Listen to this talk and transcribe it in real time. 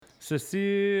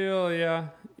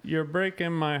Cecilia, you're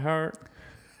breaking my heart.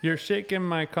 You're shaking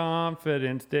my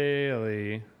confidence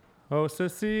daily. Oh,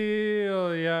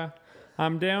 Cecilia,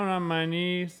 I'm down on my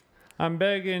knees. I'm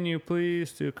begging you,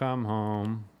 please, to come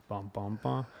home. Bum, bum,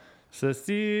 bum.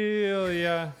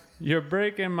 Cecilia, you're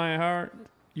breaking my heart.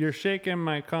 You're shaking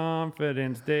my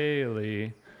confidence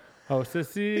daily. Oh,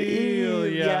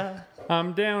 Cecilia,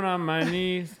 I'm down on my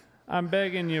knees. I'm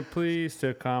begging you, please,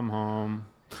 to come home.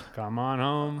 Come on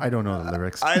home. I don't know the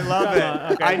lyrics. I love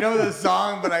it. Okay. I know the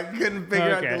song, but I couldn't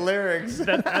figure out the lyrics.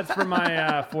 That's for my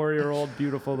 4-year-old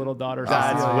beautiful little daughter.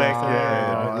 That's Cecilia.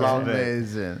 wicked. Love it.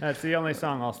 Amazing. That's the only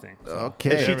song I'll sing. So.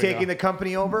 Okay. Is she There we taking go. the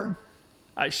company over?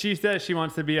 She says she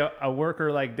wants to be a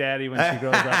worker like Daddy when she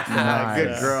grows up. So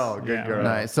Good girl. Good girl.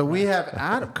 Nice. So we have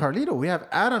Adam, Carlito, we have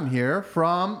Adam here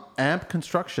from AMP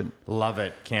Construction. Love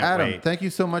it. Can't Adam, wait. thank you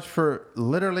so much for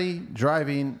literally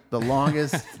driving the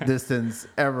longest distance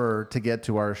ever to get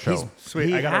to our show. Sweet.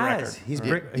 He I got a has.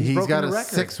 record. He's broken got the a record.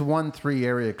 613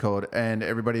 area code, and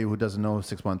everybody who doesn't know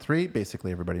 613,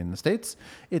 basically everybody in the States,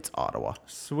 it's Ottawa.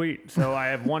 Sweet. So I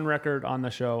have one record on the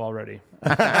show already.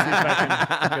 See if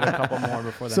I can get a couple more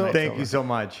before the night's Thank over. you so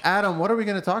much. Adam, what are we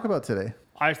going to talk about today?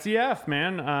 ICF,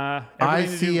 man.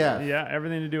 ICF.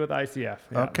 Everything to do with ICF.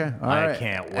 Yeah. Okay, all I right.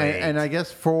 can't wait. And I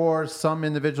guess for some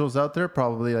individuals out there,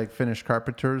 probably like Finnish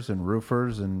carpenters and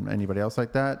roofers and anybody else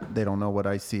like that, they don't know what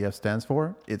ICF stands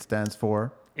for. It stands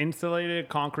for... Insulated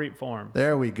concrete form.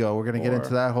 There we go. We're going to get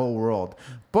into that whole world.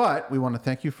 But we want to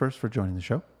thank you first for joining the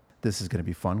show. This is going to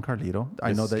be fun, Carlito.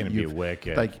 I know is that gonna be you've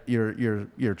wicked. like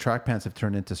your track pants have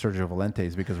turned into Sergio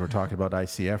Valentes because we're talking about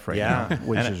ICF right Yeah. now,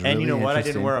 which is really and you know what? I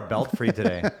didn't interesting. wear a belt for you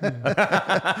today.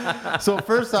 So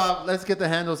first off, let's get the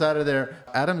handles out of there.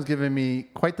 Adam's giving me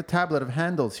quite the tablet of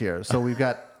handles here. So we've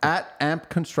got at AMP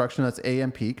Construction. That's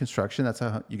AMP Construction. That's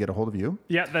how you get a hold of you.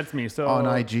 Yeah, that's me. So On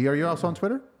IG. Are you also on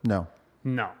Twitter? No.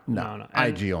 No.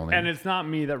 IG only. And it's not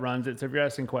me that runs it. So if you're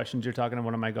asking questions, you're talking to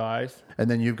one of my guys. And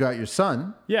then you've got your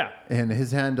son, Yeah. and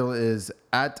his handle is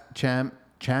at Chanman.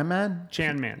 Chanman.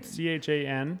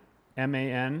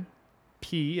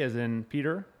 ChanManP as in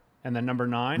Peter. And then number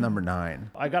 9. Number 9.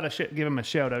 I got to give him a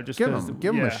shout out. Just Give 'cause, him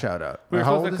a yeah. shout out. We were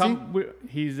How supposed old to is come.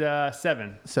 He's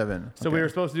 7. 7. So we were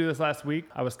supposed to do this last week.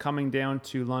 I was coming down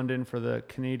to London for the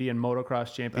Canadian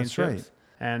Motocross Championships. right.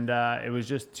 And it was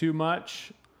just too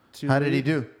much. How did he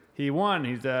do? He won.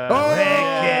 He's That's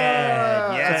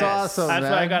awesome. That's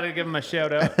man. why I got to give him a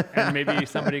shout out, and maybe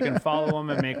somebody can follow him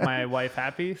and make my wife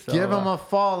happy. So, Give him a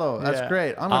follow. That's yeah.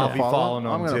 great. I'm I'll going be to follow following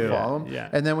him. I'm him going to too. follow him. Yeah.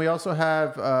 And then we also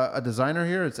have a designer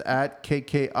here. It's at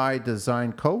KKI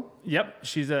Design Co. Yep,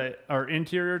 she's our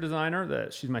interior designer.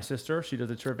 She's my sister. She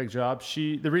does a terrific job.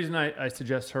 The reason I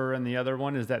suggest her and the other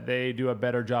one is that they do a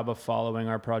better job of following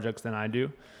our projects than I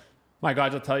do. My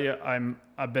guys will tell you I'm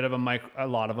a bit of a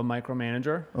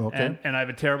micromanager. Okay. And I have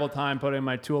a terrible time putting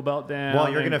my tool belt down.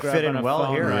 Well, you're and gonna fit grabbing in a well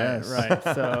phone. here. Right, Yes. right.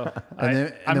 So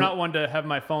And I'm then- not one to have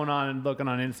my phone on and looking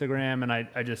on Instagram, and I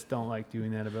just don't like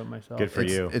doing that about myself. Good for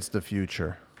you. It's the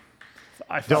future.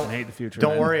 I fucking hate the future.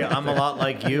 Don't man. worry, I'm a lot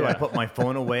like you. I Yeah. put my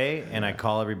phone away and I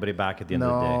call everybody back at the end of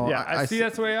the No. day. Yeah, I see.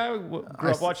 That's the way I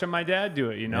grew up watching my dad do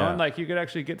it, Yeah. and like you could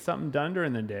actually get something done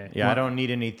during the day. Yeah, I don't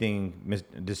need anything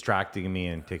distracting me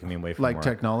and taking me away from Like work.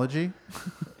 technology.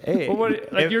 Hey, Well,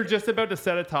 if- you're just about to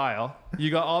set a tile.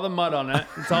 You got all the mud on it.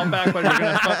 It's all back, but you're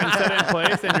gonna fucking set it in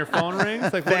place, and your phone rings.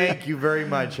 Like, what do you- thank you very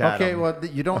much, Adam. Okay, well,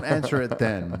 you don't answer it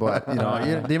then, but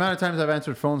the amount of times I've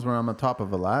answered phones when I'm on top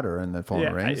of a ladder and the phone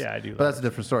Yeah, rings. I do But that's a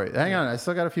different story. Hang on, I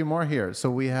still got a few more here.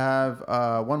 So we have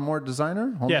one more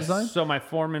designer, home Yes. design. So my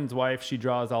foreman's wife, she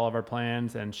draws all of our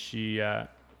plans, and she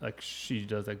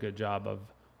does a good job of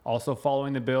also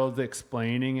following the builds,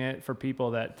 explaining it for people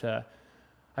that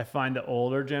I find the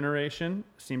older generation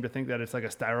seem to think that it's like a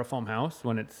styrofoam house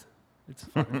when it's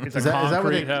fucking, it's a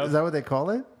concrete house. Is that what they call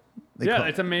it?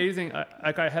 It's amazing.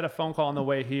 I had a phone call on the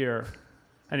way here.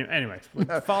 Anyways,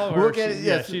 follow her. We'll get it,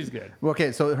 yes. She's good.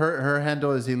 Okay, so her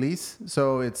handle is Elise.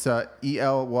 So it's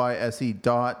ELYSE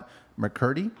dot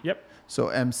McCurdy. Yep. So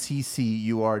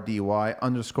MCCURDY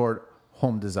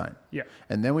 _home design. Yeah.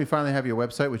 And then we finally have your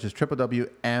website, which is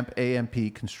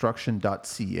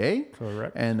www.ampconstruction.ca.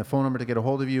 Correct. And the phone number to get a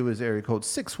hold of you is area code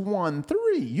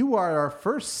 613. You are our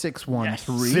first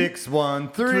 613.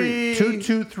 613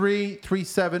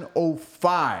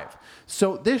 223-3705.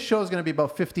 So this show is going to be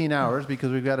about 15 hours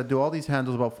because we've got to do all these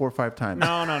handles about 4 or 5 times.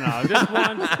 No. Just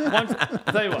once. I'll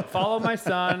tell you what. Follow my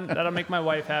son. That'll make my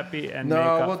wife happy. And No, make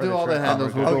up we'll for do all the trip.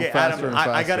 handles. We'll Okay, go faster Adam, and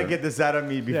faster. I got to get this out of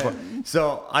me before. Yeah.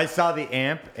 So I saw the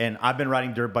amp, and I've been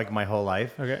riding dirt bike my whole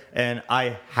life. Okay. And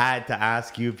I had to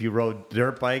ask you if you rode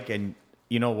dirt bike, and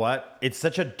you know what? It's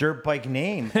such a dirt bike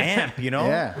name, Amp. You know.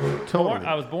 Yeah, totally.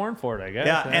 I was born for it, I guess.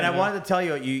 Yeah, and I wanted to tell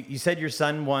you, you said your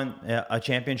son won a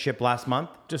championship last month.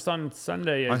 Just on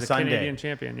Sunday, On as a Sunday. Canadian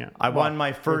champion. Yeah, I won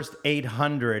my first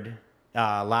 800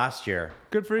 last year.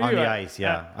 Good for you. On the ice,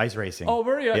 yeah, ice racing. Oh,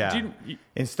 were you? Yeah, Do you-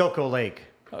 in Stokoe Lake.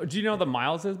 Do you know the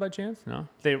miles is by chance? No,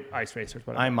 they ice racers.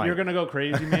 Whatever. I might. You're gonna go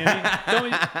crazy, Manny.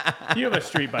 You have a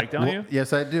street bike, don't you?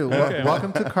 Yes, I do. Okay.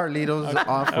 Welcome to Carlito's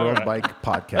Off-Road right. Bike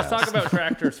Podcast. Let's talk about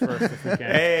tractors first, if we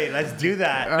can. Hey, let's do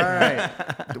that. All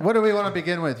right. What do we want to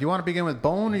begin with? You want to begin with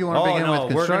bone, or you want to begin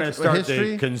with we're gonna construction start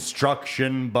history? the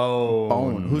construction bone.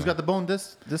 Bone. Who's got the bone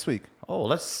this week? Oh,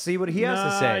 let's see what he has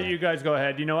to say. You guys go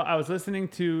ahead. You know what? I was listening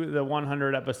to the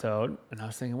 100 episode, and I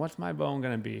was thinking, what's my bone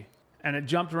gonna be? And it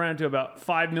jumped around to about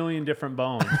 5 million different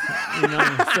bones. You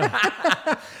know, so,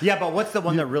 Yeah, but what's the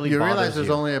one that really You bothers realize there's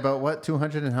you? only about, what,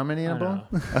 200 and how many in a I bone?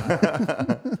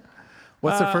 know.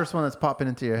 What's the first one that's popping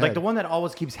into your head? Like the one that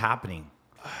always keeps happening.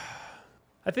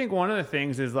 I think one of the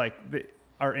things is like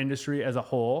our industry as a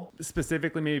whole,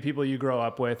 specifically maybe people you grow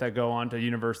up with that go on to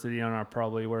university and are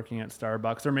probably working at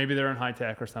Starbucks, or maybe they're in high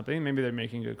tech or something. Maybe they're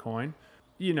making good coin.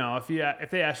 You know, if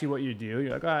they ask you what you do,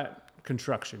 you're like,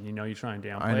 construction. You know, you try and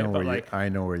downplay it, but like I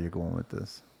know where you're going with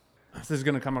this. this is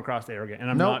going to come across arrogant, and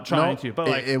I'm not trying to. But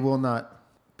like, it will not.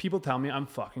 people tell me I'm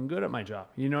fucking good at my job.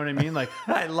 You know what I mean? Like,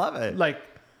 I love it. like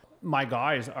my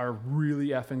guys are really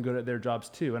effing good at their jobs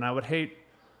too, and I would hate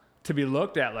to be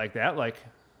looked at like that. Like,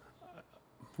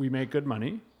 we make good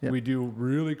money, Yep. we do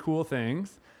really cool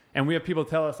things, and we have people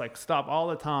tell us like stop all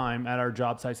the time at our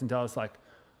job sites and tell us like,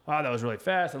 wow, that was really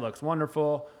fast, it looks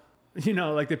wonderful. You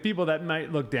know, like the people that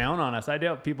might look down on us, I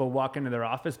doubt people walk into their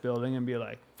office building and be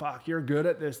like, fuck, you're good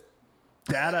at this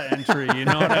data entry. You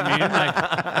know what I mean?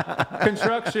 Like,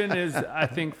 construction is, I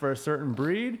think, for a certain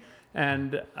breed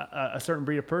and a certain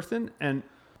breed of person. And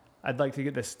I'd like to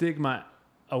get the stigma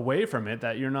away from it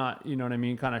that you're not, you know what I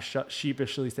mean, kind of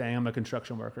sheepishly saying I'm a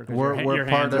construction worker. 'Cause We're your part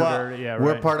hands of are dirty. Yeah,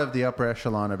 we're right. part of the upper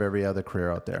echelon of every other career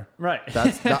out there. Right.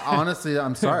 Honestly,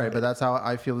 I'm sorry, but that's how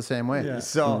I feel the same way. Yeah.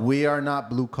 So- we are not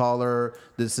blue collar.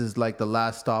 This is like the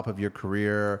last stop of your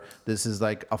career. This is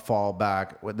like a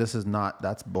fallback. This is not.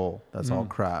 That's bull. That's all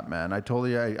crap, man. I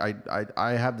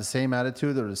have the same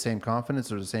attitude or the same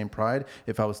confidence or the same pride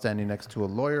if I was standing next to a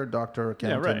lawyer, doctor,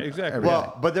 accountant. right, exactly. everything.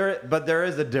 Well, but there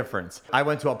is a difference. I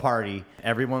went to a party.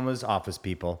 Everyone was office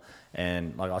people,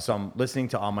 and like so I'm listening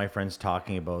to all my friends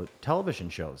talking about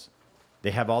television shows. They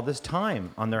have all this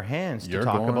time on their hands to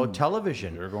talk about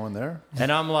television. You're going there.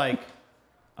 And I'm like,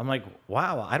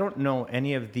 wow, I don't know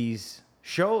any of these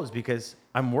shows because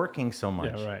I'm working so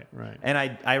much. Yeah, right. And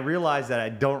I realize that I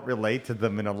don't relate to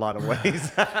them in a lot of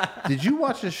ways. Did you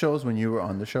watch the shows when you were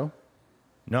on the show?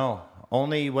 No,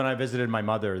 only when I visited my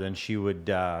mother. Then she would.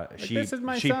 "This is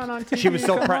my son on She was TV,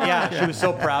 so come proud. on." Yeah, she was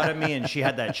so proud of me, and she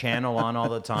had that channel on all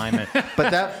the time. And, But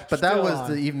that Still was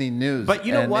on. the evening news. but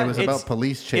you know and what? It was about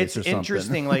police chase it's or something.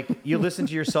 interesting. Like you listen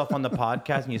to yourself on the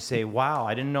podcast and you say, "Wow,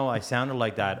 I didn't know I sounded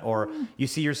like that." Or you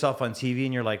see yourself on TV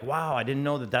and you're like, "Wow, I didn't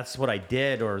know that that's what I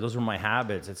did," or "Those were my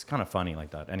habits." It's kind of funny like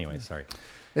that. Anyway, sorry.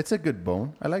 It's a good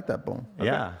bone. I like that bone.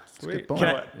 Yeah. Sweet. bone. Can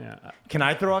I- Yeah. Can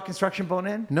I throw a construction bone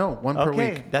in? No, one per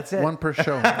Okay, week. that's it. One per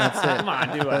show. That's it. Come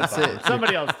on, do one. That's it.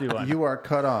 Somebody else do one. You are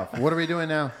cut off. What are we doing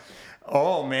now?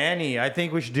 Oh, Manny, I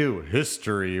think we should do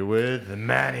history with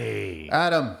Manny.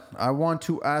 Adam, I want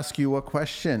to ask you a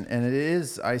question, and it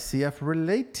is ICF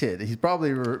related. He's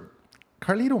probably...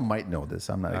 Carlito might know this.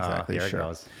 I'm not exactly here sure. it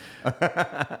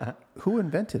goes. Who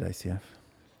invented ICF?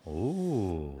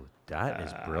 Ooh, that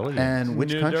is brilliant. And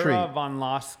which country? Nudura von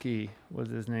Losky was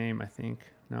his name, I think.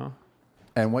 No?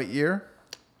 And what year?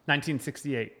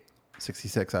 1968.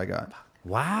 66 I got.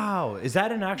 Wow, is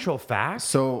that an actual fact?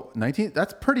 So 19...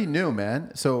 That's pretty new,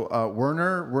 man. So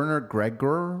Werner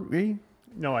Gregory...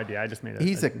 No idea. I just made it.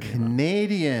 He's a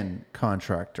Canadian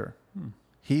contractor.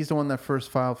 He's the one that first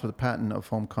filed for the patent of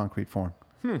foam concrete form.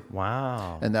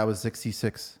 Wow. And that was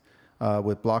 66,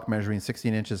 with block measuring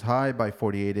 16 inches high by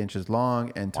 48 inches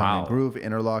long and tongue and Wow. groove,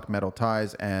 interlock metal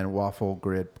ties, and waffle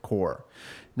grid core.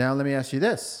 Now, let me ask you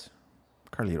this.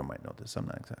 Carlito might know this. I'm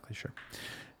not exactly sure.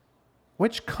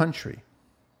 Which country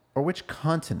or which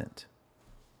continent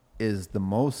is the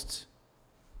most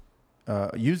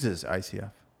uses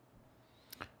ICF?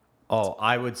 Oh,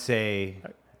 I would say,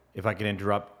 if I can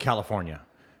interrupt, California.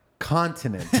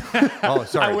 Continent. Oh,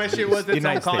 sorry. I wish it was its own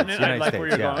United States, continent. I United like where you're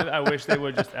States, yeah. going. I wish they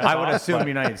would just. I would assume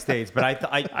United States, but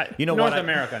you know North what?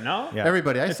 America, no? Yeah.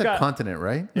 Everybody, I said got- continent,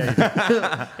 right?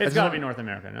 It's got to be North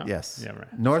America, no? Yes. Yeah,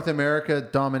 right. North America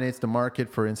dominates the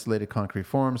market for insulated concrete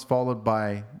forms, followed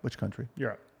by which country?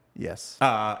 Europe. Yes.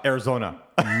 Arizona.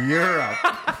 Europe.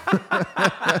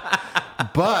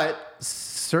 But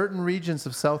certain regions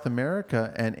of South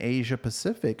America and Asia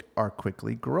Pacific are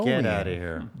quickly growing. Get out of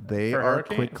here. They are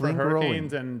quickly for growing.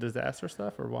 hurricanes and disaster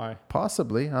stuff, or why?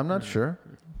 Possibly. I'm not sure.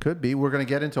 Could be. We're going to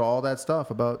get into all that stuff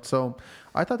about. So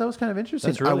I thought that was kind of interesting.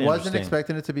 That's really I wasn't interesting.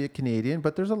 expecting it to be a Canadian,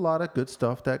 but there's a lot of good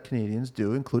stuff that Canadians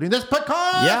do, including this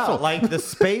Picasso. Yeah, like the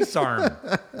space arm. Hey,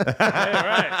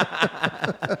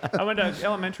 right. I went to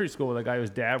elementary school with a guy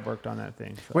whose dad worked on that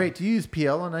thing. So Wait, do you use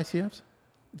PL on ICFs?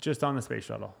 just on the space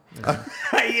shuttle.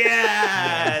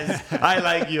 Yes, I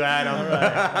like you,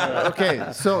 Adam.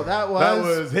 Okay, so that That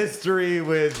was history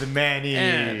with Manny.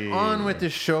 And on with the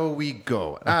show we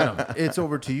go. Adam, it's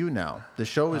over to you now. The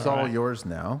show is all right. yours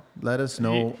now. Let us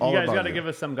know You all guys about got to you. give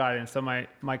us some guidance. So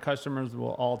my customers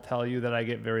will all tell you that I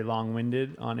get very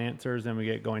long-winded on answers, and we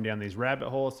get going down these rabbit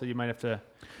holes. So you might have to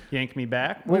yank me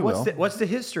back. We What's will. what's the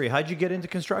history? How'd you get into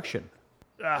construction?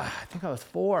 I think I was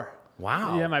 4.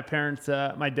 Wow. Yeah, my parents,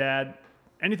 my dad.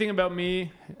 Anything about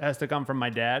me has to come from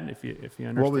my dad. If you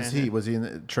understand. What was he? it. Was he in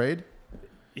the trade?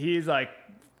 He's like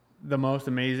the most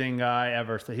amazing guy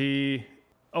ever. So he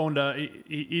owned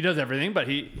he does everything, but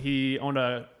he owned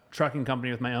a trucking company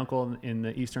with my uncle in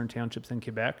the eastern townships in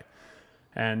Quebec,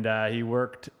 and he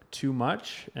worked too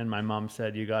much. And my mom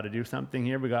said, "You got to do something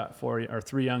here." We got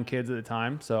 3 young kids at the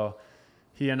time, so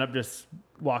he ended up just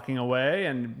walking away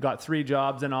and got 3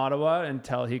 jobs in Ottawa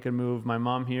until he could move my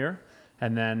mom here.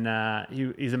 And then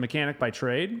he's a mechanic by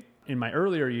trade. In my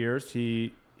earlier years,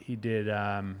 he did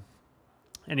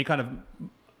any kind of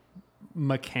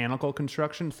mechanical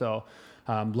construction, so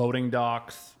loading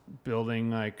docks, building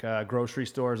like grocery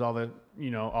stores, all the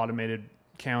automated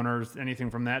counters, anything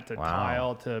from that to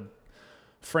tile to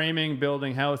framing,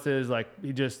 building houses. Like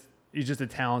he's just a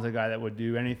talented guy that would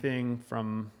do anything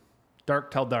from dark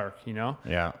till dark,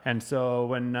 Yeah. And so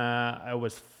when I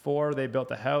was 4, they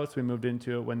built a house. We moved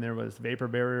into it when there was vapor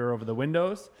barrier over the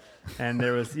windows, and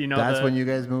there was That's when you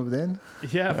guys moved in?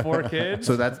 4 kids.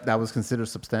 So that was considered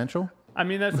substantial? I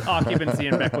mean, that's occupancy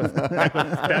in Beckwith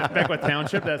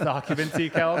Township. That's occupancy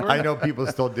caliber. I know people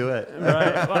still do it.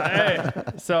 Right. Well, hey.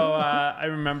 So I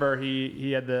remember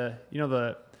he had the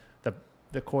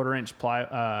 1/4-inch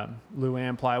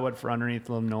Luann plywood for underneath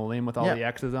the linoleum with all Yep. the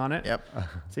X's on it. Yep.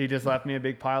 So he just left me a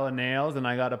big pile of nails, and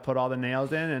I got to put all the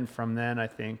nails in. And from then, I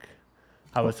think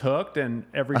I was hooked. And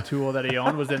every tool that he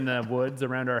owned was in the woods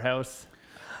around our house.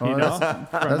 From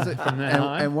then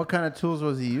on. And what kind of tools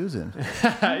was he using?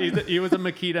 He was a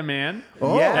Makita man.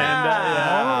 Oh,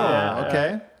 Yeah.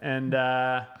 okay. And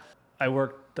I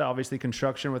worked obviously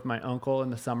construction with my uncle in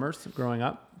the summers growing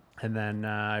up, and then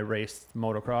I raced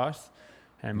motocross.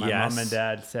 And my mom and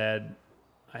dad said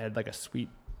I had like a sweet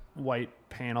white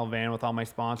panel van with all my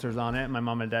sponsors on it. And my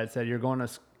mom and dad said, "You're going to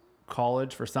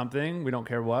college for something. We don't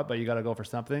care what, but you got to go for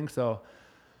something." So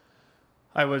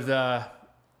I was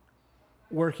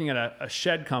working at a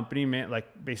shed company,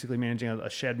 basically managing a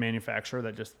shed manufacturer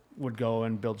that just would go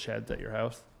and build sheds at your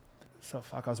house. So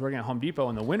I was working at Home Depot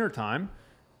in the wintertime,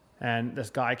 and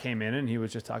this guy came in and he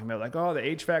was just talking about like, "Oh, the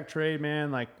HVAC trade,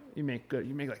 man, like you make good.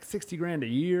 You make like $60,000 a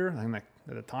year." I'm like,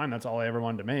 at the time, that's all I ever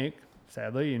wanted to make,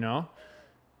 sadly,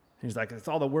 He's like, "It's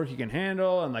all the work you can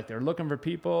handle," and like they're looking for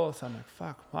people. So I'm like,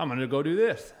 "Fuck, well, I'm gonna go do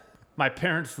this." My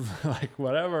parents like,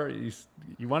 "Whatever,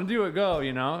 you want to do it, go,"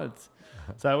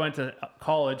 So I went to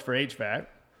college for HVAC.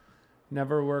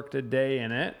 Never worked a day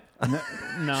in it.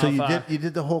 No, So you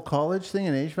did the whole college thing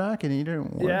in HVAC and you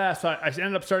didn't work? Yeah, so I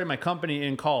ended up starting my company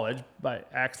in college by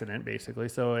accident, basically.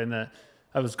 So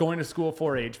I was going to school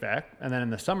for HVAC, and then in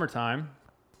the summertime,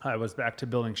 I was back to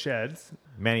building sheds.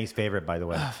 Manny's favorite, by the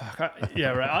way. Yeah,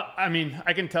 right. I mean,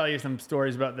 I can tell you some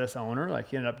stories about this owner. Like,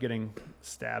 he ended up getting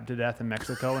stabbed to death in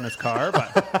Mexico in his car.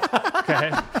 But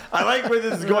okay, I like where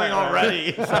this is going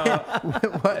already.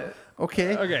 What?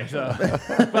 Okay. okay. So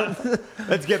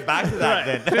Let's get back to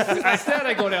that then. I said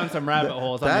I go down some rabbit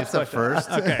holes. That's on a these questions.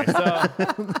 first. Okay, so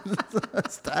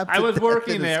I was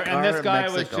working there, and this guy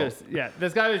was just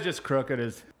just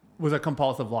crooked was a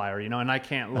compulsive liar, and I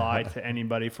can't lie to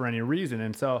anybody for any reason.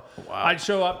 And so I'd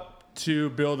show up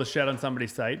to build a shed on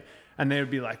somebody's site, and they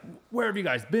would be like, "Where have you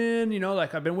guys been?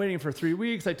 Like, I've been waiting for 3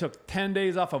 weeks. I took 10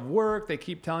 days off of work. They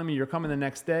keep telling me you're coming the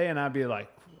next day." And I'd be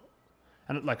like,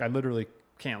 I literally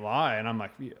can't lie. And I'm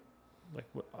like,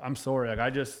 "I'm sorry. Like,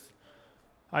 I just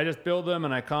build them,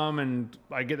 and I come and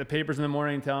I get the papers in the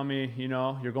morning telling me,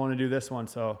 you're going to do this one."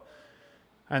 So,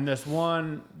 and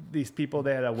these people,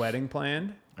 they had a wedding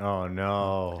planned. Oh,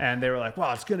 no. And they were like,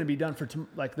 "Wow, it's going to be done for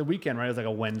the weekend, right?" It was like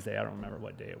a Wednesday. I don't remember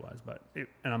what day it was.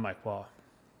 And I'm like, "Well,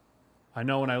 I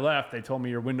know when I left, they told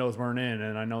me your windows weren't in,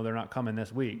 and I know they're not coming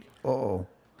this week." Oh.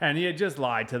 And he had just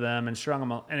lied to them and strung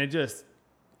them. And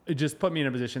it just put me in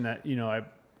a position that,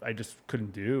 I just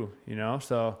couldn't do,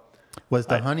 so. Was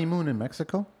the honeymoon in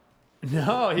Mexico?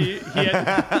 No, he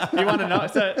wanted to know.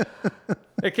 So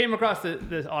it came across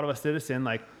the Ottawa Citizen,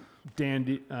 like Dan,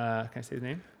 can I say his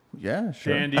name? Yeah,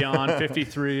 sure. Dan Dion,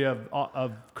 53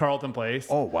 of Carleton Place.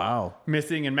 Oh, wow.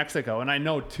 Missing in Mexico. And I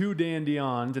know 2 Dan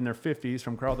Dions in their 50s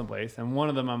from Carleton Place. And one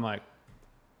of them, I'm like,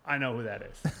 I know who that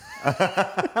is.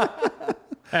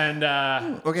 And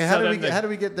okay, how do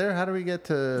we get there? How do we get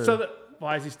to?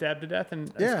 Why is he stabbed to death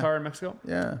in his car in Mexico?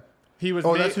 Yeah. He was.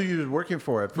 That's who you was working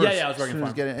for at first. Yeah, I was working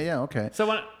for him. Okay. So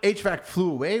when HVAC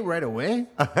flew away right away.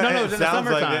 No, it was in the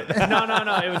summertime. Like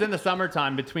No. It was in the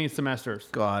summertime between semesters.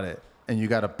 Got it. And you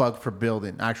got a bug for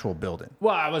actual building.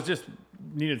 Well, I was just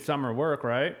needed summer work,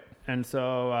 right? And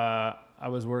so I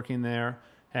was working there,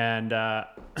 and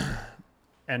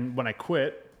and when I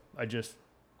quit, I just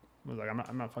was like,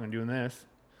 I'm not fucking doing this.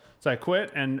 So I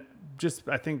quit, and just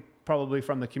I think probably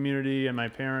from the community and my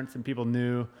parents and people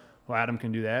knew, well, Adam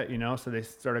can do that, so they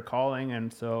started calling,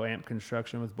 and so AMP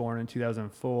Construction was born in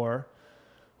 2004.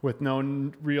 With no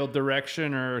real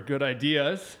direction or good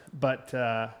ideas, but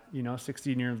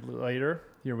 16 years later,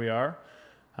 here we are.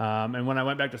 And when I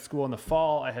went back to school in the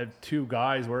fall, I had 2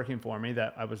 guys working for me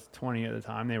that I was 20 at the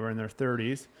time. They were in their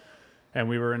 30s, and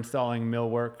we were installing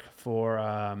millwork for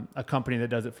a company that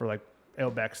does it for like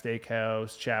Outback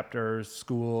Steakhouse, chapters,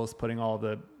 schools, putting all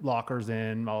the lockers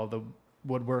in, all the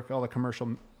woodwork, all the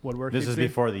commercial woodwork. This is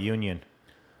before the union.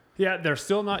 Yeah, they're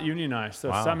still not unionized. So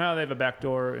Wow. somehow they have a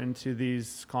backdoor into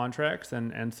these contracts.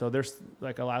 And so there's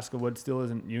like Alaska Wood still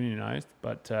isn't unionized.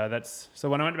 But so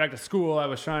when I went back to school, I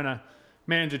was trying to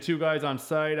manage the 2 guys on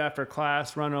site after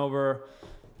class, run over,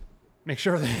 make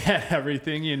sure they had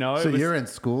everything, So you're in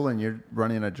school and you're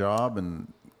running a job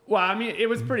and. Well, I mean, it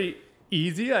was pretty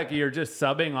easy. Like you're just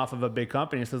subbing off of a big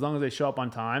company. So as long as they show up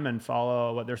on time and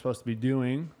follow what they're supposed to be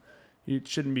doing, it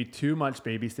shouldn't be too much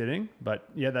babysitting. But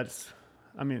yeah, that's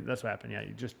what happened. Yeah,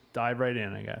 you just dive right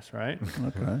in, I guess, right?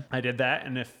 Okay. I did that,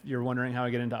 and if you're wondering how I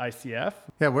get into ICF.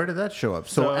 Yeah, where did that show up?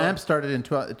 So AMP started in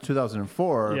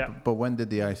 2004, Yeah. but when did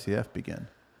the ICF begin?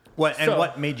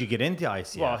 What made you get into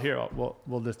ICF? Well, here,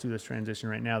 we'll just do this transition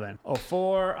right now then.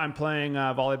 2004, I'm playing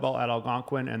volleyball at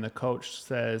Algonquin, and the coach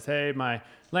says, hey, my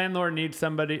landlord needs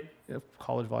somebody.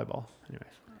 College volleyball, anyways.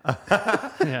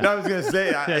 No, I was going to say,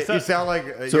 you sound like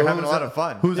you're having a lot of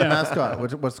fun. Who's the mascot?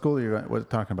 What school are you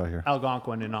talking about here?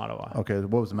 Algonquin in Ottawa. Okay,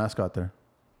 what was the mascot there?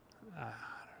 I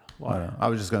don't know. I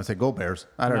was just going to say go Bears.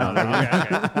 I don't know.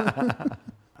 Okay.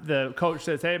 The coach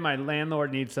says, hey, my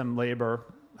landlord needs some labor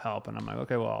help. And I'm like,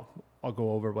 okay, well, I'll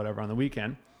go over whatever on the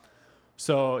weekend.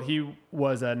 So he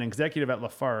was an executive at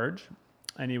Lafarge,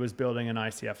 and he was building an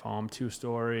ICF home,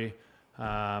 2-story.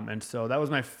 And so that was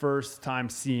my first time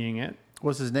seeing it.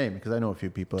 What's his name? Because I know a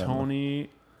few people. Tony.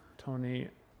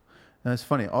 And it's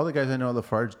funny. All the guys I know at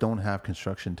Lafarge don't have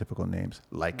construction typical names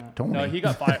like Tony. No, he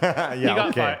got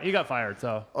fired. He got fired.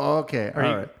 So okay, all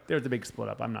right. There was a big split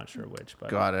up. I'm not sure which, but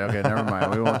Got it. Okay, never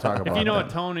mind. We won't talk about. if you know that. a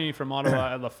Tony from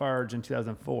Ottawa at Lafarge in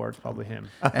 2004, it's probably him.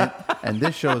 And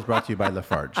this show is brought to you by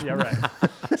Lafarge. Yeah,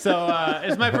 right. So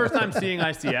it's my first time seeing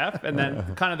ICF, and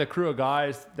then kind of the crew of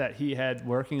guys that he had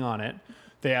working on it.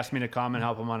 They asked me to come and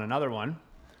help him on another one,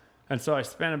 and so I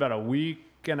spent about a week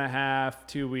and a half,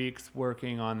 2 weeks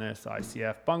working on this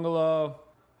ICF bungalow,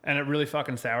 and it really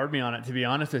fucking soured me on it, to be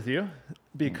honest with you,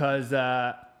 because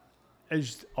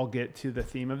I'll get to the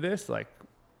theme of this. Like,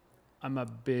 I'm a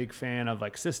big fan of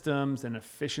like systems and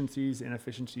efficiencies.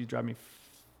 Inefficiencies drive me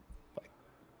like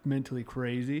mentally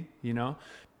crazy,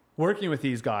 Working with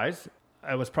these guys,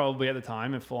 I was probably at the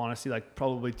time, in full honesty, like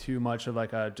probably too much of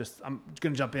like I'm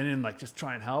gonna jump in and like just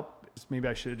try and help. Maybe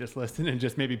I should have just listened and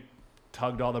just maybe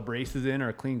tugged all the braces in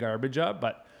or clean garbage up.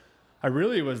 But I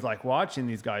really was like watching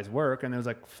these guys work, and there was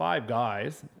like 5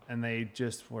 guys, and they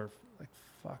just were like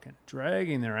fucking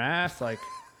dragging their ass. Like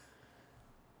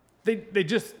we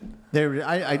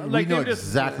know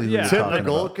exactly who you're talking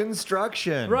Typical about.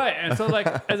 construction. Right. And so like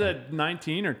as a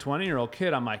 19 or 20-year-old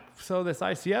kid, I'm like, so this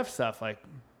ICF stuff, like,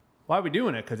 why are we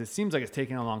doing it? Because it seems like it's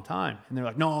taking a long time. And they're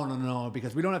like, no,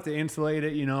 because we don't have to insulate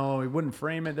it, we wouldn't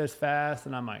frame it this fast.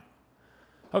 And I'm like,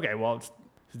 okay, well, it's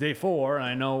day 4, and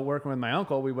I know working with my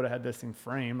uncle, we would have had this thing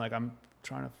framed. Like, I'm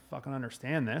trying to fucking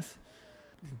understand this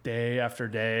day after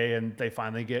day, and they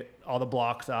finally get all the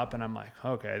blocks up, and I'm like,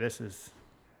 okay, this is...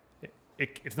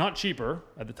 It's not cheaper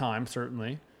at the time,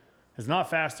 certainly. It's not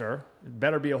faster. It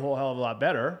better be a whole hell of a lot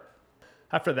better.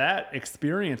 After that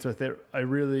experience with it, I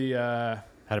really...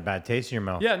 Had a bad taste in your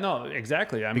mouth. Yeah, no,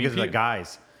 exactly. Because of the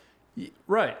guys.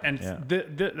 Right. And Yeah.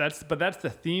 that's the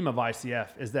theme of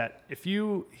ICF, is that if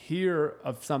you hear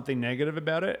of something negative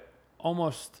about it,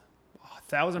 almost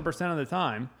 1,000% of the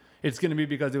time, it's going to be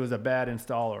because it was a bad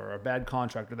installer or a bad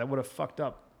contractor that would have fucked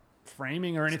up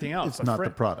framing or anything else. It's not the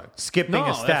product. Skipping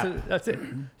a step. That's it.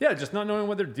 Yeah, just not knowing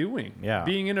what they're doing. Yeah.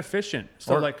 Being inefficient.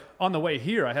 So like on the way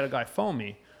here, I had a guy phone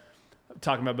me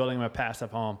talking about building him a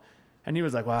passive home. And he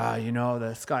was like, wow,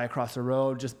 this guy across the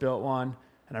road just built one.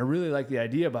 And I really like the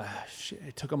idea, but shit,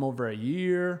 it took him over a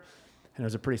year. And it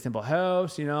was a pretty simple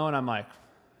house, And I'm like,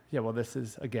 yeah, well, this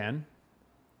is, again,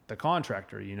 the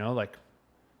contractor, like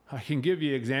I can give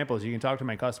you examples. You can talk to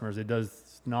my customers. It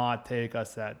does not take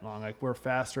us that long. Like we're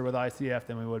faster with ICF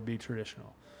than we would be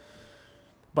traditional.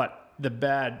 But the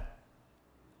bad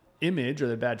image or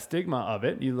the bad stigma of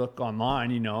it, you look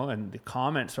online, and the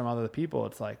comments from other people,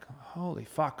 it's like, holy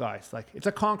fuck, guys. Like it's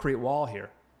a concrete wall here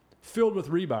filled with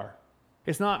rebar.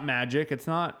 It's not magic. It's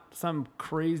not some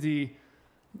crazy,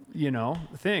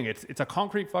 thing. It's a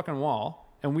concrete fucking wall.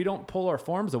 And we don't pull our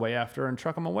forms away after and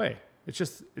truck them away. It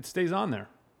stays on there.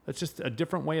 It's just a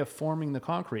different way of forming the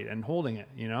concrete and holding it,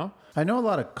 I know a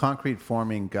lot of concrete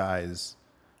forming guys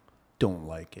don't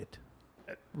like it.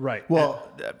 Right. Well,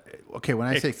 okay, when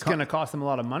I say it's going to cost them a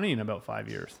lot of money in about 5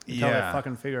 years until they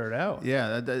fucking figure it out.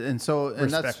 Yeah, and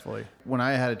Respectfully. That's when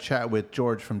I had a chat with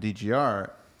George from DGR.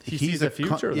 He sees a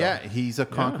future, though. He's a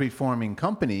concrete forming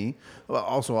company, well,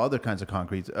 also other kinds of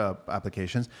concrete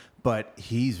applications, but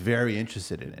he's very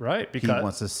interested in it. Right, because he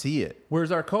wants to see it.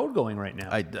 Where's our code going right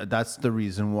now? That's the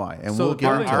reason why. And So we'll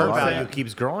get into Our a lot of value that.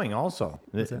 keeps growing also.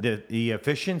 The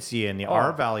efficiency and the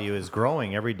R value is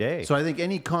growing every day. So I think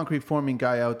any concrete forming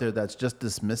guy out there that's just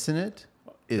dismissing it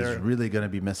is really going to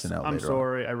be missing out. I'm later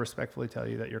sorry. I respectfully tell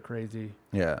you that you're crazy.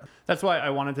 Yeah. That's why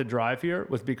I wanted to drive here,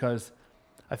 was because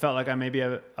I felt like I maybe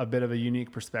have a bit of a unique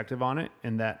perspective on it,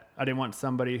 in that I didn't want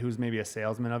somebody who's maybe a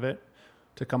salesman of it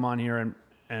to come on here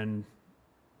and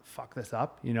fuck this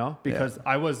up, because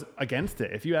I was against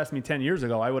it. If you asked me 10 years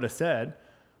ago, I would have said,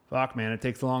 fuck, man, it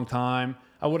takes a long time.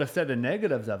 I would have said the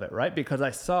negatives of it, right? Because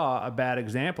I saw a bad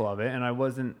example of it and I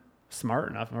wasn't smart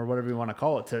enough, or whatever you want to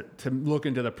call it, to look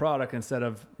into the product instead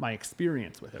of my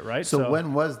experience with it, right? So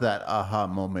when was that aha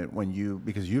moment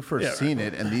because you first seen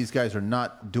it and these guys are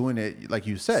not doing it like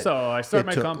you said? So I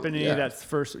started my company, that's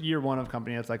first year one of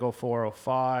company, that's like 04,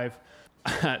 05.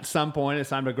 At some point it's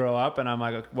time to grow up, and I'm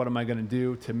like, what am I going to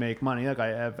do to make money? Like I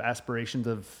have aspirations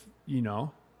of,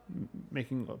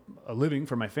 making a living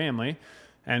for my family.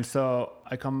 And so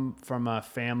I come from a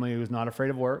family who's not afraid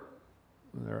of work.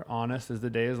 They're honest as the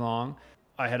day is long.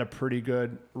 I had a pretty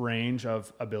good range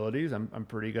of abilities. I'm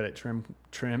pretty good at trim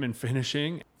and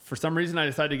finishing. For some reason, I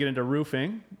decided to get into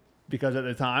roofing, because at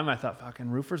the time I thought, fucking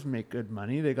roofers make good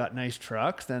money. They got nice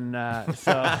trucks. And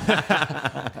so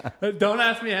don't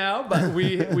ask me how, but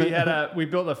we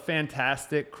built a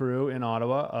fantastic crew in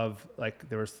Ottawa of, like,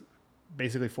 there was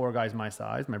basically 4 guys my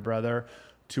size, my brother,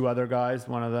 2 other guys.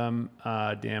 One of them,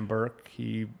 Dan Burke,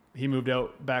 he moved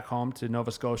out back home to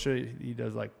Nova Scotia. He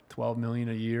does like $12 million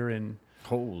a year in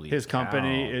his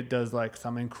company. It does like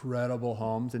some incredible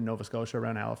homes in Nova Scotia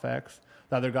around Halifax.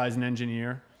 The other guy's an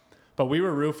engineer. But we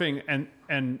were roofing,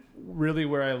 and really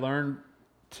where I learned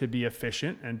to be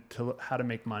efficient and how to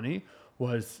make money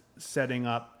was setting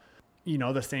up,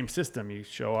 the same system. You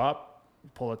show up,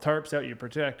 pull the tarps out, you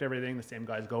protect everything. The same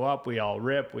guys go up. We all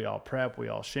rip, we all prep, we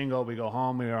all shingle, we go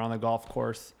home. We were on the golf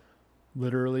course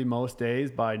literally most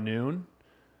days by noon.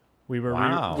 We were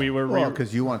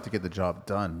because you want to get the job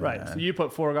done, man. Right. So you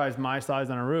put 4 guys my size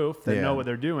on a roof that know what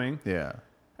they're doing. Yeah.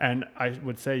 And I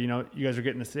would say, you guys are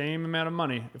getting the same amount of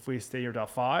money if we stay here till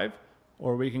 5,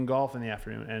 or we can golf in the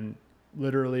afternoon. And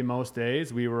literally most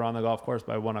days we were on the golf course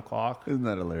by 1 o'clock. Isn't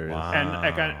that hilarious? Wow.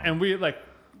 And we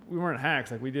weren't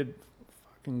hacks. Like, we did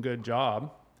a fucking good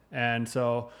job. And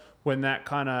so when that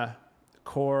kind of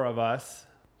core of us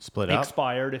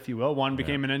expired, if you will, one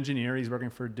became an engineer. He's working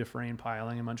for Dufresne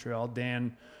Piling in Montreal.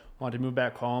 Dan wanted to move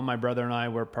back home. My brother and I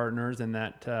were partners, and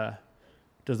that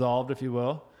dissolved, if you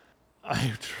will.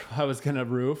 I was going to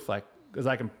roof, because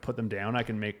I can put them down. I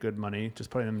can make good money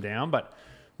just putting them down. But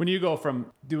when you go from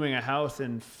doing a house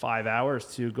in 5 hours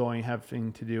to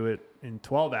having to do it in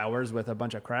 12 hours with a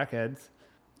bunch of crackheads.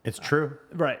 It's true.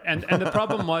 Right. And the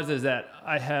problem is that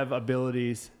I have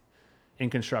abilities in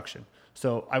construction.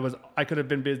 So I could have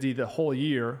been busy the whole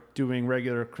year doing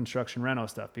regular construction reno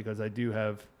stuff, because I do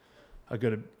have a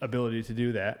good ability to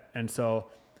do that. And so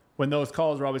when those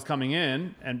calls were always coming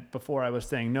in, and before I was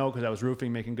saying no because I was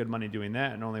roofing, making good money doing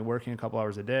that, and only working a couple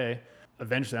hours a day,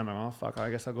 eventually I'm like, oh, fuck, I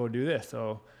guess I'll go do this.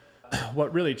 So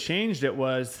what really changed it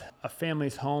was a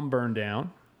family's home burned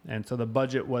down. And so the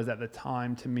budget was at the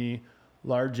time, to me,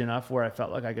 large enough where I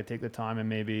felt like I could take the time and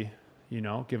maybe,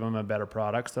 give them a better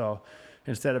product. So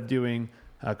instead of doing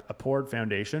a poured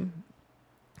foundation,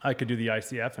 I could do the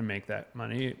ICF and make that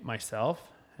money myself.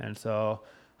 And so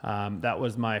that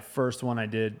was my first one I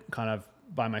did kind of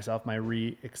by myself, my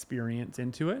re-experience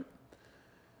into it.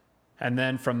 And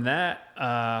then from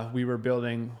that, we were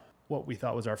building what we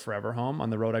thought was our forever home on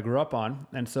the road I grew up on.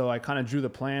 And so I kind of drew the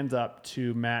plans up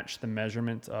to match the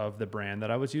measurements of the brand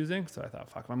that I was using. So I thought,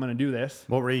 fuck, I'm going to do this.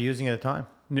 What were you using at the time?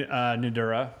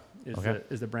 Nudura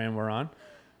is the brand we're on.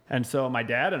 And so my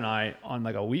dad and I, on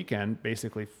like a weekend,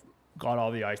 basically got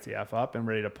all the ICF up and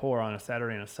ready to pour on a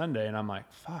Saturday and a Sunday. And I'm like,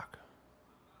 fuck.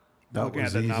 Looking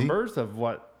at the numbers of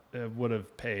what it would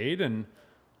have paid and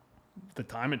the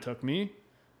time it took me,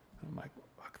 I'm like,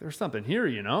 fuck, there's something here,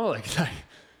 you know? Like,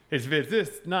 if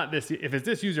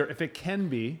it can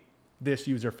be this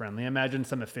user friendly, imagine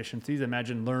some efficiencies,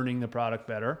 imagine learning the product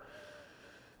better.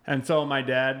 And so my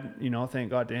dad, you know, thank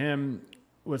God to him,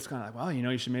 was kind of like, well, you know,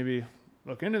 you should maybe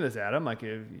look into this, Adam. Like,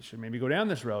 you should maybe go down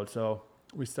this road. So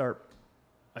I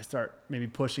start maybe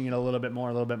pushing it a little bit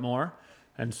more.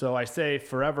 And so I say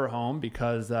forever home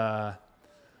because the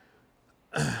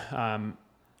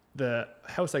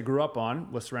house I grew up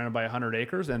on was surrounded by 100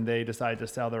 acres, and they decided to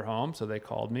sell their home. So they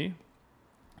called me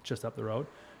just up the road,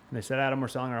 and they said, Adam, we're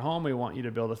selling our home. We want you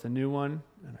to build us a new one.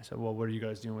 And I said, well, what are you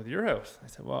guys doing with your house? I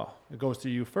said, well, it goes to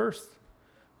you first.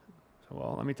 So,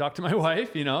 well, let me talk to my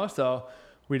wife, you know. So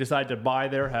we decided to buy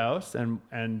their house,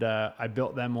 and I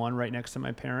built them one right next to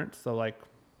my parents. So like,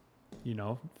 you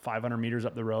know, 500 meters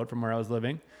up the road from where I was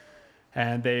living.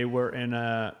 And they were in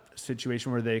a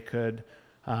situation where they could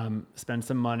spend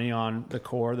some money on the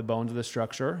core, the bones of the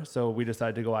structure. So we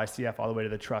decided to go ICF all the way to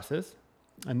the trusses.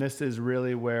 And this is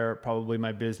really where probably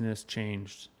my business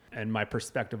changed and my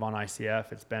perspective on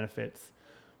ICF, its benefits,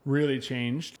 really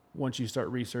changed once you start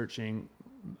researching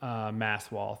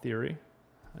mass wall theory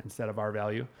instead of R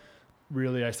value.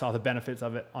 Really, I saw the benefits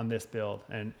of it on this build,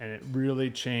 and it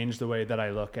really changed the way that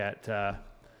I look at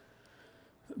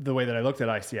looked at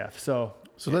ICF. So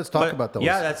let's talk about those.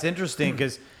 Yeah, that's interesting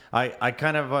because I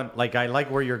kind of like, I like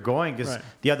where you're going because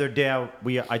the other day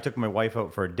I took my wife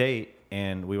out for a date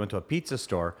and we went to a pizza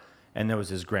store and there was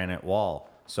this granite wall.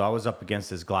 So I was up against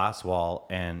this glass wall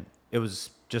and it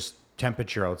was just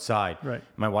temperature outside. Right.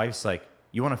 My wife's like,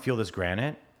 you want to feel this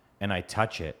granite? And I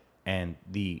touch it. And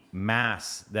the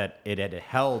mass that it had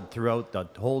held throughout the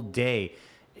whole day,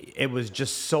 it was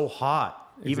just so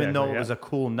hot. Even though it was a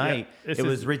cool night, it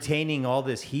was retaining all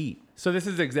this heat. So this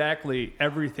is exactly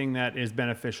everything that is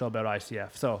beneficial about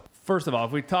ICF. So first of all,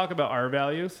 if we talk about R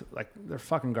values, like they're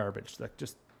fucking garbage. Like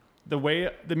just the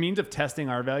means of testing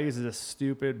R values is a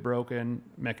stupid, broken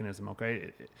mechanism.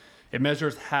 Okay, it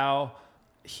measures how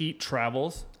heat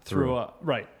travels through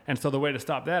right. And so the way to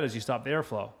stop that is you stop the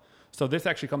airflow. So this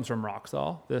actually comes from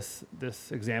Roxol. This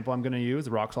example I'm going to use.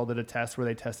 Roxol did a test where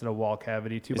they tested a wall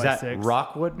cavity 2x6. Is that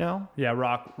rockwood now? Yeah,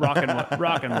 rock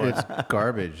and wood. It's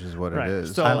garbage is what it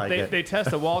is. So they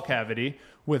test a wall cavity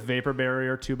with vapor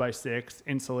barrier 2x6,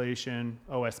 insulation,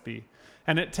 OSB.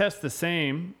 And it tests the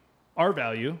same R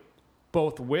value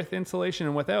both with insulation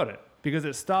and without it because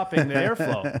it's stopping the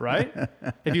airflow, right?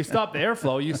 If you stop the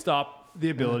airflow, you stop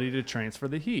the ability to transfer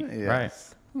the heat. Yes. Right.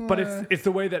 But it's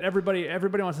the way that everybody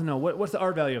wants to know what's the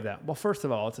R value of that. Well, first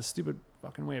of all, it's a stupid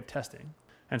fucking way of testing,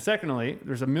 and secondly,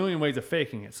 there's a million ways of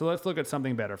faking it. So let's look at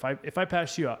something better. If I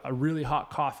pass you a really hot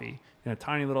coffee in a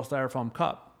tiny little styrofoam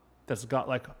cup that's got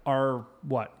like R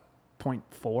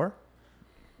 0.4,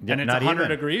 and it's 100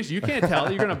 degrees, you can't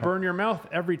tell. You're gonna burn your mouth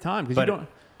every time because you don't.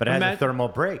 But it has a thermal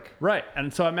break. Right,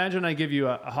 and so imagine I give you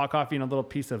a hot coffee in a little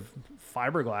piece of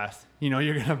fiberglass. You know,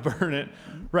 you're gonna burn it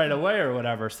right away or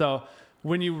whatever. So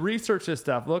when you research this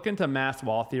stuff, look into mass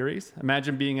wall theories.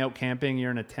 Imagine being out camping, you're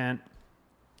in a tent,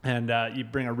 and you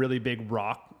bring a really big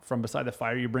rock from beside the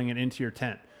fire, you bring it into your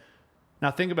tent. Now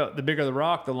think about the bigger the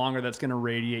rock, the longer that's going to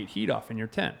radiate heat off in your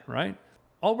tent, right?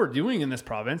 All we're doing in this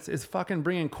province is fucking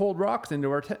bringing cold rocks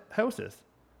into our houses.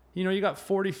 You know, you got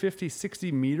 40, 50,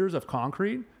 60 meters of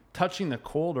concrete touching the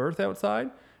cold earth outside,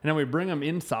 and then we bring them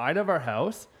inside of our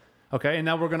house. Okay, and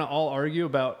now we're going to all argue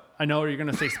about, I know you're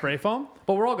going to say spray foam,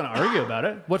 but we're all going to argue about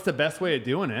it. What's the best way of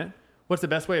doing it? What's the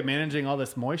best way of managing all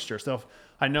this moisture? So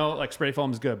I know like spray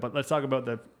foam is good, but let's talk about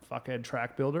the fuckhead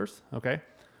track builders, okay?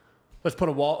 Let's put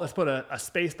a wall, let's put a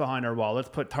space behind our wall. Let's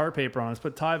put tar paper on, let's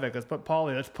put Tyvek, let's put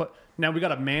poly, now we got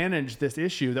to manage this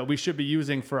issue that we should be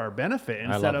using for our benefit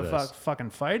instead of fucking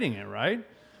fighting it, right?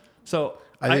 So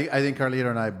I think Carlito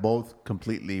and I both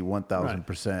completely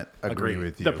 1,000% agree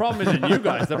with you. The problem isn't you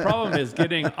guys. The problem is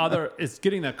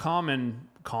getting the common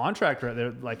contractor out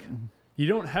there. Like, you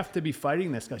don't have to be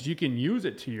fighting this, guys. You can use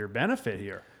it to your benefit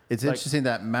here. It's interesting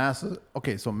that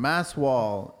so mass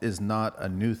wall is not a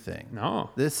new thing. No.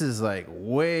 This is like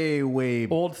way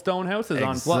Old stone houses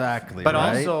on exactly. But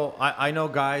right? also, I know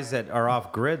guys that are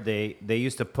off grid. They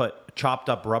used to put chopped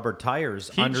up rubber tires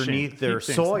Heat underneath sink- their heat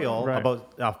sinks, soil right.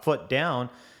 about a foot down,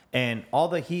 and all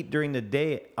the heat during the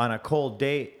day on a cold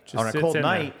day on a sits cold in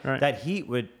there, night, right. that heat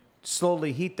would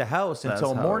slowly heat the house That's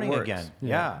until how it morning works. again.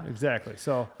 Yeah, exactly.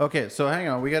 So Okay, so hang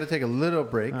on. We got to take a little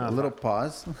break, a little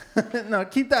pause. No,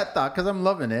 keep that thought because I'm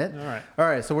loving it. All right. All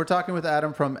right. So we're talking with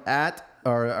Adam from at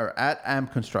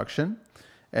Amp Construction,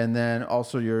 and then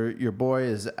also your boy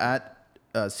is at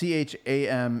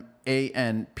CHAMANP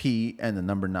and the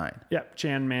number 9. yeah,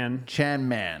 Chan Man. Chan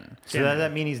Man. So does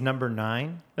that mean he's number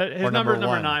 9? His Or number is number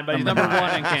one? 9, but he's number 1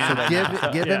 in Canada.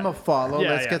 So give him a follow.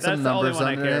 Yeah, Let's yeah, get some that's the only numbers one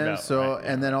I under care him. about, So right,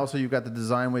 and then also you got the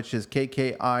design, which is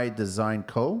KKI Design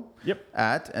Co. Yep.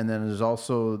 And then there's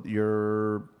also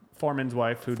your Foreman's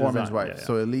wife who Foreman's designed- wife.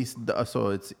 yeah, yeah. So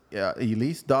it's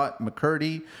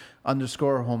Elise.McCurdy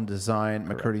 _ home design.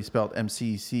 McCurdy spelled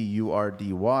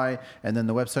MCCURDY. And then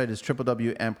the website is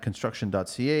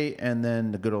www.ampconstruction.ca. And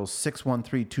then the good old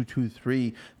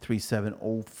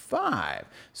 613-223-3705.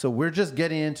 So we're just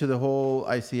getting into the whole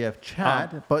ICF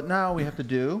chat, but now we have to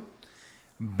do.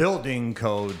 Building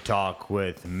code talk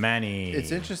with Manny.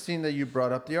 It's interesting that you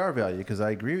brought up the R value because I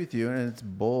agree with you, and it's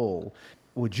bull.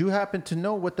 Would you happen to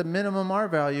know what the minimum R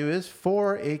value is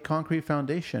for a concrete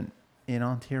foundation in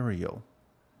Ontario?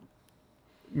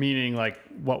 Meaning, like,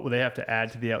 what would they have to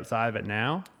add to the outside of it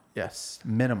now? Yes,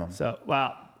 minimum. So,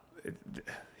 well,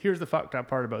 here's the fucked up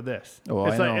part about this. Oh,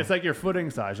 it's I like know. it's like your footing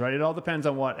size, right? It all depends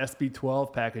on what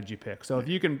SB12 package you pick. So if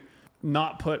you can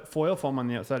not put foil foam on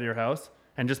the outside of your house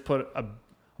and just put a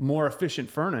more efficient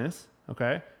furnace,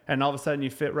 okay, and all of a sudden you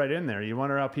fit right in there. You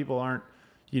wonder how people aren't,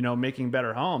 making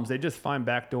better homes. They just find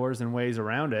back doors and ways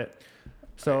around it.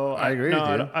 So I agree with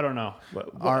you. I don't know.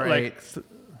 R8.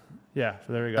 Yeah,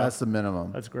 so there you go. That's the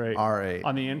minimum. That's great. R8.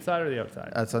 On the inside or the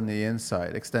outside? That's on the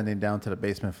inside, extending down to the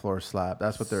basement floor slab.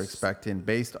 That's what they're expecting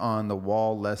based on the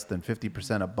wall less than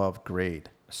 50% above grade.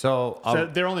 So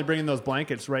They're only bringing those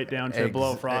blankets right down to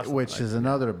below frost. Which is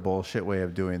another bullshit way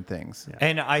of doing things. Yeah.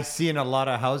 And I see in a lot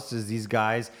of houses, these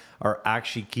guys are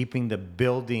actually keeping the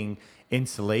building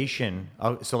insulation.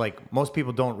 So like most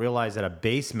people don't realize that a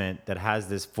basement that has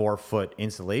this 4-foot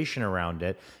insulation around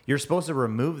it, you're supposed to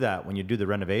remove that when you do the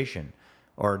renovation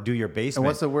or do your basement. And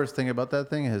what's the worst thing about that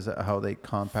thing is how they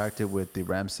compact it with the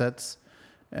ram sets.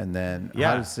 And then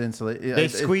how does the insulation... They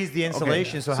squeeze the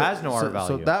insulation so it has no R value.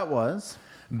 So that was...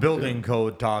 Building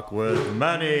code talk with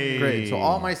Manny. Great. So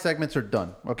all my segments are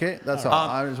done. Okay, that's all.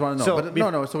 I just want to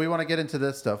know. So we want to get into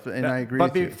this stuff, and I agree.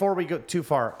 But with before we go too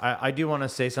far, I do want to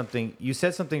say something. You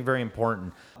said something very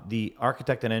important. The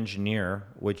architect and engineer,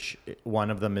 which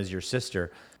one of them is your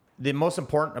sister. The most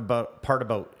important part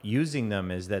about using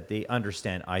them is that they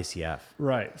understand ICF.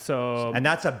 Right. So And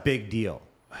that's a big deal.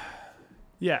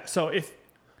 yeah. So if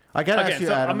I got to ask you,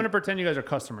 so Adam. I'm going to pretend you guys are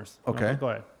customers. Okay.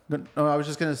 Go ahead. No, I was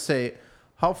just going to say,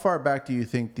 how far back do you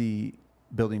think the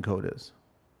building code is?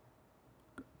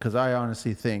 Because I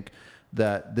honestly think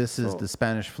that this is the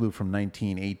Spanish flu from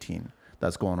 1918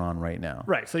 that's going on right now.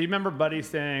 Right. So you remember Buddy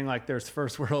saying like there's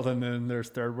first world and then there's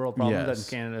third world problems, Yes. and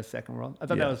Canada's second world. I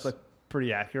thought that was like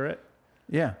pretty accurate.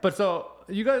 Yeah. But so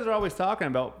you guys are always talking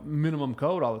about minimum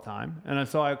code all the time, and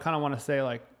so I kind of want to say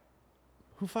like,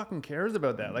 who fucking cares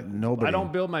about that? Like Nobody. I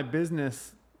don't build my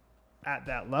business at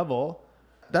that level.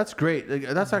 That's great.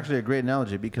 That's actually a great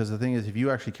analogy because the thing is, if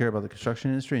you actually care about the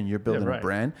construction industry and you're building right. a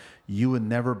brand, you would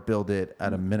never build it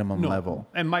at a minimum level.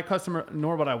 And my customer,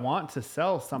 nor would I want to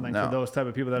sell something No. for those type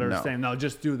of people that are No. saying, no,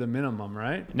 just do the minimum,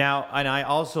 right? Now,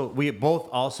 and we both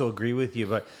also agree with you,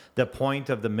 but the point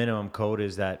of the minimum code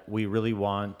is that we really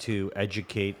want to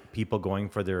educate people going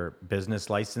for their business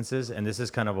licenses. And this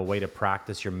is kind of a way to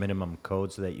practice your minimum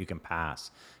code so that you can pass.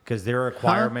 Because their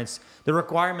requirements, the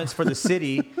requirements for the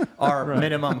city are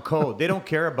minimum code. They don't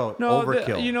care about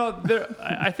overkill.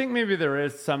 I think maybe there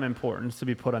is some importance to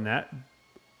be put on that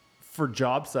for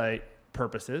job site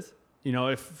purposes.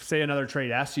 If say another trade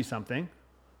asks you something,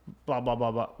 blah, blah, blah,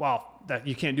 blah. Well, that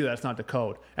you can't do that. It's not the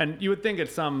code. And you would think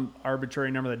it's some arbitrary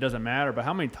number that doesn't matter. But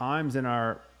how many times in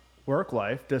our work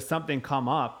life does something come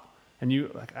up and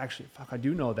you like, actually, fuck, I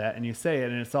do know that. And you say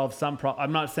it and it solves some problem.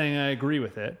 I'm not saying I agree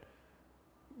with it.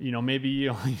 Maybe you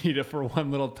only need it for one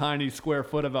little tiny square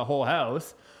foot of a whole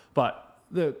house, but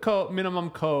the minimum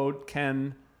code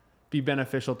can be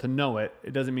beneficial to know it.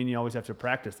 It doesn't mean you always have to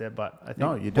practice it, but I think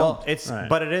No, you don't. Well,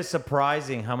 but it is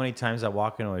surprising how many times I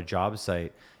walk into a job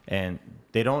site and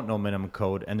they don't know minimum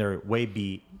code and they're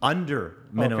way under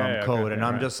minimum code, and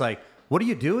I'm just like, what are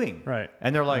you doing? Right.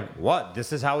 And they're like, what?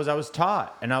 This is how I was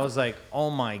taught. And I was like, oh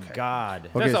my God.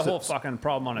 That's Okay, a whole fucking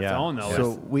problem on its Yeah. own, though. So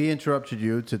we interrupted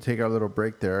you to take our little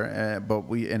break there,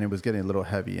 and it was getting a little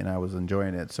heavy, and I was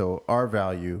enjoying it. So our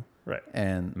value, Right.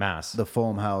 and Mass. the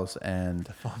foam house, and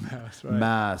House, right.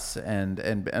 mass, and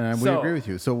we So- agree with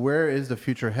you. So where is the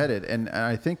future headed? And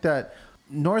I think that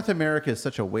North America is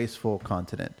such a wasteful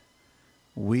continent.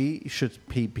 We should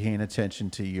be paying attention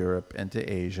to Europe and to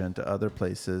Asia and to other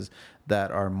places that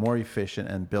are more efficient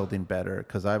and building better.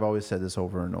 Because I've always said this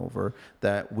over and over,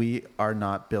 that we are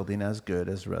not building as good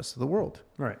as the rest of the world.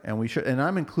 Right. And we should, and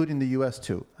I'm including the U.S.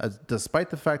 too.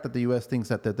 Despite the fact that the U.S. thinks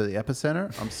that they're the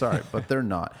epicenter, I'm sorry, but they're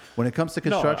not. When it comes to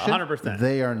No, construction, 100%.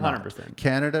 they are not. 100%.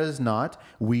 Canada is not.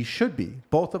 We should be.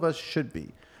 Both of us should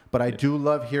be. But I do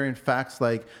love hearing facts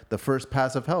like the first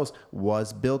passive house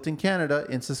was built in Canada,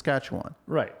 in Saskatchewan.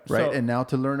 Right. Right. So- And now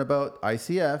to learn about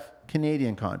ICF,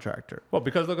 Canadian contractor. Well,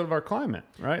 because look at our climate,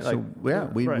 right? So yeah,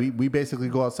 we basically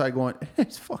go outside going,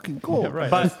 it's fucking cold. Yeah, right.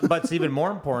 But it's even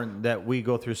more important that we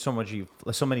go through so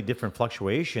many different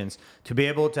fluctuations to be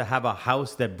able to have a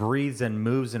house that breathes and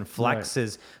moves and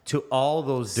flexes to all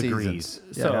those Seasons. degrees.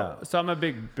 So I'm a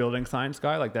big building science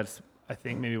guy. Like that's, I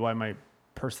think, maybe why my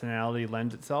personality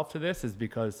lends itself to this is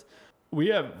because we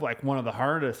have like one of the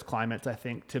hardest climates, I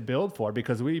think, to build for,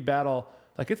 because we battle,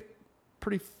 like it's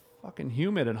pretty fucking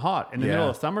humid and hot in the middle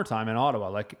of summertime in Ottawa.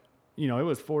 Like, you know, it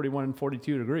was 41 and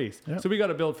 42 degrees. Yep. So we got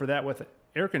to build for that with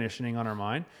air conditioning on our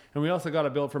mind. And we also got to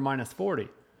build for minus 40.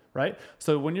 Right.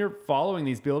 So when you're following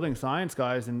these building science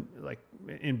guys in like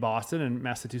in Boston and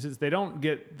Massachusetts, they don't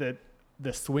get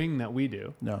the swing that we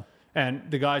do. No. And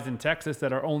the guys in Texas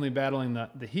that are only battling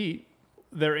the heat,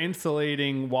 their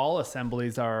insulating wall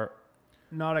assemblies are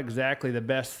not exactly the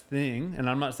best thing. And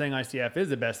I'm not saying ICF is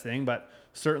the best thing, but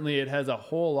certainly it has a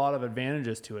whole lot of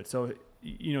advantages to it. So,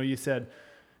 you know, you said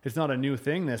it's not a new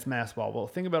thing, this mass wall. Well,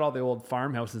 think about all the old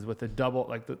farmhouses with the double,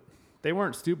 like they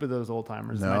weren't stupid, those old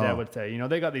timers, No. my dad would say. You know,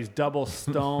 they got these double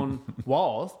stone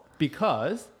walls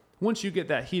because once you get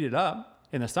that heated up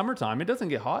in the summertime, it doesn't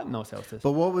get hot in those houses.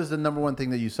 But what was the number one thing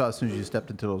that you saw as soon as you stepped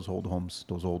into those old homes,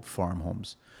 those old farm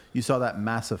homes? You saw that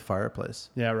massive fireplace,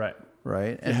 Yeah, right.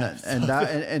 right? And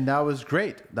that was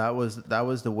great. That was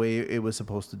the way it was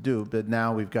supposed to do. But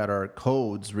now we've got our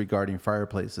codes regarding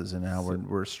fireplaces, and now we're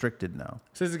restricted now.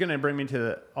 So this is going to bring me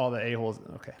to all the a-holes.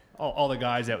 Okay. All the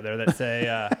guys out there that say,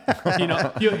 you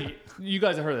know, you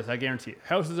guys have heard this, I guarantee you.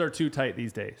 Houses are too tight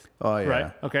these days. Oh, yeah.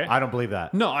 Right? Okay. I don't believe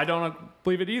that. No, I don't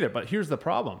believe it either. But here's the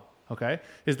problem, okay,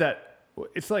 is that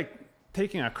it's like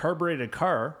taking a carbureted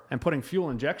car and putting fuel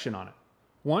injection on it.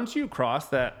 Once you cross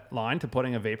that line to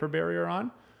putting a vapor barrier on,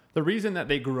 the reason that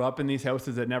they grew up in these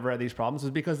houses that never had these problems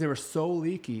is because they were so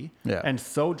leaky and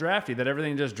so drafty that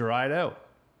everything just dried out,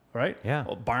 right? Yeah.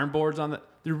 Well, barn boards on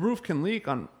the roof can leak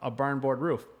on a barn board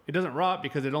roof. It doesn't rot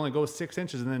because it only goes 6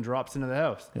 inches and then drops into the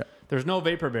house. Yeah. There's no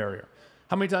vapor barrier.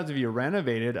 How many times have you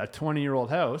renovated a 20-year-old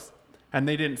house and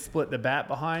they didn't split the bat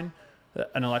behind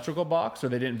an electrical box, or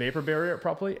they didn't vapor barrier it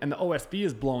properly, and the OSB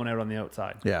is blowing out on the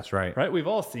outside? Yeah. That's right. Right? We've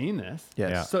all seen this.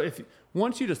 Yes. Yeah. So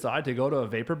once you decide to go to a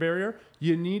vapor barrier,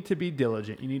 you need to be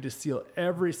diligent. You need to seal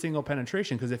every single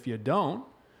penetration, because if you don't,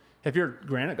 if your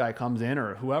granite guy comes in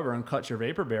or whoever and cuts your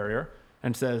vapor barrier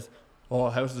and says, "Oh,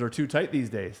 houses are too tight these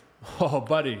days," oh,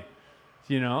 buddy,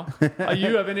 you know,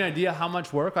 you have any idea how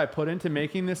much work I put into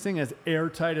making this thing as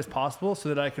airtight as possible so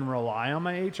that I can rely on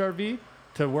my HRV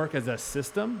to work as a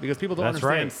system? Because people don't That's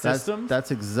understand right. systems.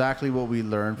 That's exactly what we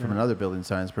learned from another building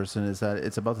science person, is that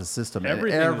it's about the system. And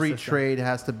Everything is every system. trade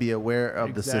has to be aware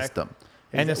of the Exactly. system.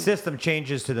 And the system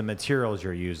changes to the materials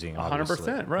you're using.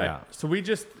 100%, right? Yeah. So we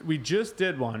just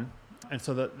did one, and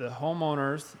so the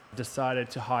homeowners decided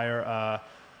to hire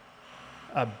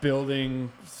a building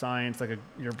science, like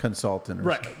your Consultant. Or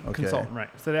right something. Okay. consultant, right?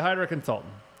 So they hired a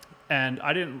consultant, and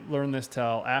I didn't learn this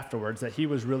till afterwards that he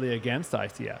was really against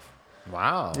ICF.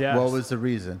 Wow. Yeah. What was the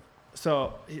reason?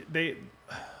 So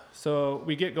so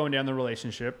we get going down the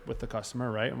relationship with the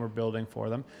customer, right? And we're building for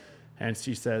them. And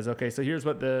she says, "Okay, so here's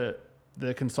what the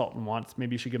consultant wants.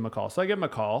 Maybe you should give him a call." So I give him a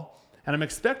call, and I'm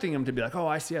expecting him to be like, "Oh,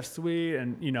 ICF, sweet,"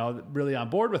 and, you know, really on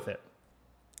board with it.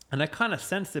 And I kind of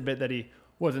sensed a bit that he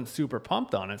wasn't super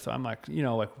pumped on it. So I'm like, you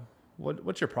know, like,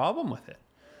 what's your problem with it?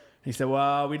 And he said,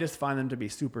 "Well, we just find them to be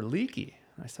super leaky."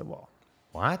 And I said, "Well,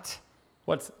 What?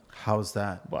 How's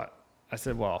that? what?" I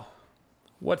said, "Well,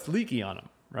 what's leaky on them,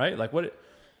 right? Like what?"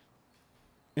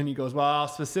 And he goes, "Well,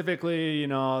 specifically, you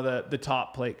know, the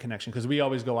top plate connection, because we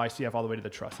always go ICF all the way to the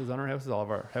trusses on our houses. All of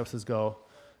our houses go,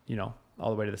 you know, all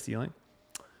the way to the ceiling."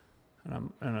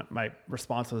 And my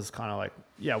response was kind of like,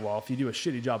 yeah, well, if you do a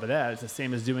shitty job of that, it's the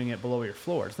same as doing it below your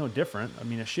floor. It's no different. I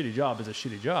mean, a shitty job is a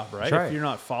shitty job, right? Right. If you're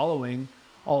not following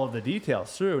all of the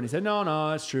details through. And he said,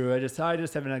 no, it's true. I just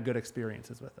haven't had good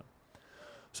experiences with them.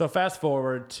 So fast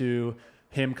forward to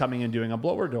him coming and doing a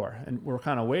blower door, and we're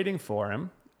kind of waiting for him.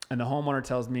 And the homeowner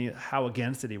tells me how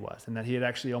against it he was, and that he had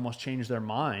actually almost changed their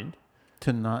mind.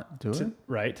 To not do it?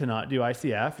 Right, to not do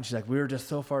ICF. And she's like, we were just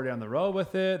so far down the road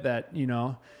with it that,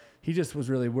 he just was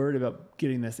really worried about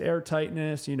getting this air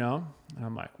tightness, And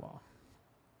I'm like, well,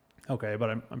 okay, but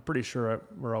I'm pretty sure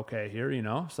we're okay here,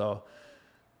 So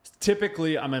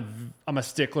typically I'm a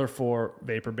stickler for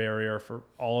vapor barrier for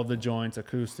all of the joints,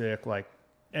 acoustic, like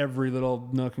every little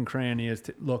nook and cranny is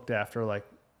looked after. Like,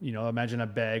 imagine a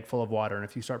bag full of water, and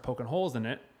if you start poking holes in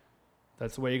it,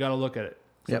 that's the way you got to look at it.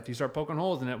 So if you start poking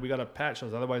holes in it, we got to patch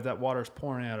those. Otherwise, that water's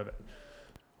pouring out of it.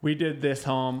 We did this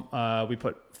home. We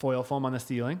put foil foam on the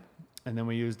ceiling, and then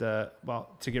we used to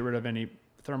get rid of any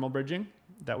thermal bridging.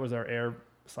 That was our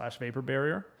air/vapor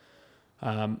barrier.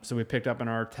 So we picked up an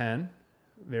R10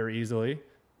 very easily.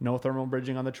 No thermal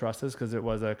bridging on the trusses because it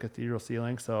was a cathedral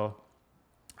ceiling. So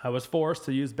I was forced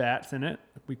to use bats in it.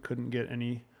 We couldn't get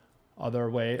any other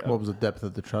way. What was the depth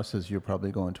of the trusses? You're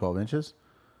probably going 12 inches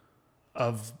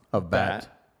of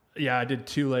bat. Yeah, I did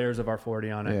 2 layers of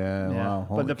R40 on it. Yeah. Wow.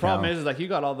 But the problem is like you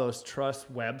got all those truss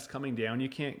webs coming down. You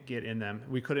can't get in them.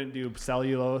 We couldn't do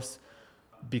cellulose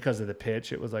because of the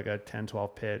pitch. It was like a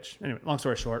 10-12 pitch. Anyway, long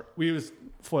story short, we used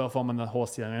foil foam on the whole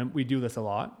ceiling. And we do this a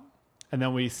lot. And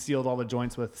then we sealed all the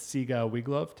joints with Siga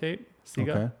Wiglove tape. Siga.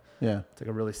 Okay. Yeah. It's like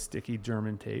a really sticky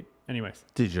German tape. Anyways.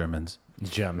 The Germans.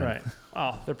 German. Right.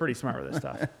 Oh, they're pretty smart with this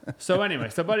stuff. So anyway,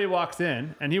 buddy walks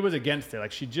in and he was against it.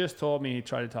 Like she just told me he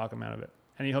tried to talk him out of it.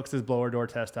 And he hooks his blower door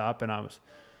test up and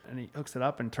he hooks it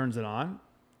up and turns it on.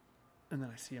 And then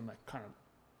I see him like kind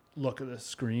of look at the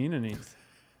screen and he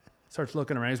starts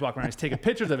looking around. He's walking around. He's taking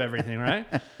pictures of everything, right?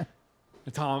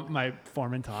 And Tom, my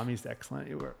foreman, Tom, he's excellent.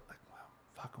 We were like, wow,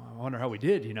 fuck, I wonder how we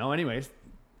did, Anyways,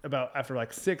 after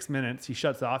like 6 minutes, he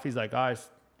shuts off. He's like, guys,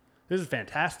 this is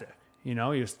fantastic. He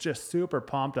was just super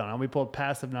pumped on it. We pulled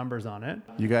passive numbers on it.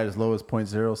 You got as low as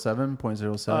 0.07,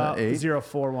 0.07,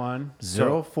 041.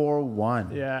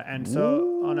 0.41. Yeah, and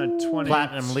so on a 20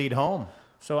 Platinum lead home.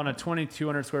 So on a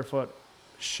 2,200 square foot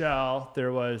shell,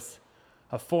 there was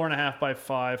a 4.5 by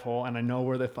 5 hole, and I know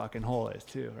where the fucking hole is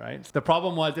too, right? The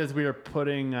problem was as we were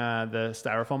putting the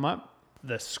styrofoam up,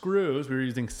 the screws, we were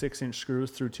using 6-inch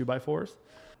screws through 2x4s.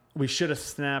 We should have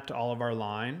snapped all of our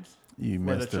lines. You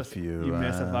missed a few. You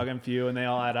missed a fucking few, and they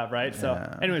all add up, right? Yeah.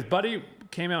 So anyways, buddy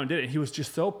came out and did it. He was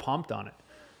just so pumped on it.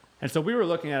 And so we were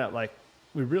looking at it like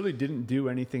we really didn't do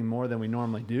anything more than we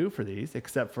normally do for these,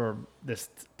 except for this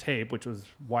tape, which was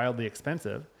wildly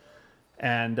expensive.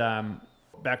 And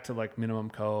back to like minimum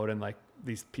code and like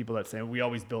these people that say, we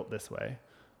always built this way.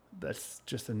 That's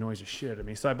just annoys the shit out of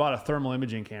me. So I bought a thermal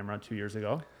imaging camera 2 years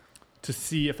ago to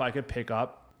see if I could pick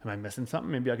up, am I missing something?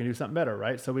 Maybe I can do something better,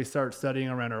 right? So we start studying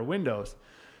around our windows.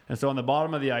 And so on the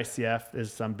bottom of the ICF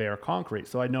is some bare concrete.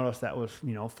 So I noticed that was,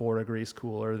 4 degrees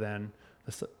cooler than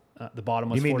the bottom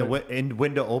was. You mean the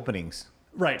window openings?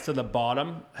 Right. So the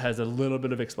bottom has a little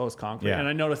bit of exposed concrete. Yeah. And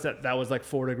I noticed that was like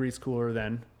 4 degrees cooler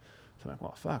than. So I'm like,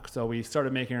 well, fuck. So we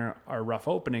started making our rough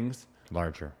openings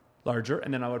larger.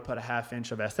 And then I would put a 1/2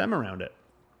 inch of SM around it.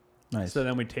 Nice. So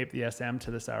then we tape the SM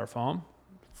to the styrofoam,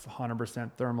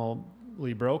 100%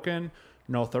 thermally broken.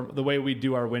 No the way we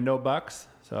do our window bucks.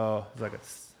 So it's like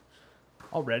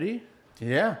already.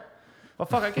 Yeah. Well,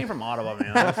 fuck, I came from Ottawa,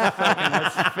 man.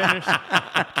 Let's finish.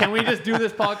 Can we just do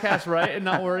this podcast right and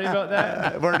not worry about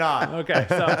that? We're not. Okay,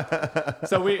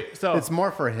 so it's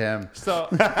more for him. So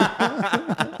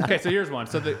okay, so here's one.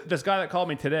 So this guy that called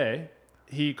me today,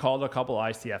 he called a couple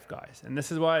ICF guys, and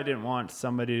this is why I didn't want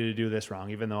somebody to do this wrong,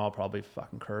 even though I'll probably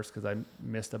fucking curse because I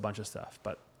missed a bunch of stuff.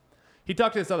 But he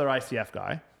talked to this other ICF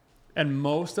guy, and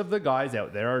most of the guys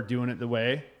out there are doing it the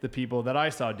way the people that I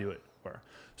saw do it were.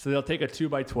 So they'll take a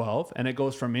 2x12 and it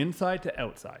goes from inside to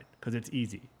outside because it's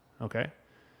easy. Okay.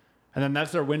 And then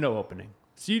that's their window opening.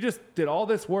 So you just did all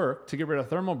this work to get rid of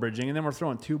thermal bridging, and then we're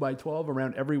throwing 2x12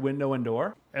 around every window and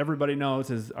door. Everybody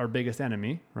knows is our biggest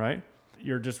enemy, right?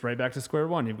 You're just right back to square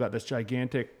one. You've got this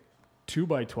gigantic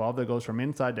 2x12 that goes from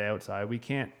inside to outside. We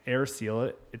can't air seal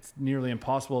it. It's nearly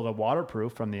impossible to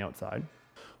waterproof from the outside.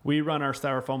 We run our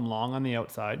styrofoam long on the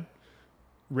outside,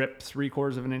 rip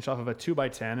 3/4 of an inch off of a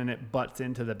 2x10, and it butts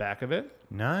into the back of it.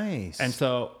 Nice. And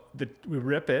so we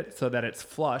rip it so that it's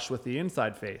flush with the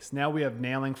inside face. Now we have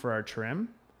nailing for our trim.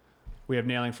 We have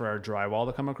nailing for our drywall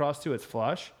to come across to. It's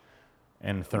flush.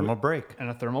 And a thermal break. And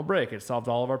a thermal break. It solved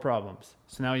all of our problems.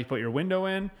 So now you put your window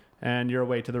in, and you're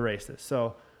away to the races.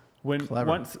 So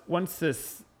Clever. once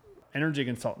this energy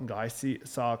consultant guy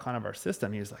saw kind of our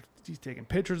system, he's taking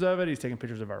pictures of it. He's taking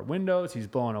pictures of our windows. He's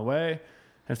blown away.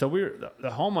 And so the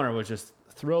homeowner was just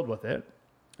thrilled with it.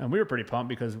 And we were pretty pumped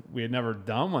because we had never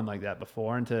done one like that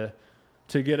before. And to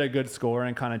get a good score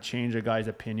and kind of change a guy's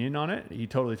opinion on it, he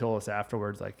totally told us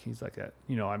afterwards, he's like,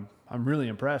 I'm really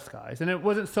impressed, guys. And it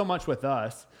wasn't so much with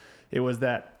us. It was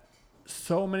that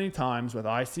so many times with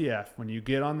ICF, when you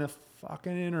get on the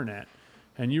fucking internet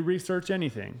and you research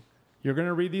anything, you're going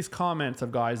to read these comments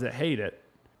of guys that hate it.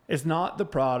 It's not the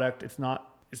product. It's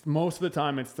most of the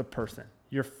time it's the person.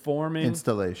 You're forming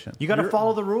installation. You got to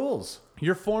follow the rules.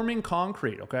 You're forming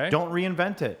concrete, okay? Don't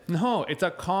reinvent it. No, it's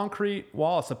a concrete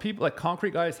wall. So people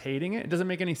concrete guys hating it doesn't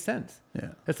make any sense. Yeah.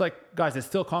 It's guys, it's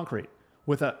still concrete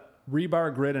with a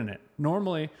rebar grid in it.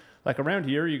 Normally, around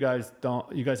here, you guys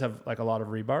have a lot of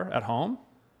rebar at home.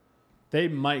 They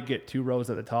might get 2 rows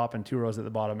at the top and 2 rows at the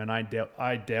bottom, and I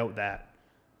doubt that.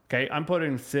 Okay, I'm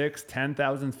putting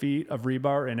 10,000 feet of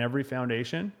rebar in every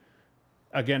foundation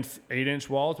against 8-inch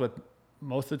walls with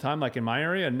most of the time, in my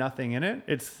area, nothing in it.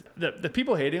 It's the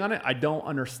people hating on it. I don't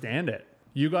understand it.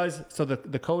 You guys, so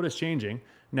the code is changing.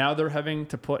 Now they're having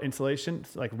to put insulation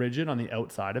rigid on the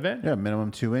outside of it. Yeah,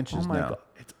 minimum 2 inches Oh my now. God.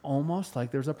 It's almost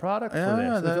like there's a product for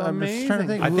Yeah, this. It's I'm just amazing. trying to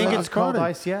think. I think who it's called got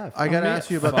it. ICF. I gotta ask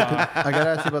you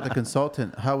about the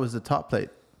consultant. How was the top plate?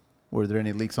 Were there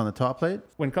any leaks on the top plate?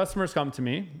 When customers come to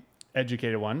me,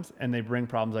 educated ones, and they bring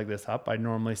problems like this up, I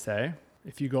normally say,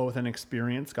 if you go with an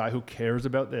experienced guy who cares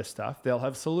about this stuff, they'll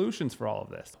have solutions for all of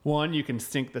this. One, you can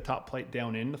sink the top plate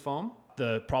down in the foam.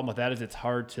 The problem with that is it's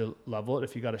hard to level it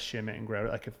if you got to shim it and grout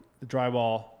it. If the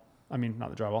drywall,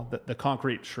 not the drywall, the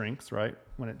concrete shrinks, right,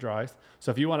 when it dries.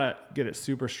 So if you want to get it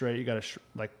super straight, you got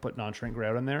to put non-shrink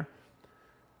grout in there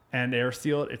and air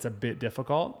seal it. It's a bit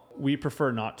difficult. We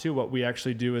prefer not to. What we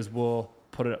actually do is we'll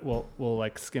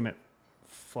skim it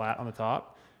flat on the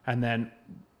top, and then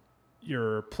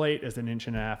your plate is 1.5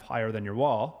 inches higher than your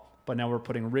wall, but now we're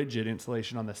putting rigid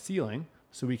insulation on the ceiling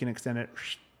so we can extend it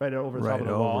right over the top of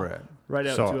the wall. Right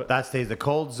out to it. That stays the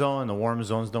cold zone, the warm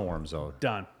zone's the warm zone.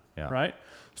 Done. Yeah. Right?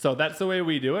 So that's the way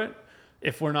we do it.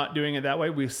 If we're not doing it that way,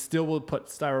 we still will put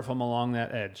styrofoam along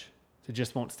that edge. It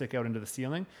just won't stick out into the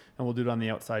ceiling, and we'll do it on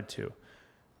the outside too.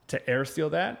 To air seal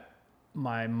that,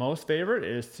 my most favorite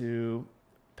is to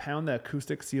pound the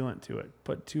acoustic sealant to it.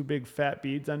 Put 2 big fat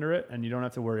beads under it, and you don't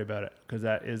have to worry about it because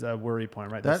that is a worry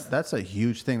point, right? That's a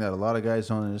huge thing that a lot of guys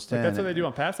don't understand. That's what they do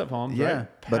on passive homes, Yeah, right?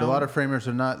 but a lot of framers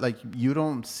are not you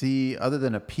don't see, other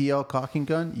than a PL caulking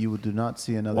gun, you do not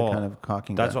see another kind of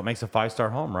caulking gun. That's what makes a 5-star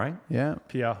home, right? Yeah.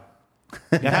 PL.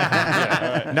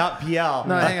 Not PL.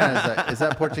 No, hang on a sec. Is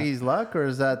that Portuguese luck or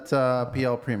is that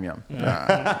PL premium?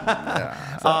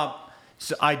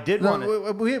 So I did want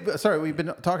to... we've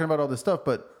been talking about all this stuff,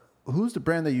 but who's the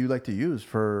brand that you like to use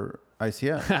for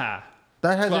ICF?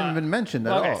 That hasn't even been mentioned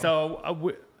at all. Okay,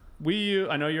 so we use,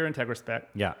 I know you're in TegraSpec.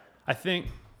 Yeah. I think,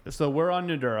 so we're on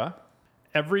Nudura.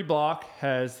 Every block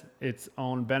has its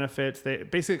own benefits.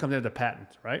 It basically comes into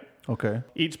patents, right? Okay.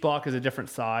 Each block is a different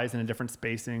size and a different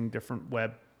spacing, different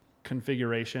web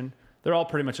configuration. They're all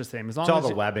pretty much the same. As long It's all as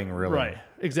the webbing, really. Right,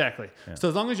 exactly. Yeah. So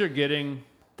as long as you're getting,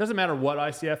 doesn't matter what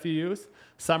ICF you use.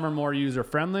 Some are more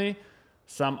user-friendly,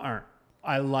 some aren't.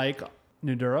 I like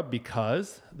Nudura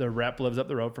because the rep lives up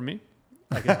the road from me.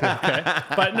 Okay.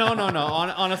 But no.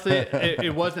 Honestly,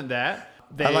 it wasn't that.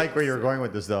 I like where you're going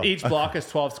with this, though. Each block is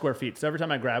 12 square feet. So every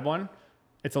time I grab one,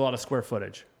 it's a lot of square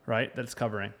footage, right? That's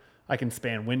covering. I can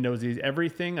span windows.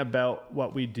 Everything about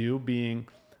what we do being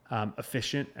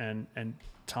efficient and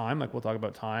time, like we'll talk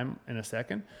about time in a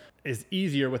second, is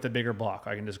easier with a bigger block.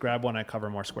 I can just grab one. I cover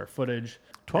more square footage.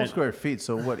 12 square feet.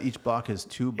 So what? Each block is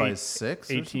 2 by 6?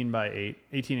 18 by 8.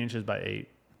 18 inches by 8.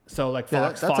 So like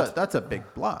Yeah, Fox. that's a big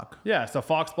block. Yeah. So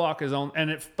Fox block is on,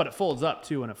 but it folds up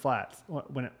too when it flats.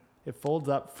 When it folds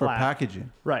up flat. For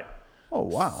packaging. Right. Oh,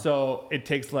 wow. So it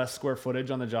takes less square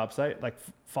footage on the job site. Like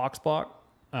Fox block,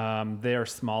 they are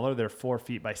smaller. They're 4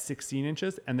 feet by 16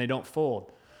 inches, and they don't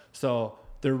fold. So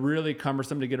they're really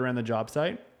cumbersome to get around the job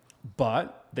site,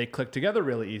 but they click together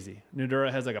really easy.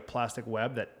 Nudura has like a plastic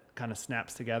web that kind of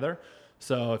snaps together.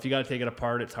 So if you got to take it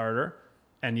apart, it's harder,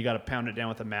 and you got to pound it down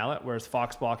with a mallet. Whereas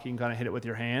Fox block, you can kind of hit it with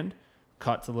your hand.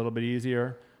 Cuts a little bit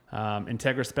easier. In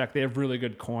TegraSpec, they have really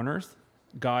good corners.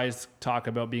 Guys talk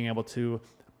about being able to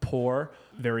pour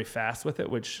very fast with it,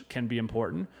 which can be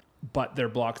important, but their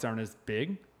blocks aren't as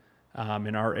big.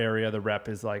 In our area, the rep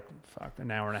is like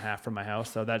an hour and a half from my house.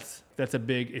 So that's a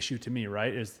big issue to me,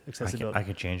 right? Is accessibility. I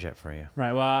could change that for you.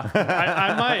 Right. Well,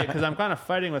 I might, because I'm kind of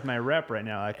fighting with my rep right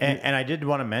now. And I did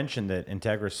want to mention that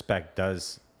IntegraSpec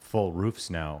does full roofs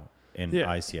now in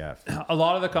ICF. A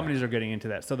lot of the companies are getting into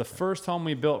that. So the first home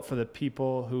we built for the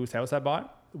people whose house I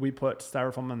bought, we put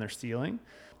styrofoam on their ceiling.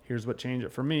 Here's what changed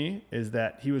it for me is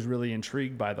that he was really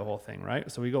intrigued by the whole thing, right?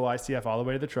 So we go ICF all the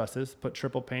way to the trusses, put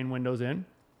triple pane windows in.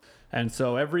 And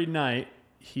so every night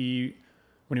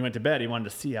when he went to bed, he wanted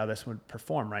to see how this would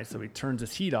perform, right? So he turns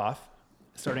his heat off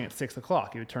starting at 6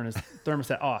 o'clock. He would turn his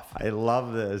thermostat off. I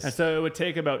love this. And so it would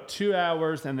take about 2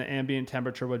 hours and the ambient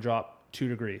temperature would drop 2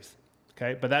 degrees.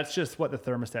 Okay. But that's just what the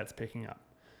thermostat's picking up.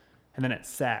 And then it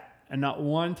sat. And not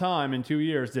one time in 2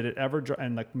 years did it ever drop.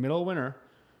 And like middle of winter,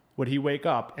 would he wake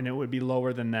up and it would be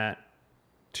lower than that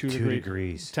 2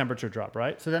 degrees temperature drop,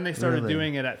 right? So then they started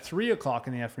doing it at 3 o'clock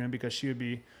in the afternoon because she would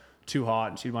be too hot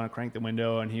and she'd want to crank the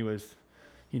window, and he was,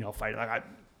 fighting like,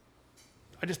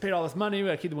 I just paid all this money,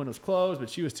 I keep the windows closed, but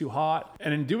she was too hot.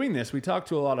 And in doing this, we talked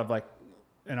to a lot of, like,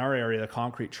 in our area, the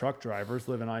concrete truck drivers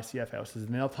live in ICF houses,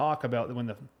 and they'll talk about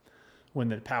when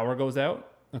the power goes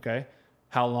out, okay,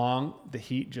 how long the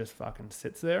heat just fucking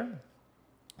sits there.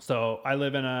 So I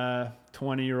live in a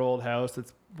 20-year-old house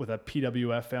that's with a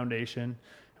PWF foundation,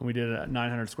 and we did a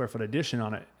 900 square foot addition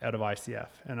on it out of ICF.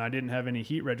 And I didn't have any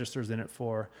heat registers in it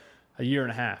for a year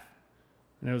and a half.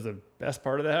 And it was the best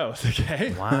part of the house,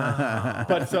 okay? Wow.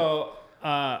 But so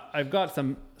I've got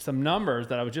some numbers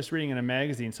that I was just reading in a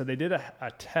magazine. So they did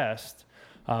a test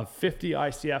of 50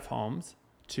 ICF homes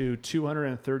to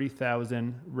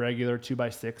 230,000 regular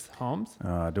 2x6 homes.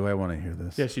 Do I want to hear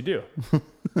this? Yes, you do.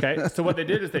 Okay. So what they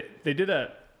did is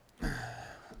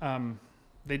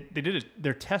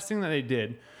their testing that they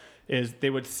did is they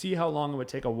would see how long it would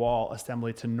take a wall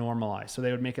assembly to normalize. So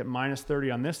they would make it minus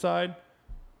 30 on this side,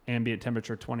 ambient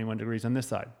temperature 21 degrees on this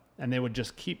side. And they would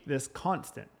just keep this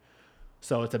constant.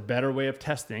 So it's a better way of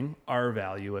testing R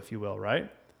value, if you will, right?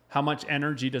 How much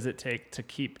energy does it take to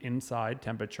keep inside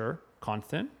temperature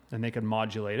constant? And they could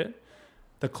modulate it.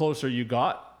 The closer you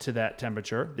got to that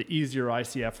temperature, the easier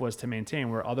ICF was to maintain,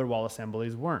 where other wall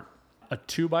assemblies weren't. A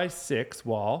 2x6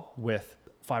 wall with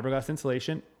fiberglass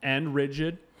insulation and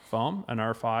rigid foam, an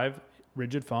R5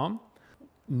 rigid foam,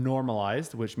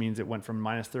 normalized, which means it went from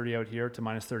minus 30 out here to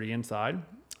minus 30 inside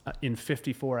in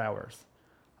 54 hours.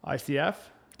 ICF?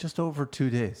 Just over 2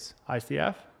 days.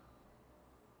 ICF?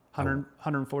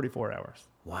 144 hours.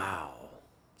 Wow.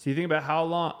 So you think about how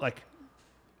long, like...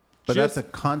 But that's a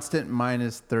constant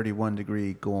minus 31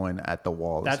 degree going at the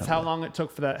wall. That's how long it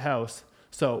took for that house.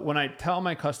 So when I tell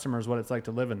my customers what it's like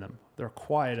to live in them, they're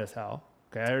quiet as hell.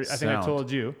 Okay, I think I told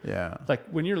you. Yeah. Like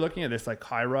when you're looking at this, like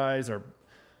high rise or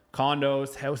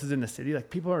condos, houses in the city, like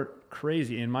people are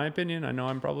crazy. In my opinion, I know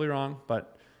I'm probably wrong,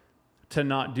 but to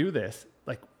not do this,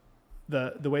 like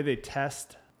the way they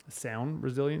test sound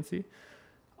resiliency,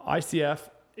 ICF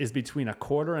is between a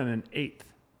quarter and an eighth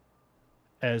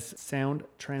as sound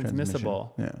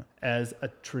transmissible as a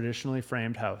traditionally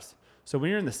framed house. So when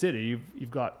you're in the city, you've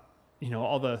got,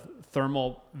 all the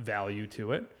thermal value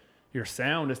to it. Your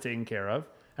sound is taken care of.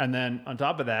 And then on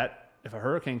top of that, if a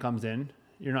hurricane comes in,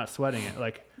 you're not sweating it.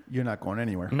 Like you're not going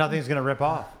anywhere. Nothing's going to rip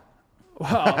off.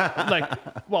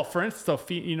 Well, for instance,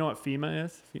 so you know what FEMA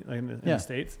is in the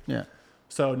States? Yeah.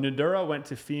 So Nudura went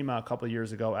to FEMA a couple of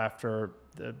years ago after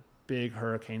the big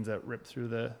hurricanes that ripped through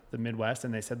the Midwest.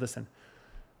 And they said, listen,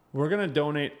 we're going to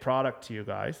donate product to you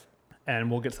guys and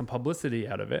we'll get some publicity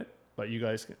out of it, but you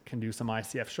guys can do some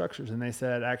ICF structures. And they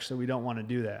said, actually, we don't want to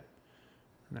do that.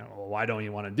 And I, well, why don't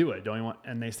you want to do it?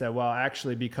 And they said, well,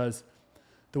 actually, because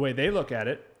the way they look at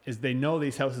it is they know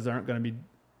these houses aren't going to be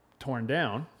torn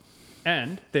down,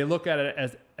 and they look at it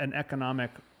as an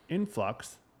economic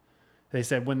influx. They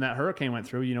said when that hurricane went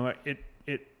through, it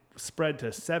spread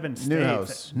to 7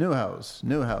 states. New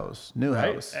house.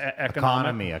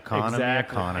 Economy.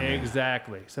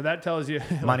 Exactly. So that tells you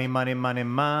money.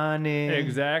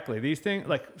 Exactly. These things,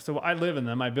 so I live in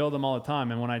them. I build them all the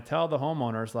time. And when I tell the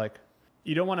homeowners,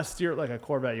 you don't want to steer it like a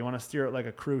Corvette. You want to steer it like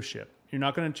a cruise ship. You're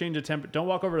not going to change the temperature. Don't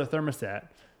walk over to the thermostat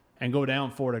and go down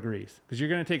 4 degrees because you're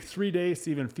going to take 3 days to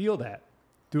even feel that.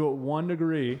 Do it 1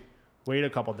 degree. Wait a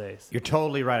couple days. You're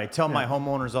totally right. I tell my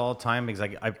homeowners all the time because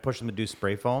I push them to do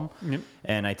spray foam. Yep.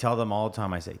 And I tell them all the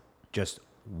time, I say, just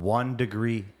 1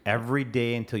 degree every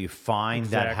day until you find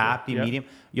that happy medium.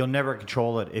 You'll never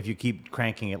control it if you keep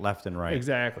cranking it left and right.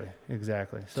 Exactly.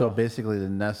 So basically the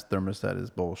Nest thermostat is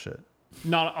bullshit.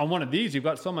 Not on one of these, you've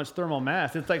got so much thermal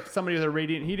mass. It's like somebody with a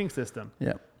radiant heating system.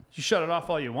 Yeah. You shut it off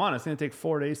all you want. It's going to take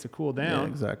 4 days to cool down. Yeah,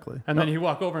 exactly. And then you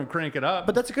walk over and crank it up.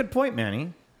 But that's a good point,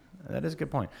 Manny. That is a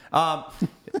good point.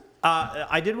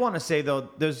 I did want to say, though,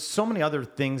 there's so many other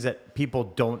things that people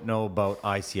don't know about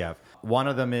ICF. One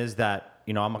of them is that,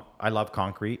 I love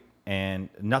concrete. and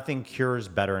nothing cures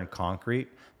better in concrete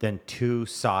than two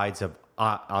sides of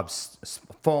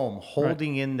foam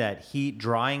holding in that heat,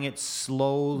 drying it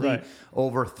slowly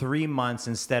over 3 months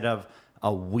instead of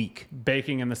a week.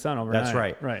 Baking in the sun overnight. That's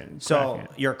right. Right. So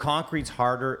your concrete's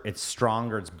harder, it's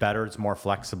stronger, it's better, it's more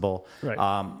flexible. Right.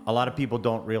 A lot of people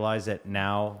don't realize it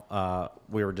now.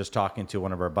 We were just talking to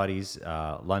one of our buddies,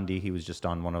 Lundy. He was just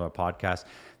on one of our podcasts.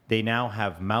 They now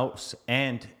have mouse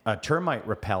and a termite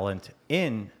repellent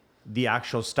in the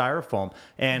actual styrofoam.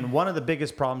 And one of the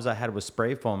biggest problems I had with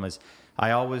spray foam is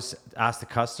I always ask the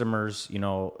customers,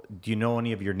 do you know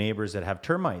any of your neighbors that have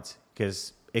termites?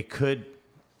 Because it could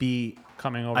be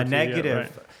coming over a to negative. You,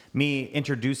 right. Me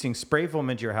introducing spray foam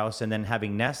into your house and then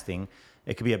having nesting,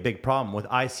 it could be a big problem. With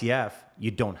ICF, you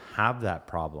don't have that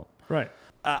problem. Right.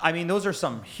 I mean, those are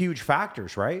some huge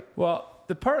factors, right? Well,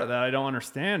 the part of that I don't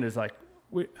understand is like,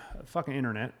 fucking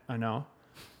internet, I know.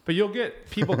 But you'll get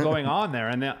people going on there.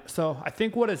 And so I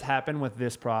think what has happened with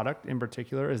this product in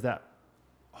particular is that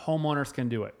homeowners can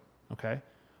do it, okay?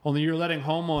 Only you're letting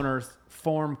homeowners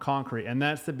form concrete, and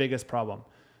that's the biggest problem.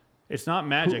 It's not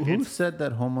magic. Who said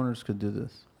that homeowners could do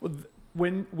this?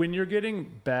 When you're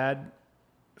getting bad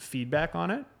feedback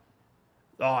on it,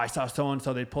 I saw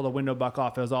so-and-so, they pulled a window buck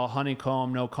off. It was all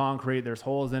honeycomb, no concrete, there's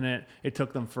holes in it. It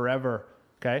took them forever,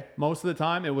 okay? Most of the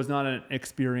time, it was not an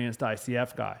experienced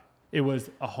ICF guy. It was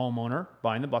a homeowner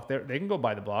buying the block. They can go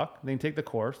buy the block. They can take the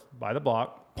course, buy the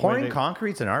block. Pouring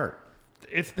concrete's an art.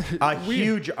 It's a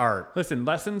huge art. Listen,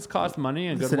 lessons cost money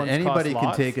and good ones anybody cost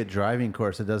lots. can take a driving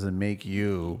course. It doesn't make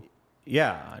you.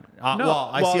 Yeah.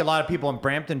 I see a lot of people in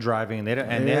Brampton driving, and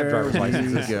they have driver's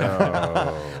licenses.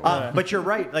 But you're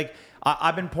right. Like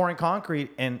I've been pouring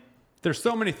concrete, and there's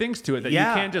so many things to it that you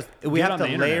can't just. We have to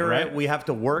layer right? it. We have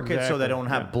to work it so they don't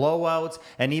have blowouts.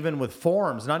 And even with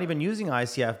forms, not even using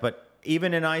ICF, but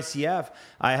even in ICF,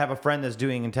 I have a friend that's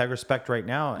doing IntegraSpect right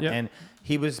now, and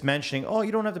he was mentioning,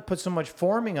 you don't have to put so much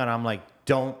forming on. I'm like,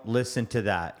 don't listen to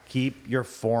that. Keep your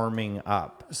forming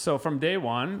up. So from day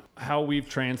one, how we've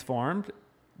transformed,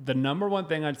 the number one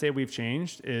thing I'd say we've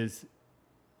changed is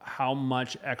how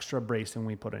much extra bracing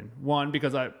we put in. One,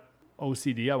 because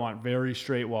OCD, I want very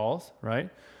straight walls, right?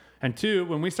 And two,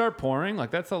 when we start pouring, like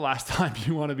that's the last time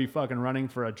you want to be fucking running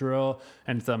for a drill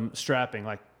and some strapping.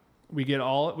 Like we get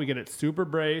it super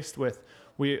braced with,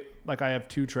 I have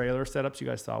 2 trailer setups. You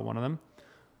guys saw one of them.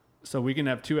 So we can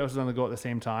have 2 houses on the go at the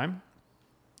same time.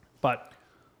 But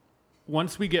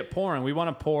once we get pouring, we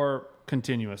want to pour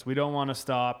continuous. We don't want to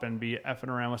stop and be effing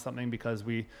around with something because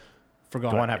we forgot.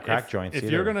 Don't want to have crack joints If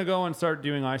either. you're going to go and start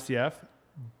doing ICF,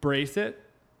 brace it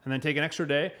and then take an extra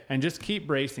day and just keep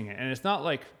bracing it. And it's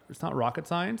not rocket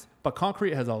science, but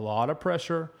concrete has a lot of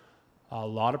pressure. A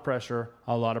lot of pressure.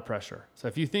 So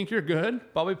if you think you're good,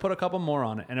 probably put a couple more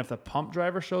on it. And if the pump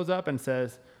driver shows up and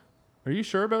says, "Are you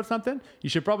sure about something?" You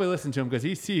should probably listen to him because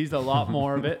he sees a lot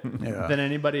more of it than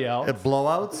anybody else.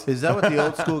 Blowouts? Is that what the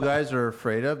old school guys are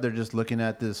afraid of? They're just looking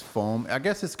at this foam. I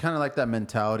guess it's kind of like that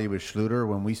mentality with Schluter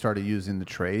when we started using the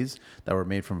trays that were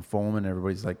made from foam, and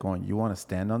everybody's like going, "You want to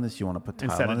stand on this? You want to put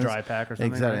tile Instead on of this?" dry pack or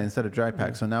something? Exactly, right? instead of dry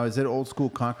pack. So now is it old school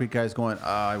concrete guys going,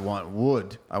 "I want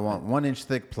wood. I want 1-inch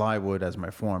thick plywood as my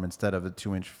form instead of a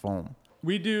 2-inch foam"?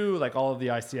 We do like all of the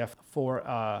ICF for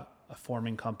a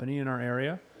forming company in our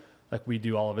area. Like we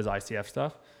do all of his ICF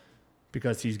stuff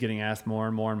because he's getting asked more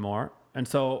and more and more. And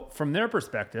so from their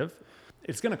perspective,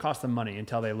 it's going to cost them money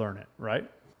until they learn it,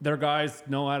 right? Their guys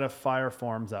know how to fire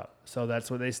forms up. So that's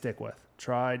what they stick with.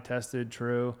 Tried, tested,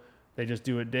 true. They just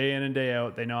do it day in and day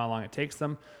out. They know how long it takes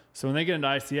them. So when they get into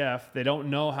ICF, they don't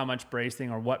know how much bracing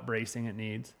or what bracing it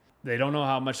needs. They don't know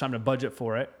how much time to budget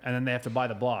for it. And then they have to buy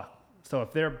the block. So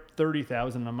if they're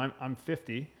 30,000 and I'm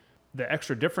 50, the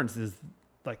extra difference is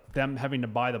like them having to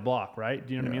buy the block, right?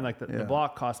 Do you know what I mean? Like the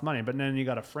block costs money, but then you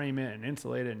got to frame it and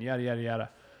insulate it and yada, yada, yada.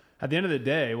 At the end of the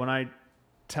day, when I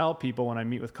tell people, when I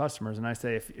meet with customers and I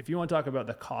say, if you want to talk about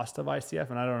the cost of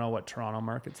ICF, and I don't know what Toronto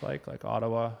market's like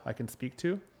Ottawa, I can speak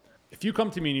to. If you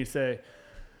come to me and you say,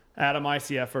 Adam,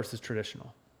 ICF versus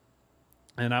traditional,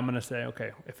 and I'm going to say,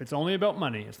 okay, if it's only about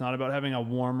money, it's not about having a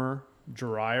warmer,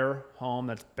 drier home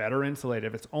that's better insulated.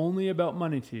 If it's only about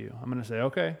money to you, I'm going to say,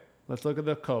 okay, let's look at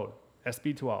the code.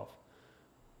 SB12.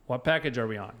 What package are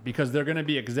we on? Because they're going to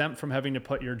be exempt from having to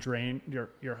put your drain,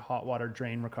 your hot water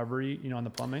drain recovery, on the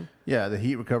plumbing. Yeah, the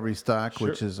heat recovery stock,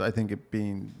 which is, I think, it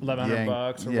being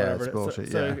 $1,100 or whatever. It's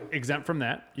bullshit. So exempt from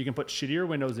that. You can put shittier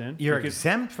windows in. You're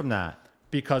exempt from that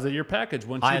because of your package.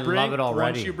 Love it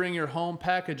already. Once you bring your home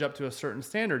package up to a certain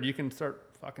standard, you can start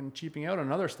fucking cheaping out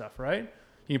on other stuff, right?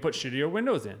 You can put shittier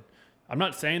windows in. I'm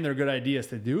not saying they're good ideas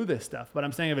to do this stuff, but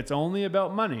I'm saying if it's only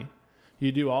about money,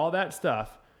 you do all that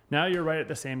stuff. Now you're right at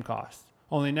the same cost.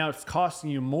 Only now it's costing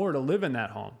you more to live in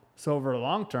that home. So over a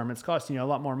long term, it's costing you a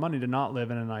lot more money to not live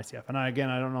in an ICF. And I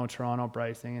don't know Toronto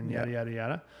pricing and yada, yada,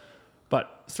 yada.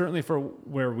 But certainly for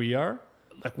where we are,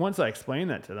 like once I explain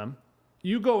that to them,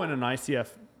 you go in an ICF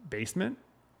basement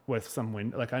with some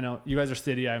window. Like I know you guys are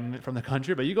city, I'm from the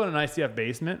country, but you go in an ICF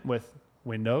basement with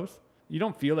windows, you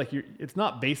don't feel like it's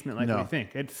not basement like we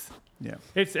think. It's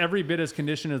every bit as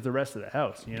conditioned as the rest of the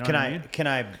house. You know what I mean? Can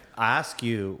I ask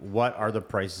you, what are the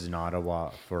prices in Ottawa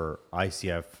for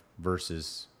ICF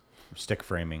versus stick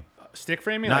framing? Stick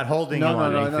framing? Not holding you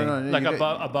on anything. No. Like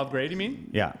above grade, you mean?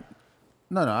 Yeah.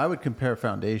 No, I would compare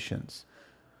foundations.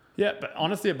 Yeah, but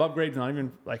honestly, above grade's not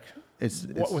even like It's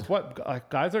with what like,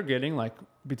 guys are getting like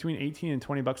between $18 and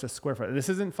 $20 a square foot. This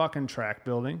isn't fucking track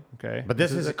building, okay? But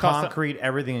this is a concrete,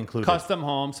 everything included. Custom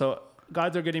home. So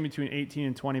guys are getting between $18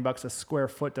 and $20 a square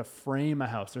foot to frame a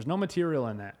house. There's no material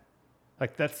in that.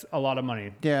 Like that's a lot of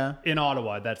money. Yeah. In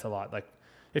Ottawa, that's a lot. Like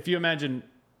if you imagine,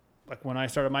 like when I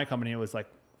started my company, it was like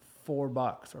 $4 or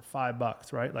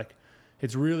 $5, right? Like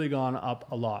it's really gone up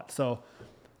a lot. So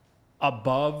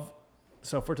above.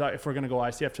 So if we're going to go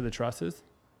ICF to the trusses,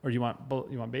 or you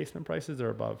want basement prices or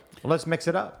above? Well, let's mix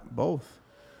it up. Both.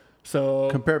 So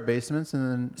Compare basements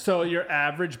and then so your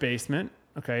average basement,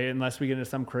 okay, unless we get into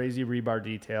some crazy rebar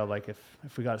detail, like if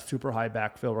we got a super high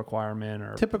backfill requirement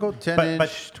or typical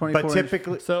 10-inch, 24 but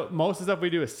typically, so most of the stuff we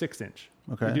do is 6-inch.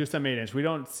 Okay. We do some 8-inch. We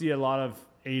don't see a lot of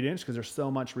 8-inch because there's so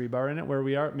much rebar in it where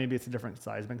we are. Maybe it's a different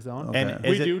seismic zone. Okay. and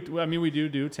We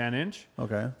do 10-inch.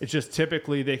 Okay. It's just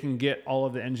typically they can get all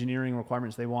of the engineering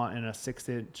requirements they want in a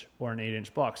 6-inch or an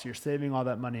 8-inch block. So you're saving all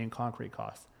that money in concrete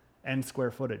costs and square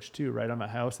footage too, right? On a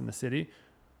house in the city.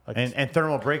 Like and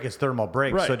thermal break is thermal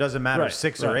break, Right. so it doesn't matter Right.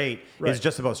 6 or 8. Right. It's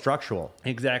just about structural.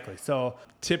 Exactly. So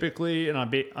typically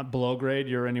on below grade,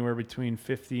 you're anywhere between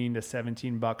 $15 to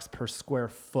 $17 per square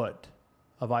foot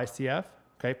of ICF.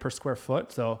 Okay, per square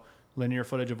foot. So linear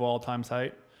footage of wall times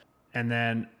height, and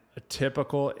then a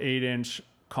typical 8-inch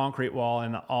concrete wall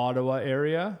in the Ottawa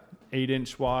area,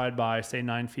 8-inch wide by say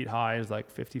 9 feet high, is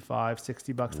like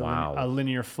 $55-$60 Wow. a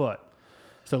linear foot.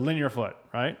 So linear foot,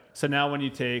 right? So now when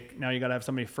you got to have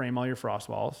somebody frame all your frost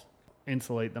walls,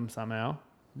 insulate them somehow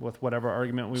with whatever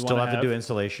argument we want Still to have to do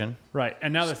insulation. Right.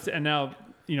 And now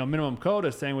minimum code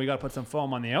is saying we got to put some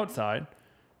foam on the outside.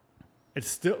 It's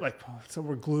still like, so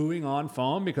we're gluing on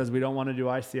foam because we don't want to do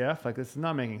ICF. Like, this is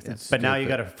not making sense. But now you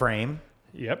got to frame.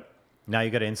 Yep. Now you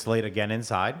got to insulate again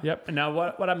inside. Yep. And now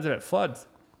what happens if it floods?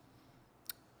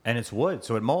 And it's wood,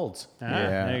 so it molds.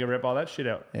 Now you can rip all that shit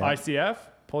out. Yeah. ICF,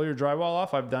 pull your drywall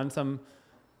off. I've done some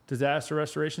disaster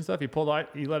restoration stuff. You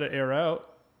let it air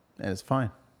out. and it's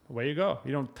fine. Away you go.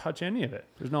 You don't touch any of it.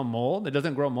 There's no mold. It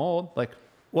doesn't grow mold. Like,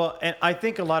 Well, and I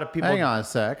think a lot of people. Hang on a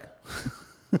sec.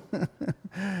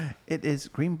 It is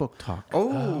Green Book talk.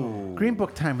 Oh. Green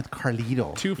Book time with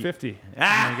Carlito. $250. Oh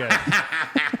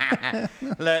my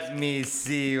God. Let me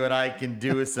see what I can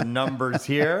do with some numbers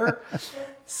here.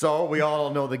 So we all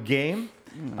know the game.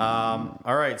 All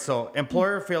right. So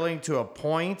employer failing to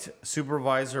appoint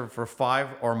supervisor for 5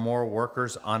 or more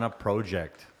workers on a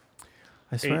project.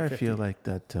 I swear I $850. feel like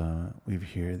that we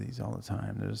hear these all the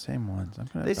time. They're the same ones.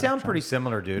 They sound pretty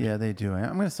similar, dude. Yeah, they do.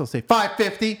 I'm going to still say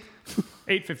 $550.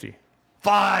 $850.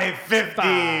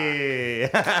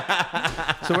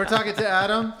 $550. So we're talking to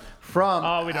Adam from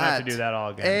Oh, we don't have to do that all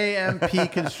again.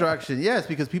 AMP Construction. Yes,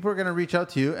 because people are going to reach out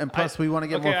to you, and plus we want to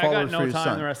get more I followers got for no your time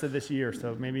son. the rest of this year,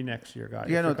 so maybe next year, guys.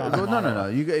 Yeah, no.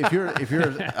 If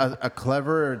you're a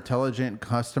clever, intelligent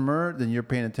customer, then you're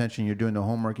paying attention. You're doing the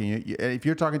homework, and if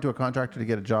you're talking to a contractor to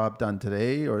get a job done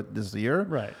today or this year,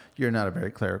 Right. You're not a very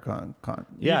clear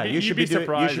Yeah, You'd you should be be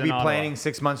surprised you should in be Ottawa. planning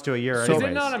 6 months to a year. So- Is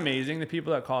anyways. it not amazing the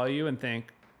people that call you and think,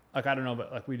 like, I don't know,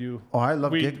 but like we do. Oh, I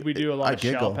love we gig- do a lot I of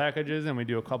shell giggle. packages, and we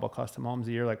do a couple custom homes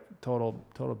a year, like total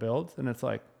builds, and it's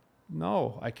like,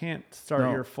 no, I can't start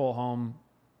No. your full home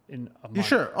in a month. You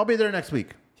sure? I'll be there next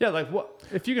week. Yeah, like what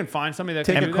if you can find somebody that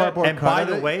Take can a do cardboard that? And cut by of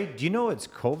the it. way, do you know it's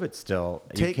COVID still?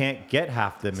 You Take- can't get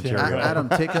half the material. Adam,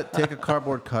 take a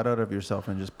cardboard cutout of yourself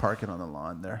and just park it on the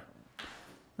lawn there.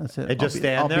 That's it. And just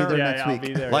stand I'll there? be there Yeah, next yeah, I'll week.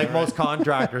 be there. Like You're most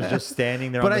contractors, just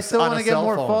standing there. But on I still on want a to get cell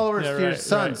more phone. followers Yeah, to your right,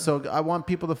 son, right. so I want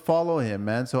people to follow him,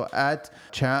 man. So at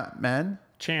Chanman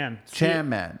Chan.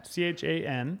 Chanman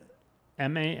ChanMan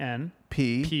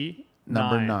P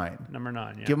number 9. Number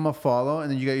 9. Yeah. Give him a follow,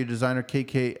 and then you got your designer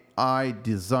KKI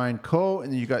Design Co,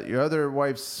 and then you got your other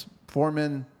wife's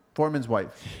foreman's wife.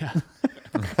 Yeah.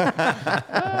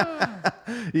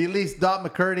 Elise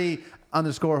McCurdy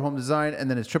 _home design, and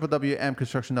then it's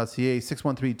www.amconstruction.ca,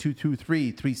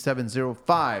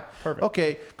 613-223-3705. Perfect.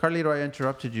 Okay, Carlito, I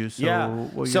interrupted you. So Yeah.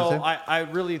 what were you So gonna say? I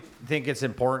really think it's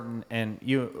important, and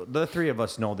the three of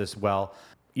us know this well.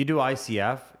 You do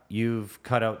ICF, you've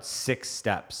cut out 6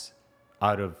 steps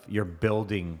out of your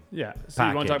building. Yeah. So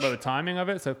you want to talk package. about the timing of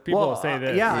it? So people will say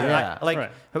this. Yeah. Yeah.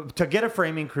 To get a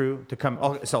framing crew to come.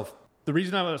 Okay, so The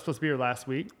reason I was supposed to be here last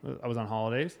week, I was on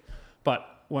holidays,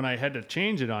 but when I had to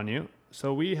change it on you,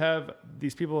 so we have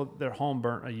these people, their home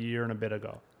burnt a year and a bit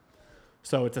ago.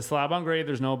 So it's a slab on grade.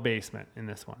 There's no basement in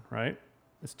this one, right?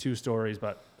 It's 2 stories,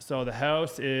 but so the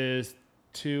house is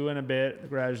 2 and a bit. The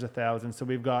garage is 1,000. So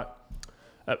we've got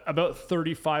about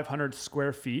 3,500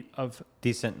 square feet of,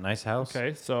 decent, nice house.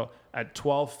 okay, so at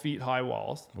 12 feet high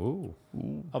walls Ooh,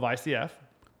 of ICF.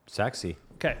 sexy.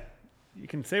 Okay, you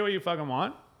can say what you fucking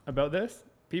want about this.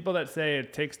 People that say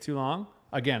it takes too long,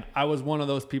 again, I was one of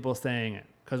those people saying it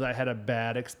because I had a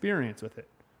bad experience with it.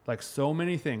 Like so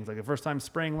many things. Like the first time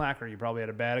spraying lacquer, you probably had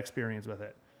a bad experience with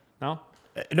it. No?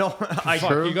 No, Fuck,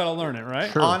 you got to learn it,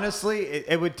 right? Sure. honestly,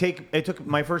 it took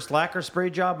my first lacquer spray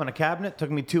job on a cabinet.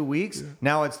 Took me 2 weeks.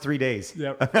 Now it's 3 days.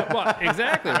 Yeah. Well,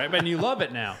 exactly, right? And you love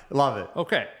it now. Love it.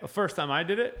 Okay, the first time I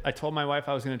did it, I told my wife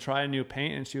I was going to try a new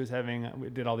paint, and she was we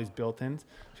did all these built-ins.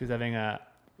 She was having a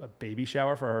baby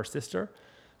shower for her sister.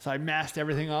 So I masked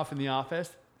everything off in the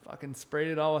office, fucking sprayed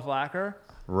it all with lacquer.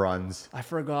 Runs. I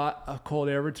forgot a cold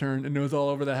air return, and it was all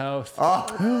over the house.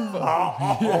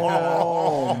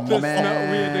 Oh, The man.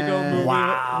 smell- we had to go move.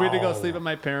 Wow. We had to go sleep at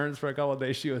my parents for a couple of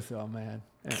days. She was so mad.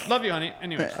 Yeah. Love you, honey.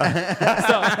 Anyway, so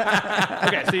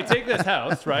you take this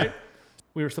house, right?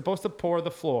 We were supposed to pour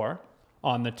the floor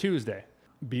on the Tuesday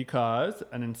because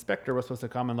an inspector was supposed to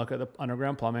come and look at the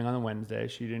underground plumbing on the Wednesday.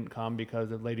 She didn't come because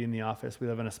the lady in the office, we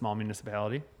live in a small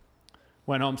municipality,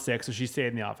 went home sick, so she stayed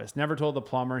in the office. Never told the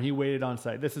plumber. He waited on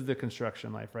site. This is the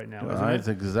construction life right now, isn't it? That's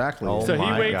exactly. Oh, So he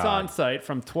my waits God. on site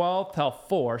from 12 till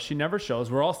 4. She never shows.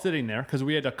 We're all sitting there because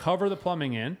we had to cover the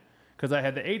plumbing in because I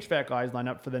had the HVAC guys line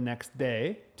up for the next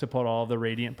day to put all the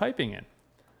radiant piping in.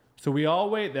 So we all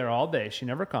wait there all day. She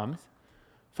never comes.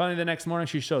 Finally, the next morning,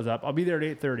 she shows up. I'll be there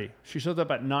at 8:30. She shows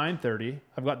up at 9:30.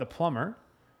 I've got the plumber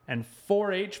and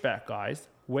 4 HVAC guys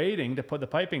waiting to put the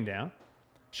piping down.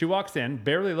 She walks in,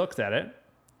 barely looks at it.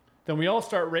 Then we all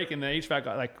start raking the HVAC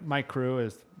guy. Like my crew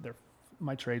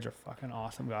my trades are fucking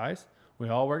awesome guys. We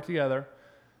all work together.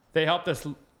 They helped us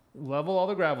level all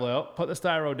the gravel out, put the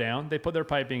styro down. They put their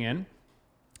piping in.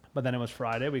 But then it was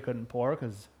Friday. We couldn't pour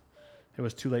because it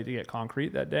was too late to get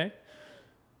concrete that day.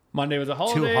 Monday was a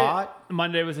holiday. Too hot?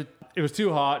 Monday it was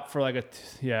too hot for like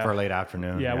For a late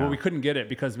afternoon. yeah, well, we couldn't get it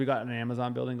because we got an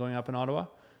Amazon building going up in Ottawa.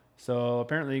 So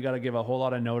apparently you got to give a whole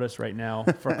lot of notice right now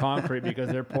for concrete because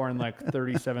they're pouring like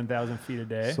 37,000 feet a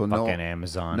day. So Fucking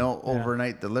Amazon. no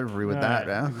overnight delivery with that,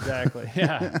 Right, yeah. Exactly.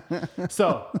 Yeah.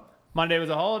 So Monday was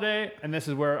a holiday, and this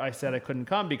is where I said I couldn't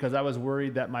come because I was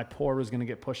worried that my pour was going to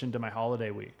get pushed into my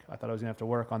holiday week. I thought I was going to have to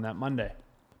work on that Monday.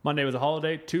 Monday was a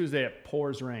holiday. Tuesday it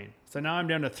pours rain. So now I'm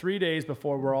down to 3 days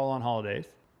before we're all on holidays.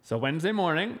 So Wednesday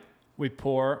morning we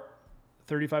pour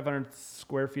 3,500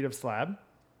 square feet of slab.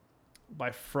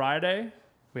 By Friday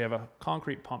we have a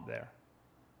concrete pump there.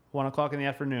 1 o'clock in the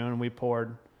afternoon we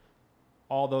poured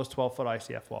all those 12-foot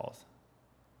ICF walls.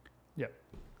 Yep.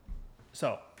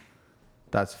 So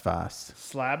That's fast.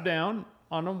 slab down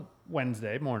on a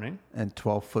Wednesday morning, And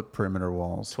 12-foot perimeter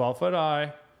walls. 12-foot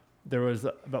high. There was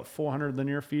about 400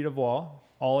 linear feet of wall.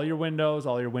 All your windows,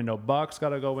 all your window bucks got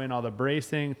to go in, all the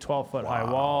bracing, 12-foot high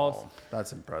walls.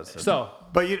 That's impressive. So,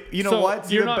 But you know so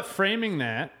what? you're not framing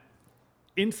that,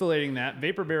 insulating that,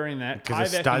 vapor barriering that,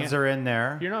 because the Tyvecking studs it. are in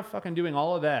there. You're not fucking doing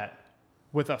all of that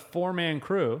with a 4-man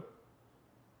crew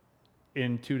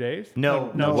in 2 days.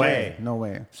 No way. No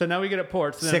way. So now we get it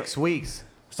poured. So then- 6 weeks.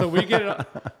 So we get it.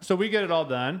 So we get it all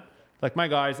done. Like my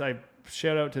guys, I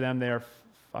shout out to them. They are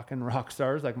fucking rock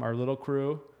stars. Like our little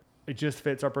crew, it just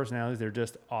fits our personalities. They're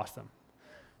just awesome.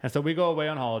 And so we go away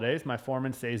on holidays. My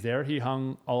foreman stays there. He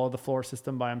hung all of the floor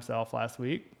system by himself last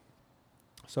week.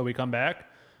 So we come back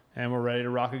and we're ready to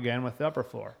rock again with the upper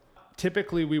floor.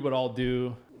 Typically, we would all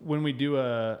do when we do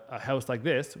a house like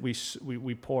this.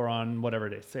 We pour on whatever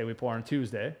day. Say we pour on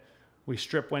Tuesday. We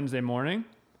strip Wednesday morning.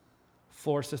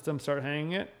 Floor system, start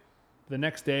hanging it. The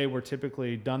next day, we're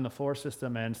typically done the floor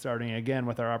system and starting again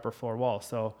with our upper floor wall.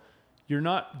 So you're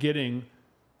not getting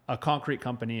a concrete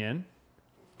company in,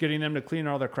 getting them to clean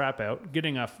all their crap out,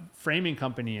 getting a framing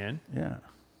company in, Yeah.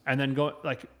 and then go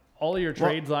like all of your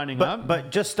trades lining up.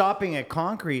 But just stopping at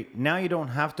concrete, now you don't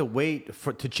have to wait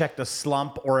to check the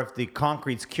slump or if the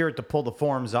concrete's cured to pull the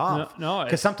forms off. No,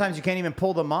 because sometimes you can't even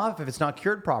pull them off if it's not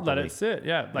cured properly. Let it sit.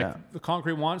 Yeah. Like the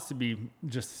concrete wants to be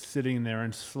just sitting there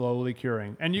and slowly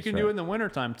curing. And you can do it in the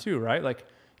wintertime too, right? Like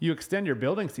you extend your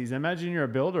building season. Imagine you're a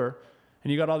builder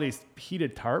and you got all these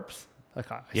heated tarps.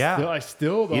 Like I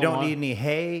still don't. You don't need any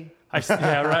hay.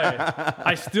 Yeah, right.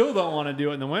 I still don't want to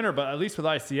do it in the winter, but at least with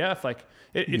ICF, like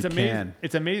it's amazing.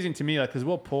 It's amazing to me, like because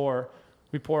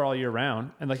we pour all year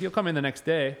round, and like you'll come in the next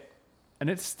day, and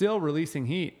it's still releasing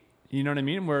heat. You know what I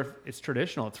mean? Where it's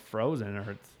traditional, it's frozen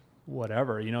or it's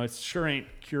whatever. You know, it sure ain't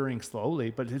curing slowly,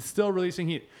 but it's still releasing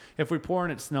heat. If we pour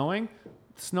and it's snowing,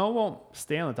 snow won't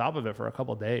stay on the top of it for a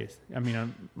couple of days. I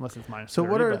mean, unless it's minus. So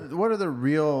 30, what are the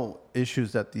real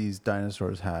issues that these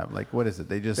dinosaurs have? Like, what is it?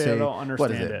 They just They say, don't understand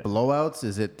what is it? it. Blowouts?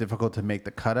 Is it difficult to make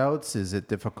the cutouts? Is it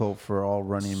difficult for all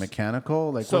running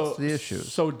mechanical? Like, what's the issue?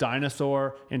 So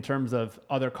dinosaur in terms of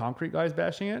other concrete guys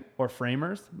bashing it or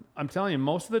framers. I'm telling you,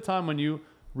 most of the time when you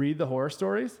read the horror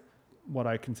stories, what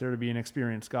I consider to be an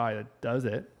experienced guy that does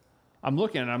it, I'm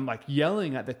looking and I'm like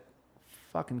yelling at the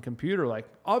fucking computer. Like,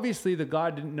 obviously the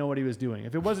guy didn't know what he was doing.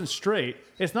 If it wasn't straight,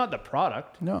 it's not the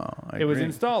product. No, it was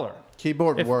installer.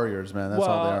 Keyboard warriors, man. That's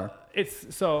all they are.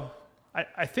 It's so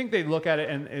I think they look at it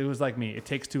and it was like me. It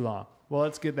takes too long. Well,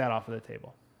 let's get that off of the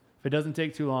table. If it doesn't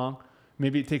take too long,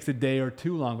 maybe it takes a day or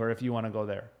two longer if you want to go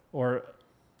there, or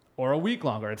a week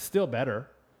longer. It's still better.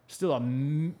 Still a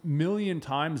million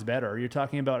times better. You're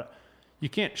talking about. You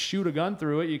can't shoot a gun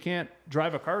through it. You can't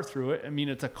drive a car through it. I mean,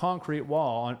 it's a concrete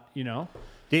wall, you know.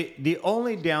 The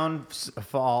only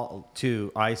downfall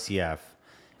to ICF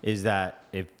is that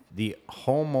if the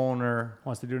homeowner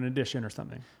wants to do an addition or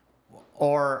something,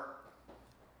 or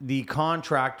the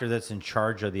contractor that's in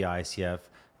charge of the ICF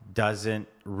doesn't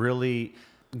really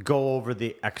go over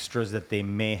the extras that they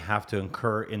may have to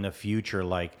incur in the future,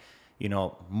 like, you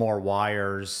know, more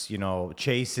wires, you know,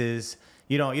 chases.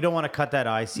 You don't want to cut that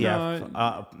ICF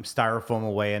styrofoam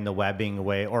away and the webbing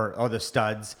away or the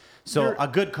studs. So a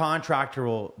good contractor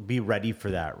will be ready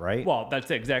for that, right? Well, that's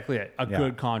exactly it. A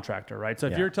good contractor, right? So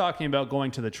if you're talking about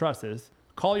going to the trusses,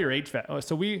 call your HVAC.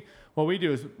 So what we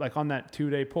do is, like on that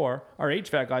 2-day pour, our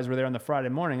HVAC guys were there on the Friday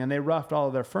morning and they roughed all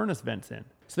of their furnace vents in.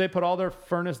 So they put all their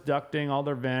furnace ducting, all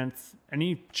their vents,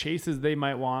 any chases they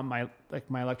might want. My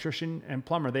electrician and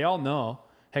plumber, they all know,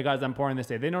 hey guys, I'm pouring this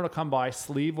day. They know to come by,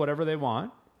 sleeve whatever they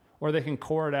want, or they can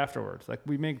core it afterwards. Like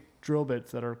we make drill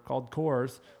bits that are called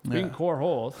cores. We can core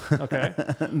holes, okay?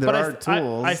 There are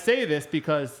tools. I say this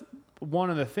because one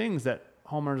of the things that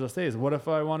homeowners will say is, what if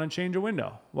I want to change a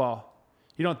window? Well,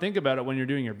 you don't think about it when you're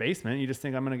doing your basement. You just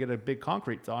think, I'm going to get a big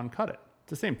concrete saw and cut it.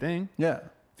 It's the same thing. Yeah.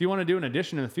 If you want to do an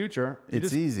addition in the future,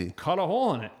 it's easy. Cut a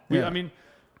hole in it. I mean,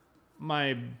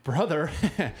 my brother,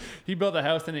 he built a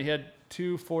house and he had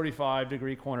 2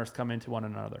 45-degree corners come into one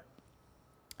another.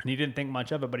 And he didn't think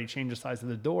much of it, but he changed the size of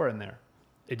the door in there.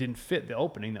 It didn't fit the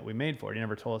opening that we made for it. He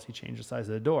never told us he changed the size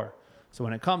of the door. So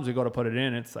when it comes, we go to put it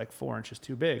in, it's like 4 inches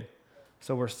too big.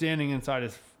 So we're standing inside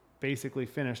his basically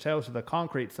finished house with a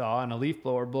concrete saw and a leaf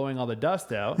blower blowing all the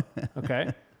dust out.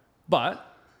 Okay.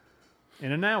 But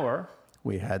in an hour,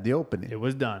 we had the opening. It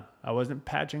was done. I wasn't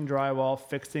patching drywall,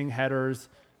 fixing headers.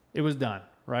 It was done,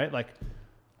 right? Like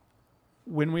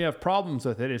when we have problems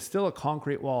with it, it's still a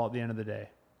concrete wall at the end of the day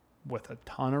with a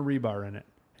ton of rebar in it.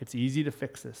 It's easy to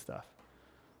fix this stuff.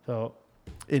 So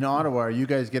in Ottawa, are you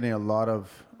guys getting a lot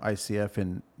of ICF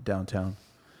in downtown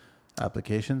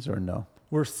applications or no?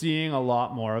 We're seeing a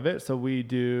lot more of it. So we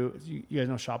do, you guys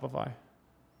know Shopify?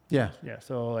 Yeah. Yeah.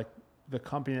 So like the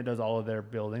company that does all of their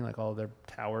building, like all of their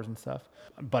towers and stuff,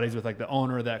 buddies with like the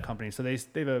owner of that company. So they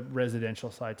have a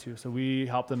residential side too. So we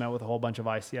helped them out with a whole bunch of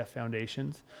ICF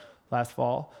foundations last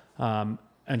fall. And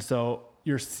so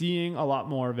you're seeing a lot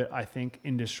more of it, I think,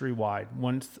 industry wide.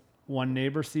 Once one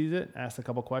neighbor sees it, asks a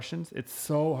couple questions, it's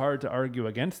so hard to argue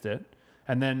against it.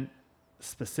 And then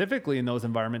specifically in those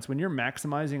environments, when you're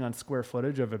maximizing on square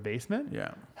footage of a basement,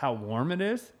 how warm it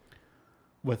is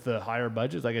with the higher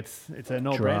budgets, like it's a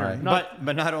no-brainer.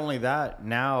 But not only that,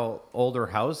 now older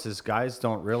houses, guys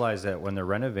don't realize that when they're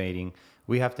renovating,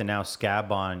 we have to now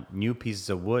scab on new pieces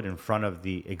of wood in front of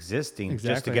the existing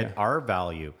just to get our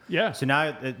value. Yeah. So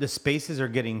now the spaces are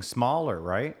getting smaller,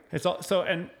 right? It's all, so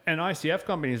and ICF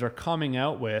companies are coming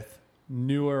out with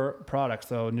newer products.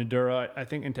 So Nudura, I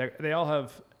think they all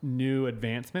have new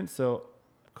advancements. So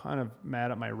kind of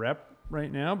mad at my rep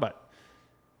right now, but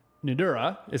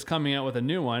Nudura is coming out with a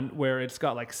new one where it's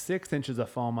got like 6 inches of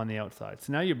foam on the outside.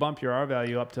 So now you bump your R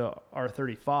value up to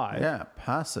R35. Yeah,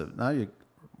 passive. Now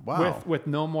Wow. with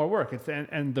no more work.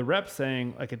 And the rep's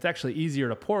saying like it's actually easier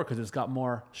to pour because it's got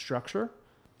more structure.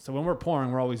 So when we're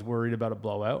pouring, we're always worried about a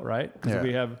blowout, right? Because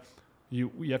you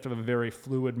have to have a very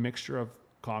fluid mixture of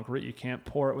concrete. You can't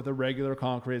pour it with a regular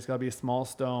concrete. It's got to be a small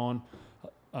stone,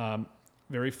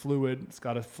 very fluid. It's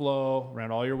got to flow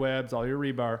around all your webs, all your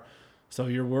rebar. So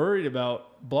you're worried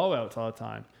about blowouts all the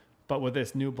time. But with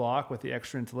this new block, with the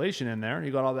extra insulation in there,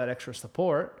 you got all that extra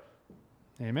support.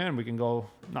 Hey man, we can go.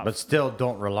 But still,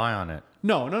 don't rely on it.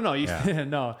 No. No. You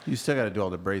still got to do all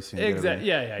the bracing. Exactly.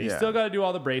 Yeah. You still got to do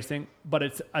all the bracing, but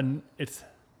it's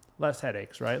less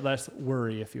headaches, right? Less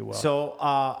worry, if you will. So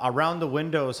around the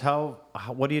windows, how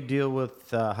do you deal with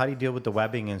the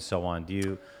webbing and so on? Do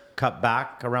you cut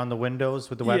back around the windows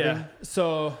with the webbing? Yeah.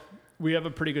 So we have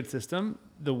a pretty good system.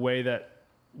 The way that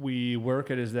we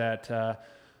work it is that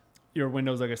your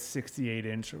window's like a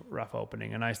 68-inch rough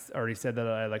opening, and I already said that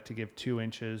I like to give 2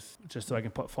 inches just so I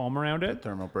can put foam around it.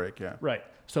 Thermal break, yeah. Right.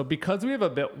 So because we have a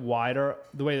bit wider,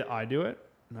 the way that I do it,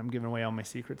 and I'm giving away all my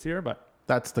secrets here, but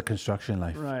that's the construction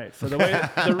life. right. So the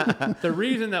way the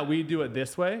reason that we do it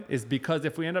this way is because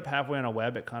if we end up halfway on a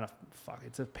web, it kind of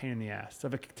it's a pain in the ass. So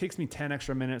if it takes me 10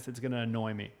 extra minutes, it's going to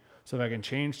annoy me. So if I can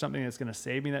change something that's going to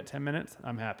save me that 10 minutes,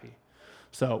 I'm happy.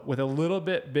 So with a little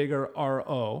bit bigger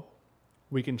RO,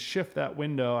 we can shift that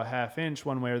window a half inch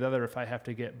one way or the other if I have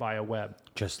to get by a web.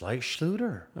 Just like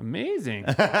Schluter. Amazing.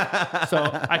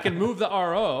 So I can move the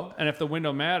RO, and if the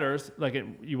window matters,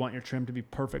 you want your trim to be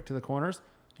perfect to the corners,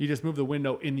 you just move the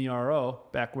window in the RO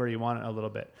back where you want it a little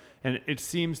bit. And it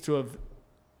seems to have,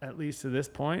 at least to this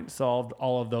point, solved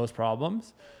all of those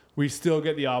problems. We still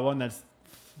get the odd one that's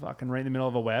fucking right in the middle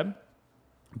of a web,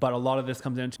 but a lot of this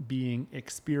comes into being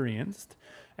experienced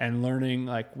and learning.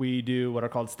 Like we do what are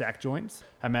called stack joints.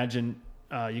 Imagine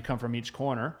you come from each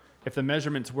corner. If the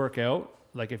measurements work out,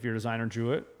 like if your designer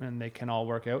drew it and they can all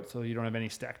work out so you don't have any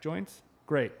stack joints,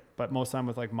 great. But most time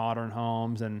with like modern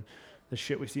homes and the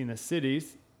shit we see in the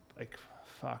cities, like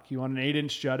you want an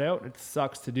 8-inch jut out, it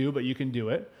sucks to do, but you can do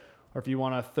it. Or if you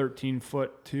want a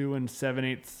 13-foot 2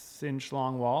 7/8 inch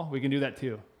long wall, we can do that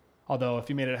too. Although if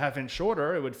you made it a half inch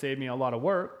shorter, it would save me a lot of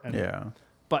work.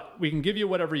 But we can give you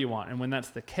whatever you want. And when that's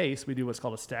the case, we do what's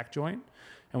called a stack joint.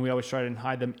 And we always try to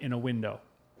hide them in a window.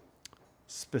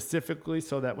 Specifically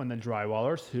so that when the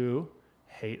drywallers who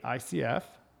hate ICF,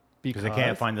 because they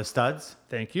can't find the studs.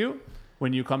 Thank you.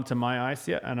 When you come to my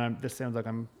ICF, and this sounds like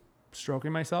I'm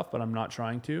stroking myself, but I'm not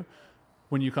trying to.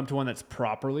 When you come to one that's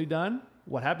properly done,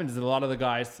 what happens is a lot of the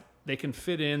guys, they can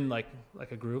fit in like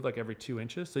a groove like every 2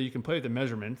 inches. So you can play with the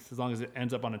measurements as long as it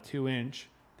ends up on a 2-inch.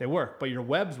 They work, but your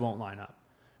webs won't line up.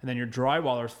 And then your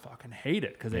drywallers fucking hate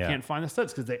it because they can't find the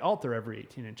studs because they alter every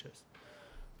 18 inches.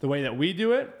 The way that we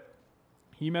do it,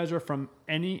 you measure from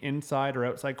any inside or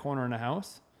outside corner in a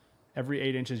house. Every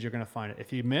 8 inches, you're going to find it.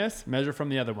 If you miss, measure from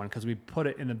the other one because we put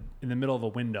it in the middle of a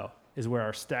window is where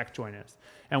our stack joint is.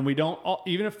 And we don't,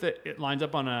 even if it lines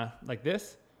up on like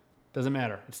this, doesn't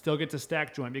matter. It still gets a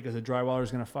stack joint because the drywaller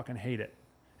is going to fucking hate it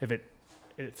if it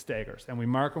staggers. And we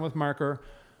mark them with marker.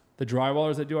 The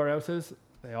drywallers that do our houses,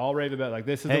 they all rave about like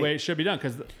this is the way it should be done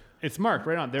because it's marked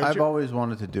right on. I've always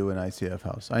wanted to do an ICF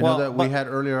house. I know that we had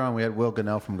earlier on, we had Will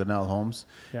Gunnell from Gunnell Homes,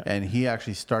 and he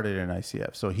actually started an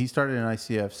ICF. So he started an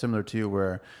ICF similar to you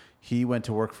where he went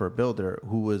to work for a builder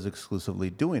who was exclusively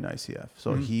doing ICF.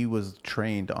 So he was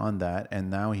trained on that,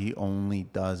 and now he only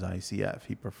does ICF.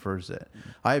 He prefers it.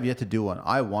 I have yet to do one.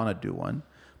 I want to do one.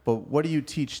 But what do you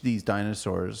teach these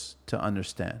dinosaurs to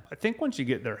understand? I think once you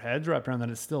get their heads wrapped around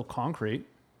that it's still concrete,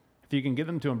 if you can get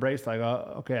them to embrace like,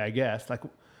 okay, I guess. Like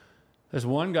there's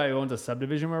one guy who owns a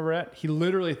subdivision where we're at. He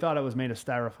literally thought it was made of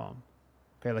styrofoam.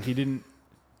 Okay, like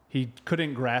he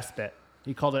couldn't grasp it.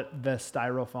 He called it the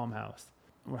styrofoam house.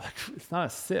 We're like, it's not a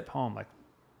SIP home. Like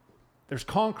there's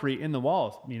concrete in the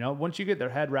walls, once you get their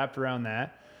head wrapped around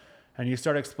that and you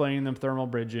start explaining them thermal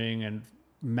bridging and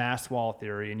mass wall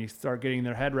theory and you start getting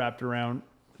their head wrapped around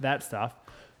that stuff,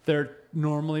 they're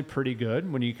normally pretty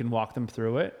good when you can walk them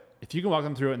through it. If you can walk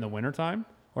them through it in the wintertime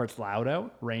or it's loud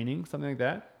out, raining, something like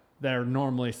that, they're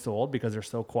normally sold because they're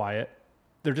so quiet.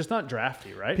 They're just not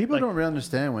drafty, right? People don't really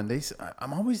understand when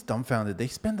I'm always dumbfounded. They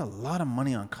spend a lot of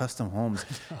money on custom homes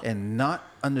and not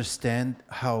understand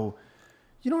how,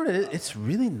 you know what it is? It's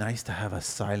really nice to have a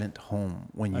silent home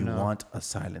when you want a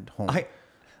silent home.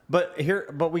 But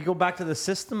we go back to the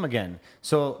system again.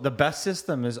 So the best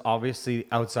system is obviously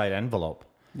outside envelope.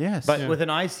 Yes. But with an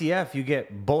ICF, you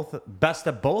get best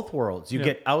of both worlds. You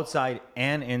get outside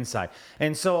and inside.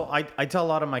 And so I tell a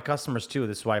lot of my customers too,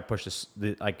 this is why I push this,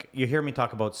 like you hear me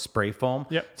talk about spray foam.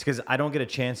 Yep. It's because I don't get a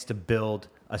chance to build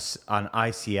an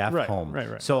ICF Right, home.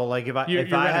 right. So like if I You're had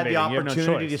the renovating, you have no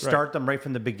opportunity to choice, start them right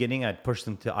from the beginning, I'd push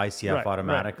them to ICF Right,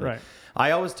 automatically. right.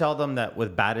 I always tell them that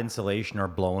with bad insulation or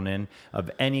blown in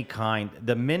of any kind,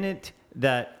 the minute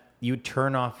that you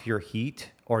turn off your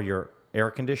heat or your air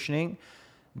conditioning,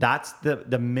 that's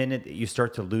the minute that you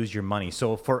start to lose your money.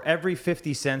 So for every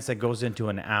 50 cents that goes into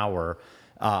an hour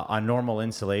on normal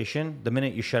insulation, the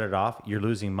minute you shut it off, you're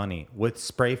losing money. With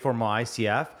spray foam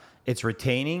ICF, it's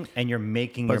retaining and you're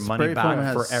making your money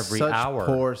back for every such hour.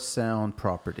 Poor sound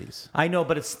properties. I know,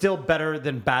 but it's still better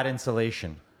than bad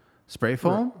insulation. Spray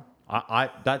foam?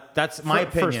 That's my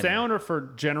opinion. For sound or for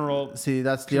general? See,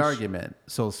 that's the argument.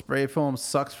 So spray foam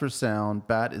sucks for sound.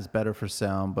 Bat is better for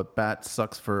sound, but bat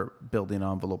sucks for building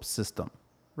envelope system.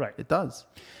 Right. It does.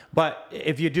 But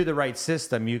if you do the right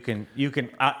system, you can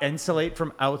insulate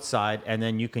from outside, and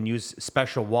then you can use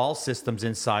special wall systems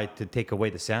inside to take away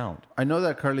the sound. I know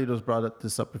that Carlitos brought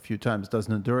this up a few times. Does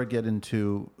Nudura get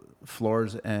into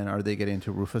floors, and are they getting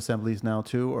into roof assemblies now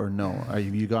too, or no?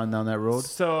 Have you gone down that road?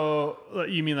 So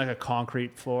you mean like a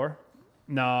concrete floor?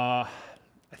 No.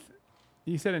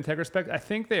 You said IntegraSpec. I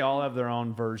think they all have their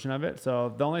own version of it.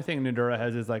 So the only thing Nudura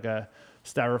has is like a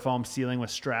styrofoam ceiling with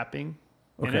strapping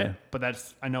in it. But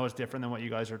I know it's different than what you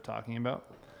guys are talking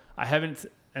about. I haven't,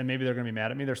 and maybe they're going to be mad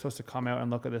at me. They're supposed to come out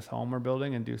and look at this home we're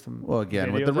building and do some. Well,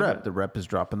 again, with videos the rep is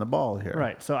dropping the ball here.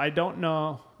 Right. So I don't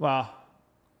know. Well,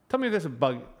 tell me if there's a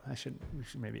bug. We should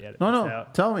maybe edit this No,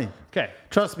 out. tell me. Okay.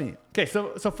 Trust me. Okay, so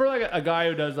for like a guy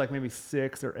who does like maybe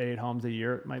 6 or 8 homes a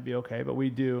year, it might be okay. But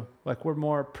we're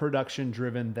more production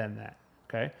driven than that.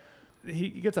 Okay, he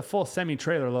gets a full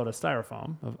semi-trailer load of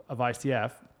styrofoam of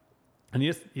ICF, and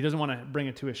he doesn't want to bring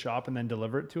it to his shop and then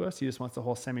deliver it to us. He just wants the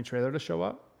whole semi-trailer to show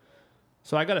up.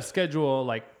 So I got to schedule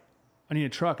I need a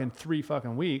truck in 3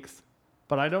 fucking weeks,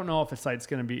 but I don't know if the site's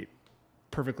going to be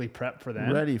perfectly prepped for that.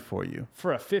 Ready for you.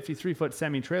 For a 53-foot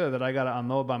semi-trailer that I got to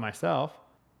unload by myself,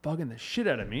 bugging the shit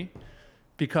out of me,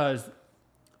 because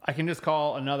I can just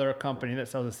call another company that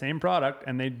sells the same product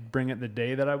and they bring it the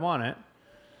day that I want it.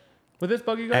 Would this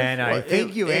bug you guys? And I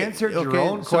think you answered your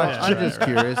own question. I'm just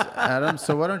curious, Adam.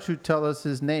 So why don't you tell us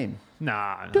his name?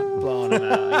 Nah, I'm blowing it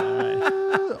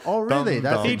out. Oh, really?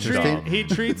 That's interesting. He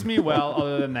treats me well,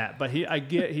 other than that. But he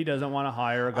doesn't want to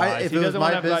hire guys. If He it was doesn't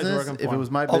want my to have guys business, working for if it him. was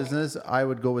my business, I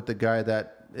would go with the guy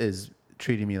that is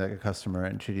treating me like a customer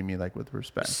and treating me like with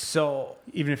respect. So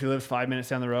Even if he lives 5 minutes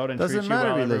down the road and Doesn't treats matter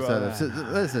you well, if he lives everywhere.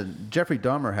 out. Listen, Jeffrey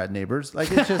Dahmer had neighbors.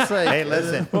 Like it's just like, hey,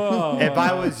 listen. If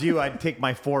I was you, I'd take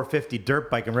my 450 dirt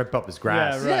bike and rip up his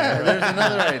grass. Yeah, right. there's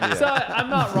another idea. So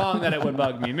I'm not wrong that it would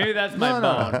bug me. Maybe that's my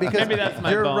bone. because Maybe that's my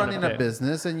you're bone. running a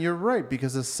business, and you're right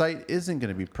because the site isn't going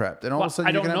to be prepped, and all of a sudden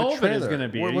I you're don't going to know have a if it is trailer. gonna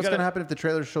be. What's You going to gotta- happen if the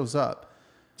trailer shows up?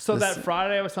 So that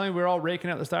Friday I was telling you, we were all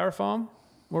raking out the styrofoam.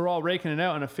 We're all raking it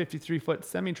out, and a 53-foot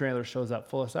semi-trailer shows up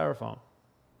full of styrofoam.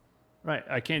 Right.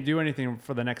 I can't do anything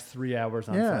for the next 3 hours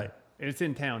on site. It's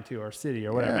in town, too, or city,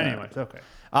 or whatever. Yeah. Anyways, okay.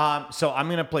 So I'm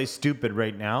gonna play stupid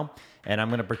right now, and I'm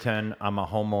gonna pretend I'm a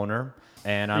homeowner,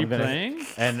 and I'm gonna playing?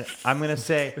 and I'm gonna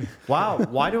say, wow,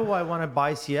 why do I want to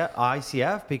buy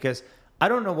ICF? Because I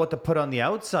don't know what to put on the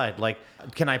outside. Like,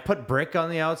 can I put brick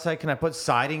on the outside? Can I put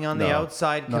siding on the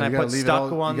outside? No, Can I you gotta put leave it all-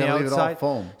 stucco on you the gotta leave it all outside?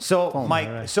 foam. So Foam,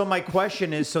 my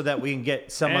question is so that we can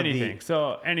get some Anything. of the.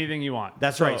 So anything you want.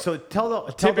 That's right. So tell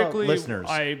the typically, listeners.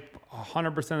 I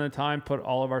 100% of the time put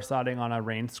all of our siding on a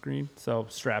rain screen, so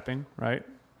strapping, right?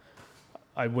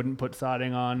 I wouldn't put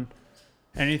siding on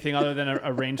anything other than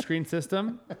a rain screen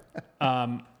system.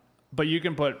 But you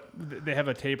can they have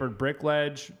a tapered brick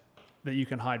ledge that you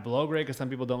can hide below grade because some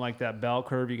people don't like that bell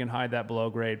curve. You can hide that below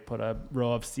grade, put a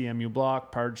row of CMU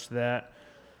block, parge that.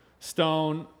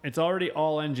 Stone, it's already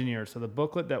all engineered. So the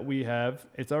booklet that we have,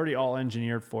 it's already all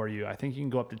engineered for you. I think you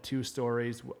can go up to 2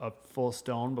 stories of full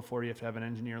stone before you have to have an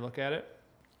engineer look at it.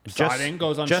 Siding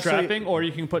goes on strapping, or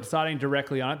you can put siding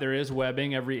directly on it. There is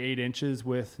webbing every 8 inches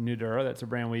with Nudura. That's a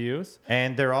brand we use.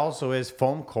 And there also is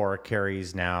foam core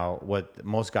carries now what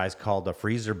most guys call the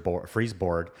freeze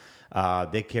board.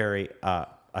 They carry a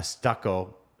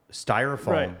stucco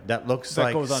styrofoam that looks That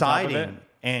like goes on top of it. siding,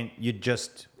 and you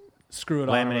just Screw it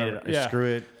on. laminate it, screw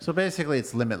it. So basically,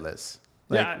 it's limitless.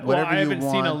 Like, Yeah, well, whatever I you haven't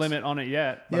seen a want- limit on it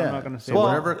yet, but Yeah. I'm not going to say So that.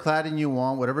 whatever cladding you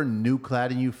want, whatever new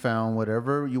cladding you found,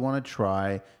 whatever you want to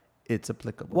try, it's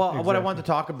applicable. Well, what I wanted to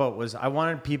talk about was I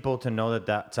wanted people to know that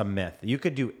that's a myth. You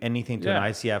could do anything to an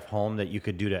ICF home that you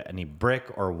could do to any brick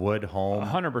or wood home.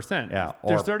 100%. Yeah,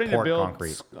 They're or starting to poured build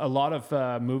concrete. a lot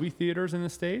of movie theaters in the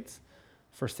States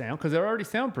for sound because they're already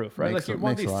soundproof, right? Makes Like you a-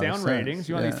 want makes a these lot of sound sense, ratings,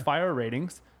 you want yeah. these fire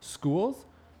ratings. Schools,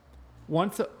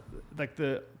 once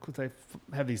because I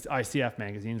have these ICF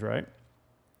magazines, right?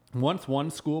 Once one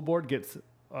school board gets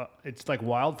it's like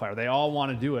wildfire. They all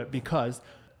want to do it because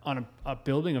on a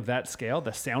building of that scale,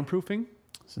 the soundproofing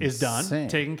is done,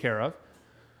 taken care of.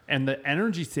 And the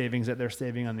energy savings that they're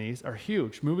saving on these are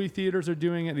huge. Movie theaters are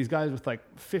doing it. These guys with like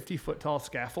 50-foot tall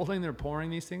scaffolding, they're pouring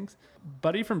these things.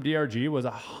 Buddy from DRG was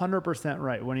 100%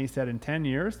 right when he said in 10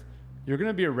 years, you're going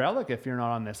to be a relic if you're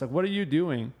not on this. Like, what are you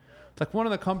doing? It's like one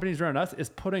of the companies around us is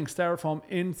putting styrofoam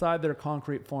inside their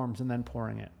concrete forms and then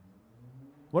pouring it.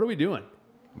 What are we doing?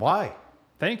 Why?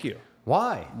 Thank you.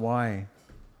 Why? Why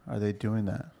are they doing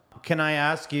that? Can I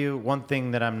ask you one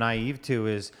thing that I'm naive to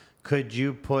is, could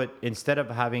you put, instead of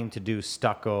having to do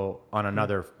stucco on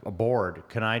another board,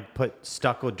 can I put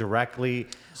stucco directly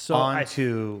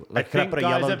onto, could I put a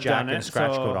yellow jack and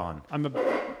scratch coat on?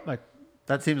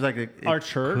 That seems like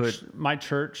my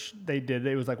church, they did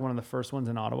it. It was like one of the first ones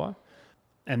in Ottawa.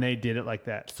 And they did it like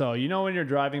that. So, you know, when you're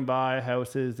driving by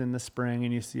houses in the spring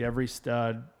and you see every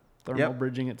stud thermal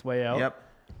bridging its way out. Yep.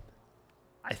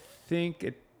 I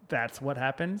think that's what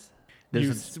happens.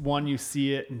 You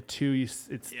see it, and two,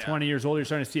 it's 20 years old. You're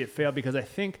starting to see it fail because I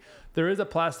think there is a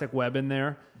plastic web in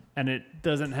there, and it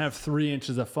doesn't have 3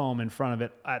 inches of foam in front of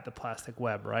it at the plastic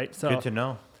web, right? So good to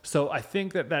know. So I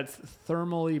think that's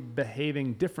thermally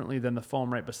behaving differently than the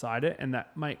foam right beside it, and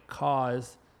that might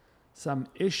cause some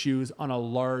issues on a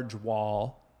large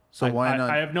wall. So why not?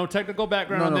 I have no technical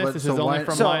background on this. This is only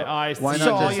from my eyes. Why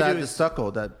not just add the stucco,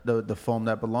 the foam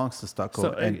that belongs to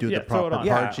stucco, and do the proper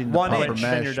parging, the proper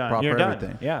mesh, proper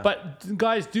everything? Yeah. But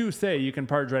guys do say you can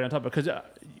parge right on top because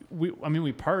we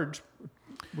parge.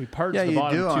 We parge the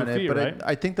bottom 2 on feet, it, but right?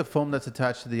 I think the foam that's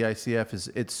attached to the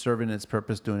ICF it's serving its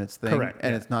purpose, doing its thing, correct,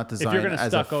 and it's not designed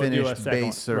as a finished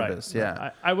base service. Right. Yeah,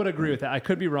 I would agree with that. I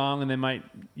could be wrong, and they might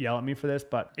yell at me for this,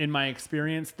 but in my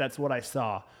experience, that's what I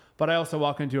saw. But I also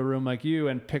walk into a room like you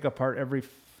and pick apart every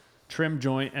trim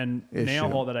joint and nail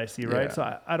hole that I see, right? Yeah.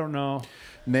 So I don't know.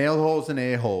 Nail holes and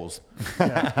a-holes.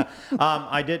 Yeah.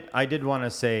 I did want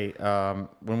to say,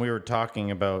 when we were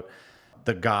talking about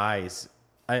the guys,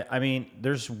 I mean,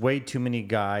 there's way too many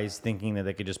guys thinking that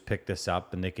they could just pick this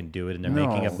up and they can do it, and they're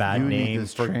making a bad name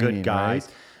for good guys.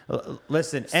 Right?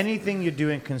 Listen, anything you do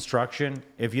in construction,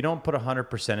 if you don't put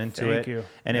 100% into it,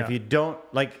 and if you don't,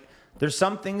 there's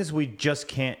some things we just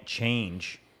can't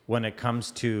change when it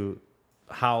comes to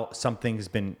how something's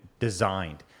been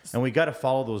designed. And we got to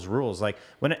follow those rules. Like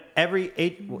whenever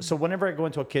I go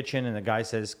into a kitchen and the guy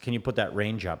says, "Can you put that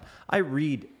range up?" I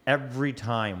read every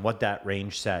time what that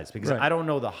range says because I don't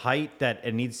know the height that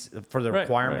it needs for the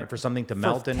requirement for something to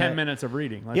melt in 10 minutes of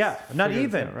reading. Not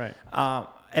even. Right.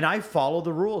 And I follow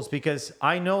the rules because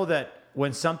I know that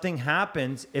when something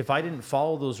happens, if I didn't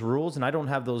follow those rules and I don't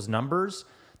have those numbers,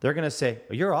 they're going to say,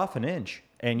 "You're off an inch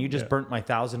and you just burnt my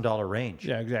 $1,000 range."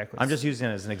 Yeah, exactly. I'm just using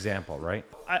it as an example, right?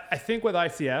 I think with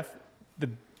ICF,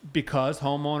 because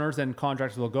homeowners and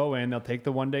contractors will go in, they'll take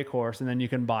the 1-day course and then you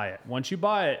can buy it. Once you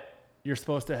buy it, you're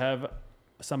supposed to have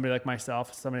somebody like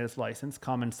myself, somebody that's licensed,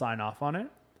 come and sign off on it.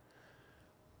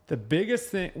 The biggest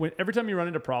thing, every time you run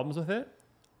into problems with it,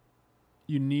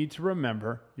 you need to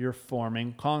remember you're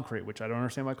forming concrete, which I don't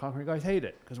understand why concrete guys hate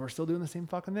it because we're still doing the same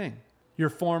fucking thing. You're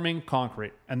forming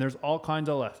concrete, and there's all kinds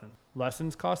of lessons.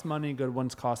 Lessons cost money, good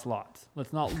ones cost lots.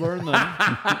 Let's not learn them,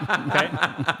 okay?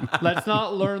 Let's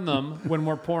not learn them when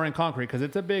we're pouring concrete because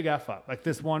it's a big F up. Like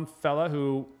this one fella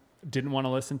who didn't want to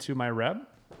listen to my rep.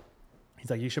 He's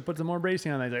like, "You should put some more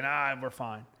bracing on that." He's like, "Nah, we're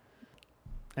fine."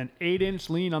 An 8-inch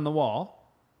lean on the wall.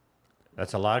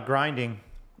 That's a lot of grinding.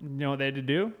 You know what they had to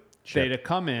do? They had to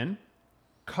come in,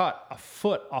 cut a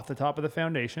foot off the top of the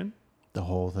foundation. The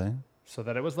whole thing? So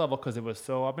that it was level because it was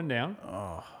so up and down.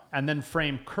 And then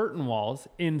frame curtain walls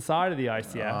inside of the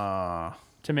ICF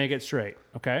to make it straight,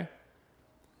 okay?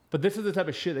 But this is the type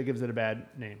of shit that gives it a bad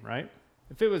name, right?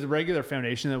 If it was a regular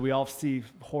foundation that we all see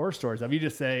horror stories of, you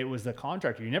just say it was the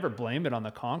contractor. You never blame it on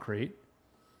the concrete.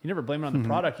 You never blame it on the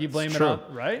product. You blame it on,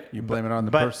 right? You blame it on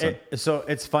the person. So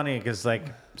it's funny because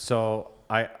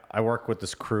I work with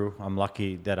this crew. I'm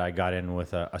lucky that I got in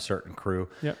with a certain crew.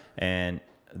 Yep. And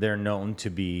they're known to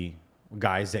be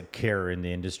guys that care in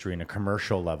the industry in a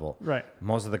commercial level. Right.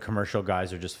 Most of the commercial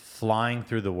guys are just flying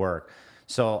through the work.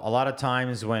 So a lot of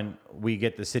times when we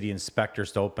get the city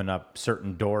inspectors to open up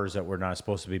certain doors that we're not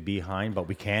supposed to be behind, but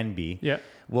we can be,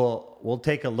 we'll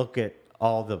take a look at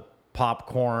all the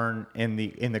popcorn in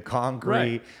the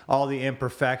concrete, all the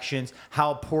imperfections,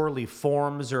 how poorly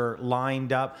forms are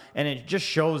lined up, and it just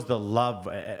shows the love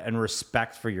and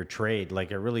respect for your trade.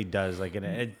 Like it really does. Like and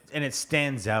it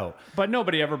stands out. But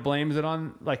nobody ever blames it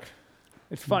on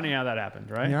it's funny how that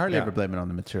happened, right? You hardly ever blame it on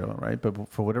the material, right? But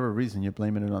for whatever reason, you're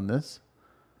blaming it on this.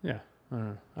 Yeah,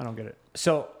 I don't get it.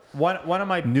 So one of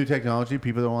my new technology,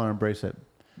 people don't want to embrace it.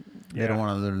 They don't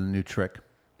want to learn a new trick.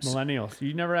 Millennials.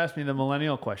 You never asked me the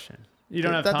millennial question. You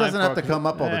don't have That time doesn't for have it to come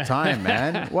up all the time,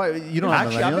 man. Why you don't have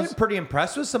Actually, I've millennials? been pretty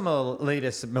impressed with some of the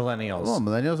latest millennials. Well,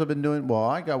 millennials have been doing well.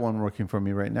 I got one working for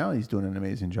me right now. He's doing an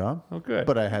amazing job. Oh, good.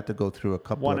 But I had to go through a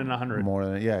couple. One of in 100. More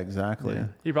than exactly. Yeah.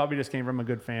 He probably just came from a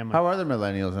good family. How are the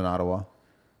millennials in Ottawa?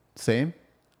 Same.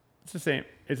 It's the same.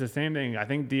 It's the same thing. I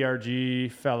think DRG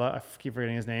fella, I keep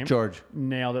forgetting his name. George.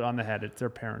 Nailed it on the head. It's their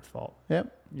parents' fault.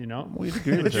 Yep. You know, We'd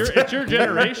agree with it's your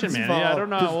generation, man. Yeah, I don't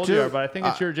know how old you Dude, are, but I think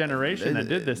it's your generation that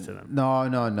did this to them.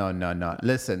 No.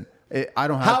 Listen, I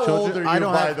don't have How children. old are I you,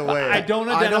 don't by have, the way? I don't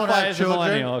identify have as a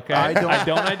millennial, okay? I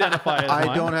don't identify as I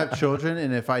one. don't have children,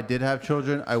 and if I did have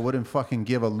children, I wouldn't fucking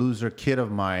give a loser kid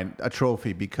of mine a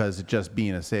trophy because of just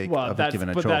being a sake Well, of that's giving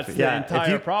a but trophy. that's the Yeah, if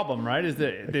entire you problem, right? Is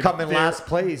that Come in last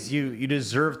place, you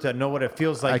deserve to know what it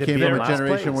feels like I to came be from in a last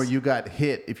generation place. where you got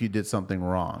hit if you did something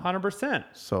wrong. 100%.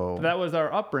 So That was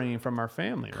our upbringing from our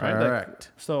family, right?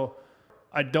 Correct. So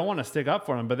I don't want to stick up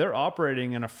for them, but they're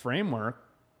operating in a framework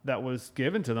that was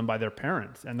given to them by their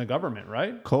parents and the government,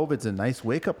 right? COVID's a nice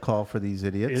wake-up call for these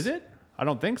idiots. Is it? I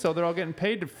don't think so. They're all getting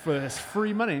paid for this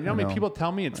free money. You know how many know. people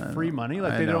tell me it's free money?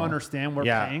 Like I they don't know. understand we're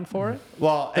Yeah. paying for it?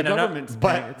 Well, The and another- government's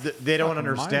paying. but It's they don't fucking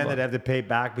understand that mind-blowing. they have to pay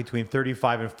back between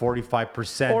 35 and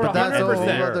 45%. Or But that's a whole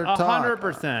 100%. other talk.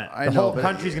 100%. I the know, whole but-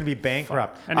 country's going to be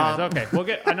bankrupt. Anyways, okay. We'll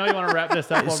get. I know you want to wrap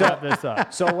this up. We'll wrap this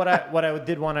up. So what I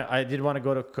did want to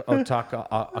go to talk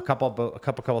a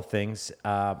couple things.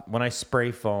 When I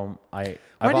spray foam, Why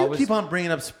I've do you always, keep on bringing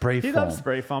up spray He foam? loves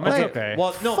spray foam. It's Like, okay.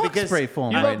 Well, no, Fuck because spray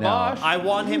foam You right love now. Bosch. I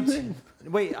want him to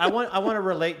wait. I want to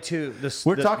relate to the.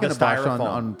 We're the, talking the about styrofoam.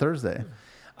 on Thursday.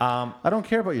 I don't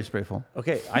care about your spray foam.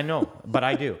 Okay, I know, but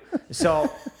I do.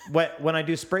 So when I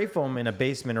do spray foam in a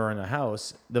basement or in a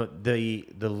house, the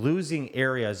losing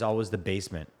area is always the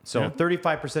basement. So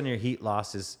 35% of your heat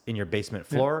loss is in your basement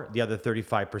floor. The other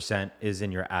 35% is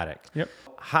in your attic. Yep.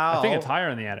 How? I think it's higher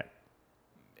in the attic.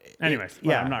 Anyways,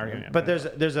 Yeah, I'm not arguing. But there's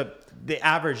the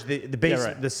average the base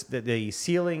right. the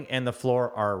ceiling and the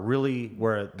floor are really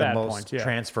where the Bad most points, yeah.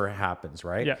 transfer happens,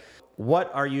 right? Yeah.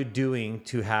 What are you doing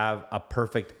to have a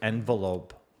perfect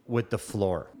envelope with the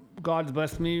floor? God's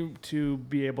blessed me to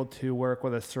be able to work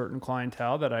with a certain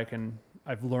clientele that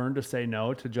I've learned to say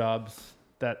no to jobs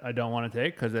that I don't want to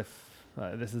take because if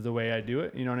this is the way I do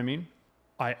it, you know what I mean?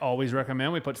 I always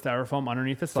recommend we put styrofoam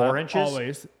underneath the slab. 4 inches?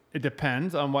 Always. It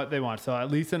depends on what they want. So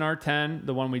at least in our 10,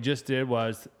 the one we just did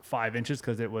was 5 inches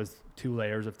because it was 2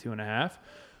 layers of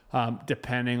 2.5.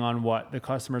 Depending on what the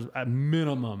customers, a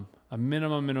minimum of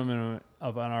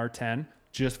an R10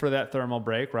 just for that thermal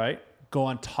break, right? Go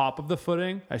on top of the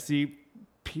footing. I see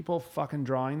people fucking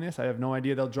drawing this. I have no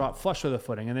idea. They'll draw it flush with the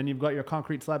footing. And then you've got your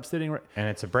concrete slab sitting right. And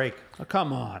it's a break. Oh,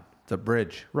 come on. It's a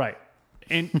bridge. Right.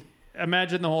 And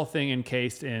imagine the whole thing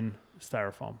encased in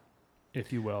styrofoam,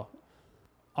 if you will.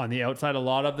 On the outside, a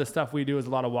lot of the stuff we do is a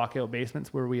lot of walkout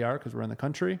basements where we are because we're in the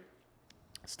country.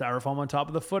 Styrofoam on top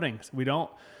of the footings. We don't,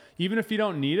 even if you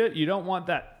don't need it, you don't want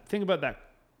that. Think about that,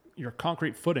 your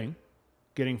concrete footing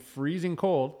getting freezing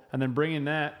cold and then bringing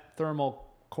that thermal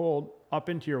cold up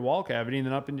into your wall cavity and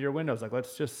then up into your windows. Like,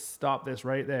 let's just stop this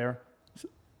right there.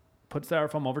 Put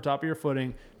styrofoam over top of your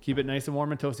footing. Keep it nice and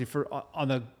warm and toasty for on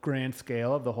the grand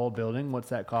scale of the whole building. What's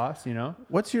that cost, you know?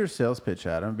 What's your sales pitch,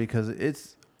 Adam? Because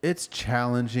it's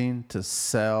challenging to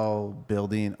sell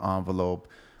building envelope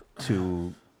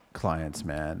to clients,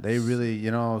 man. They really,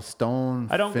 stone.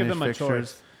 I don't give them a fixtures.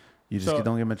 choice. You just So-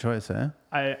 don't give them a choice, eh?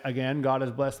 Again, God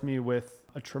has blessed me with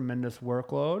a tremendous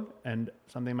workload and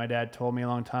something my dad told me a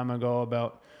long time ago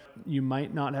about you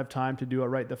might not have time to do it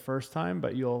right the first time,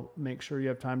 but you'll make sure you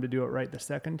have time to do it right the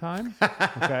second time.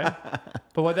 Okay.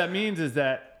 But what that means is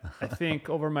that I think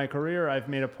over my career, I've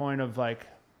made a point of like,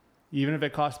 even if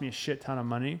it costs me a shit ton of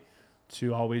money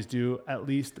to always do at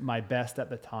least my best at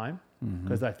the time.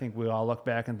 Because I think we all look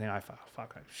back and think,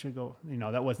 fuck, I should go,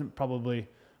 that wasn't probably,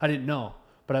 I didn't know,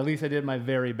 but at least I did my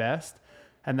very best.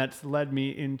 And that's led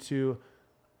me into,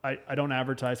 I don't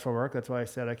advertise for work. That's why I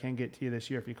said I can't get to you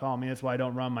this year if you call me. That's why I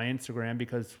don't run my Instagram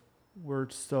because we're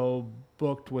so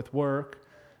booked with work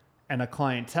and a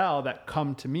clientele that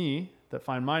come to me, that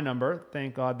find my number.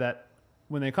 Thank God that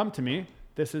when they come to me,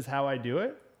 this is how I do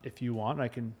it. If you want, I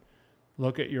can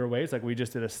look at your ways. Like we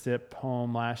just did a SIP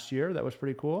home last year. That was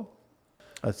pretty cool.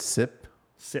 A sip?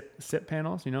 SIP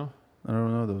panels, I don't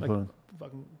know those. like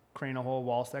fucking crane a whole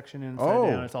wall section inside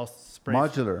down. It's all spray.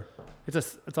 Modular.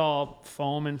 It's all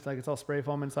foam and it's all spray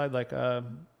foam inside, like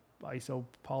iso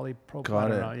polypropylene. Got I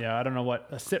don't it. know. Yeah, I don't know what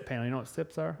a SIP panel. You know what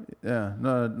SIPs are? Yeah.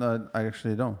 No, I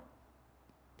actually don't.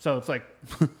 So it's like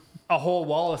a whole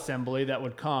wall assembly that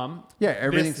would come. Yeah,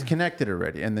 everything's connected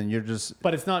already, and then you're just.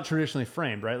 But it's not traditionally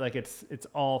framed, right? Like it's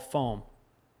all foam,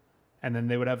 and then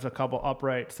they would have a couple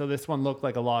upright. So this one looked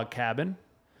like a log cabin.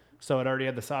 So it already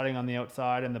had the siding on the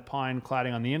outside and the pine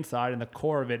cladding on the inside, and the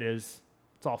core of it's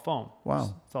all foam.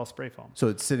 Wow. It's all spray foam. So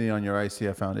it's sitting on your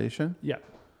ICF foundation? Yeah.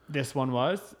 This one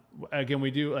was. Again,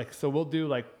 we do we'll do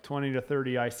like 20 to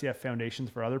 30 ICF foundations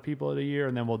for other people at a year,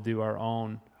 and then we'll do our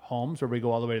own homes where we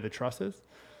go all the way to the trusses.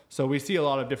 So we see a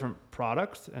lot of different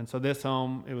products. And so this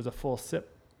home, it was a full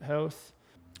SIP house.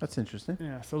 That's interesting.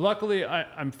 Yeah. So luckily,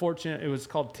 I'm fortunate. It was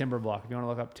called Timber Block. If you want to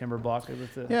look up Timber Block, it was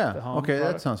the home okay,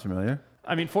 product. that sounds familiar.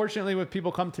 I mean, fortunately, when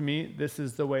people come to me, this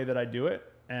is the way that I do it.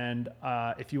 And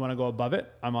if you want to go above it,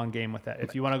 I'm on game with that.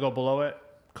 If you want to go below it,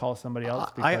 call somebody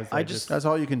else. Because that's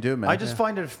all you can do, man. I just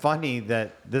find it funny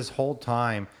that this whole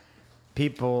time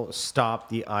people stop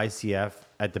the ICF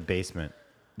at the basement.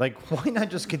 Like, why not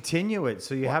just continue it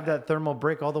so you have that thermal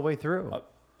break all the way through?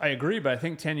 I agree, but I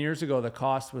think 10 years ago, the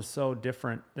cost was so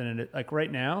different than it is. Like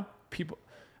right now, people,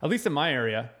 at least in my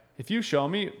area, if you show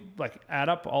me, like add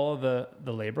up all of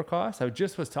the labor costs. I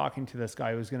just was talking to this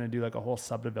guy who was going to do like a whole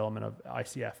subdevelopment of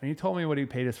ICF. And he told me what he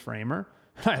paid his framer.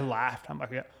 And I laughed. I'm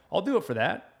like, yeah, I'll do it for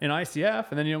that in ICF.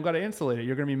 And then you don't got to insulate it.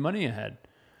 You're going to be money ahead.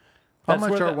 How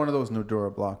much are one of those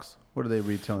Nudura blocks? What are they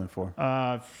retailing for?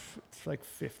 It's like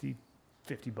 $50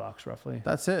 roughly.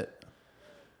 That's it.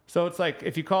 So it's like,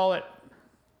 if you call it,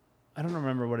 I don't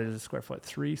remember what it is a square foot,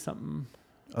 3 something.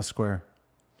 A square.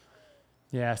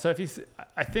 Yeah. So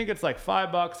I think it's like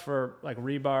 $5 for like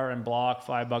rebar and block,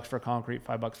 $5 for concrete,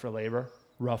 $5 for labor,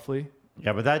 roughly.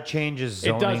 Yeah, but that changes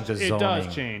zoning to zoning. It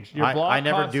does change. Your block I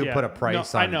never costs, do put a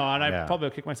price on. on. I know, and I probably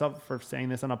kick myself for saying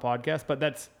this on a podcast, but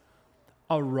that's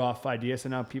a rough idea. So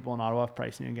now people in Ottawa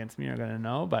pricing against me are going to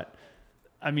know. But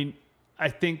I mean, I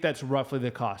think that's roughly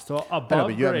the cost. So above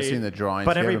but you haven't seen the drawings.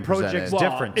 But every project's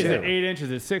different is too. it 8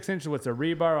 inches? Is it 6 inches? What's the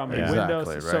rebar on my windows?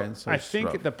 Exactly, right? So I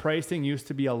think the pricing used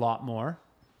to be a lot more,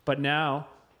 but now,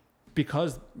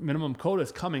 because minimum code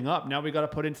is coming up, now we got to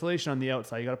put insulation on the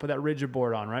outside. You got to put that rigid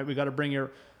board on, right? We got to bring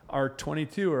your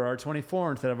R22 or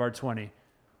R24 instead of R20.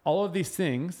 All of these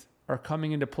things are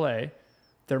coming into play.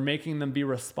 They're making them be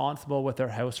responsible with their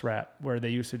house wrap, where they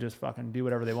used to just fucking do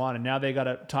whatever they want. And now they got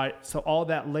to tie. So all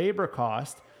that labor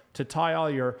cost to tie all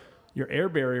your air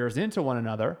barriers into one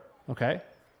another, okay?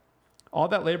 All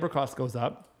that labor cost goes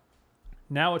up.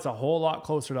 Now it's a whole lot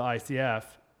closer to ICF.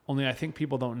 Only I think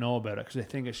people don't know about it because they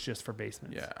think it's just for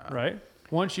basements. Yeah. Right?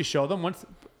 Once you show them,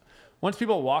 once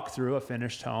people walk through a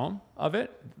finished home of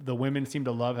it, the women seem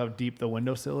to love how deep the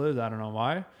windowsill is. I don't know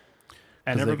why.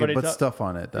 And everybody put stuff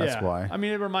on it. That's why. I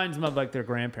mean, it reminds them of like their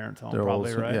grandparents' home,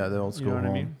 probably, right? Yeah, the old school you know what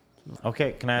home. I mean?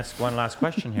 Okay, can I ask one last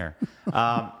question here?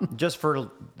 Just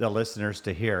for the listeners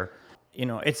to hear. You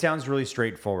know, it sounds really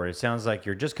straightforward. It sounds like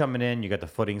you're just coming in, you got the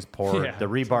footings poured, the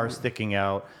rebar sticking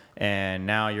out, and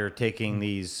now you're taking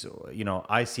these,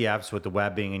 ICFs with the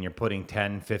webbing and you're putting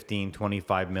 10, 15,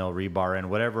 25 mil rebar in,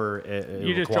 whatever it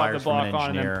You just drop the requires from an block on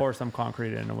and engineer. then pour some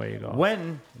concrete in and away you go.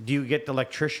 When do you get the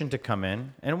electrician to come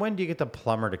in, and when do you get the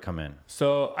plumber to come in?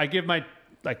 So I give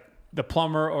the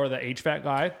plumber or the HVAC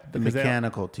guy. The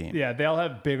mechanical team. Yeah, they'll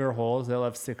have bigger holes. They'll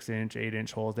have 6-inch,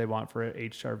 8-inch holes they want for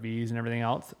HRVs and everything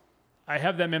else. I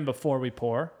have them in before we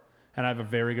pour, and I have a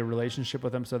very good relationship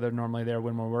with them, so they're normally there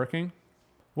when we're working.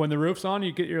 When the roof's on,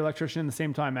 you get your electrician the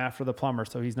same time after the plumber,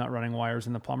 so he's not running wires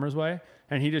in the plumber's way,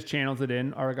 and he just channels it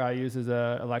in. Our guy uses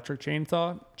a electric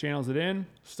chainsaw, channels it in,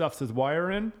 stuffs his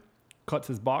wire in, cuts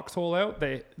his box hole out.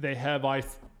 They have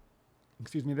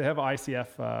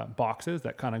ICF boxes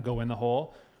that kind of go in the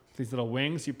hole. These little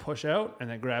wings you push out, and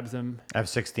it grabs them. I have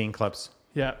 16 clips.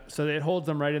 Yeah, so it holds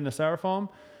them right in the styrofoam.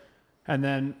 And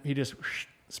then he just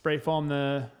spray foam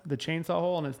the chainsaw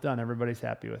hole, and it's done. Everybody's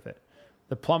happy with it.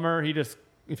 The plumber,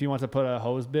 if he wants to put a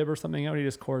hose bib or something out, he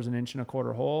just cores 1 1/4 inch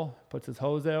hole, puts his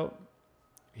hose out.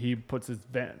 He puts his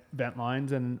vent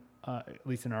lines in, at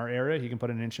least in our area, he can put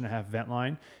 1.5 inch vent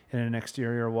line in an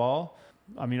exterior wall.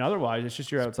 I mean, otherwise, it's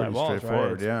just your outside walls,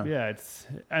 straightforward, right? yeah.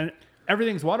 And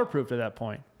everything's waterproofed at that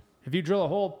point. If you drill a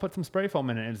hole, put some spray foam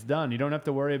in it, it's done. You don't have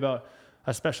to worry about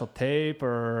a special tape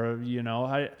or,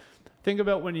 think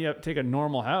about when you take a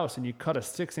normal house and you cut a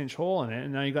 6-inch hole in it,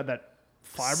 and now you got that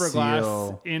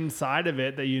fiberglass inside of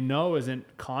it that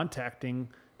isn't contacting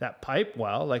that pipe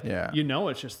well.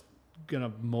 It's just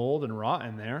gonna mold and rot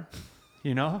in there.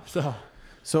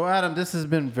 So Adam, this has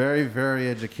been very, very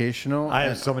educational. I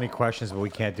have so many questions, but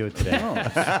we can't do it today. No,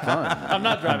 it's done. I'm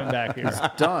not driving back here. It's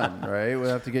done, right? We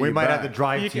have to get We you might back. have to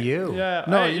drive to you. Yeah.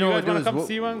 No, hey, you know guys what we'll want do to is come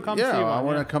see one? Come yeah, see one. I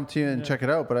want to come to you and check it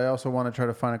out, but I also want to try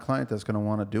to find a client that's going to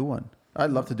want to do one.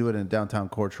 I'd love to do it in downtown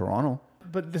core Toronto.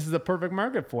 but this is a perfect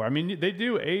market for. I mean, they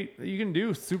do 8. You can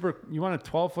do super. You want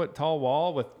a 12-foot tall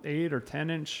wall with 8 or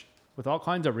 10-inch with all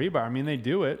kinds of rebar. I mean, they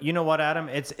do it. You know what, Adam?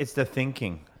 It's the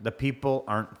thinking. The people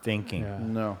aren't thinking. Yeah.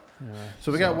 No.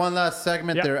 So we got one last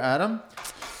segment there, Adam.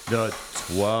 The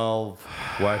 12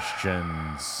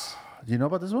 questions. Do you know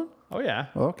about this one? Oh yeah.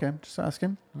 Oh, okay, just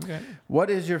asking. Okay. What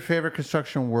is your favorite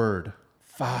construction word?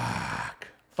 Fuck.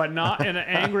 But not in an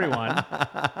angry one.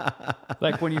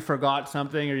 Like when you forgot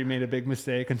something or you made a big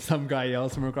mistake and some guy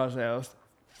yells from across the house.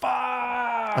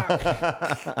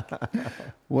 Fuck.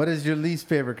 What is your least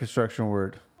favorite construction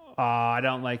word? I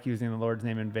don't like using the Lord's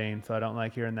name in vain, so I don't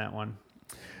like hearing that one.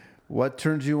 What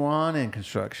turns you on in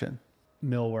construction?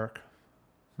 Millwork.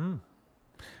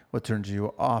 What turns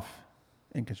you off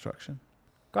in construction?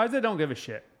 Guys that don't give a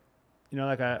shit. You know,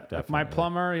 like my Definitely.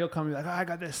 plumber, he'll come and be like, I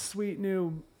got this sweet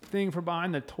new thing for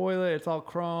behind the toilet. It's all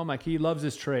chrome. Like he loves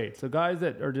his trade. So guys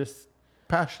that are just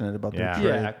Passionate about their Yeah. trade.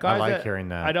 yeah, guys I like that hearing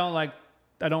that.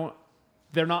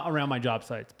 they're not around my job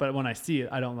sites, but when I see it,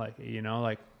 I don't like it, you know,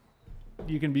 like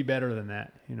you can be better than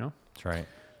that, you know? That's right.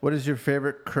 What is your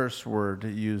favorite curse word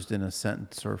used in a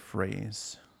sentence or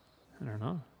phrase? I don't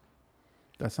know.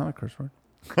 That's not a curse word.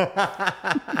 You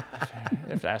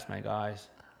have to ask my guys.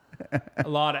 A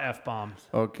lot of F-bombs.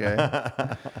 Okay.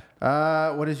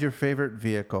 What is your favorite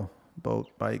vehicle? Boat,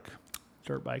 bike?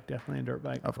 Dirt bike, definitely a dirt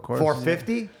bike. Of course.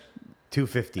 450?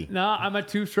 250. No, I'm a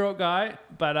 2-stroke guy,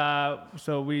 but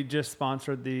so we just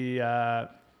sponsored the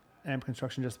Amp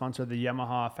Construction just sponsored the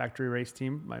Yamaha factory race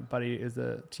team. My buddy is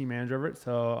a team manager of it,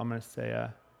 so I'm gonna say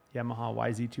Yamaha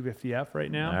YZ250F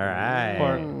right now. All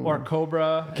right. Or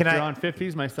Cobra. Can if I- you're on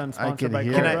 50s? My son's I sponsored can by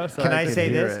hear Cobra. it. So Can I could say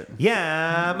hear this? it.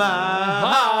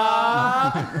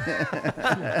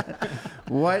 Yamaha.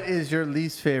 What is your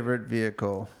least favorite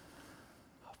vehicle?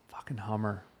 fucking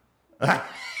Hummer. I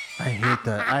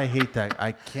hate that.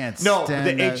 I can't No, stand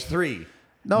the that. H3.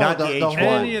 No, not the the whole- H1.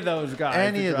 Any of those guys.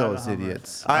 Any that of drive a those Hummer.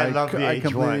 idiots. I love the I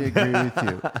completely H1. agree with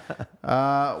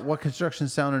you. What construction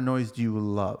sound or noise do you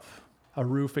love? A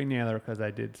roofing nailer because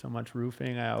I did so much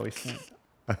roofing. I always think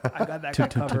I got that guy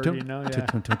covered, you know? Yeah.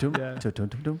 Yeah.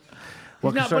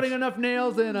 He's not putting enough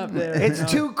nails in up there. It's you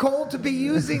know? too cold to be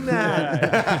using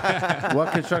that.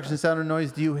 What construction sound or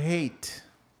noise do you hate?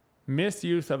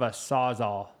 Misuse of a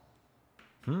sawzall.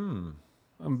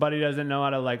 Buddy doesn't know how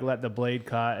to like let the blade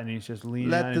cut, and he's just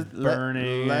leaning on his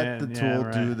burning. let the it. tool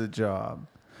Yeah, do right. the job.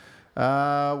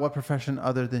 What profession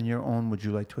other than your own would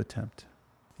you like to attempt?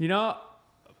 You know,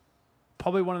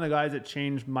 probably one of the guys that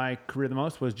changed my career the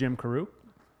most was Jim Carew.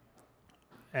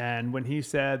 And when he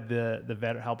said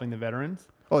helping the veterans,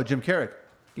 Oh, Jim Carrick.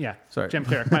 yeah, Sorry. Jim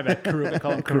Carrick, my bad, Carew, they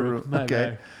call him Carew. My Okay.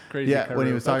 bad. Crazy Yeah, when he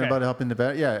Carew. was talking Okay. about helping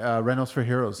the Reynolds for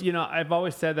Heroes. You know, I've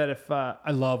always said that if I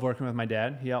love working with my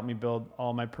dad. He helped me build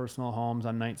all my personal homes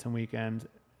on nights and weekends.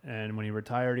 And when he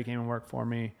retired, he came and worked for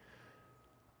me.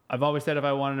 I've always said if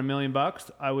I wanted $1 million,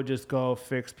 I would just go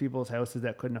fix people's houses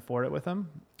that couldn't afford it with them.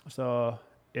 So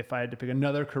if I had to pick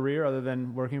another career other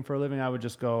than working for a living, I would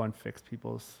just go and fix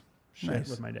people's shit Nice.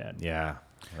 with my dad. Yeah,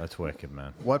 that's wicked,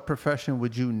 man. What profession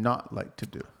would you not like to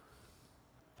do?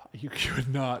 You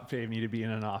could not pay me to be in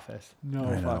an office. No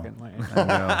I know. fucking way.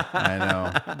 I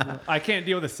know. I can't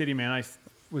deal with the city, man. I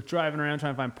was driving around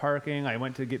trying to find parking. I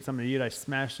went to get something to eat. I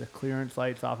smashed the clearance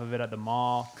lights off of it at the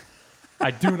mall.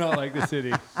 I do not like the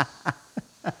city.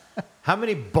 How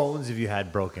many bones have you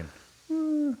had broken?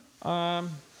 A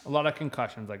lot of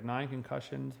concussions, like 9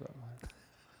 concussions.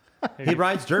 He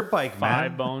rides dirt bike, 5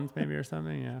 man. bones maybe or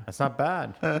something, yeah. That's not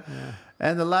bad.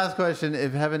 And the last question,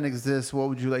 if heaven exists, what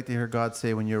would you like to hear God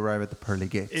say when you arrive at the pearly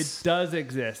gates? It does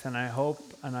exist, and I hope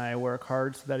and I work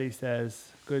hard so that he says,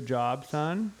 good job,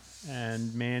 son.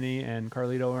 And Manny and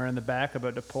Carlito are in the back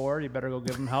about to pour. You better go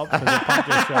give them help because the pump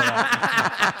just showed up.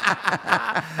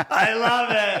 I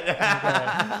love it.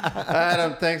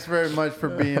 Adam, thanks very much for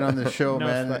being on the show, No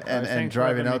man, sweat, guys. and Thanks for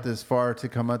driving having out me. this far to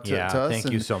come up to Yeah, us. thank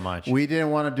you And so much. We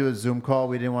didn't want to do a Zoom call.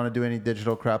 We didn't want to do any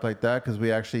digital crap like that because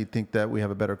we actually think that we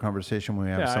have a better conversation when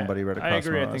we have Yeah, somebody right across I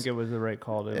agree. from I us. think it was the right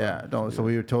call to Yeah, no, so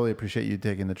we would totally appreciate you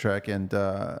taking the trek, and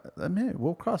I mean,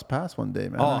 we'll cross paths one day,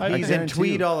 man. Oh, I he's in guarantee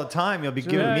Tweed you. all the time. You'll be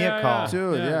giving Yeah, me yeah, a call. yeah.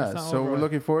 Dude, Yeah, yeah. it's not So over. we're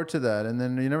looking forward to that, and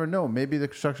then you never know. Maybe the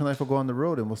construction life will go on the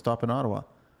road, and we'll stop in Ottawa.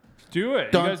 Do it.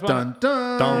 You Dun guys dun wanna-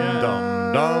 dun. Dum,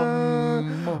 dum,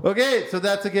 dum. Okay, so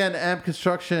that's again Amp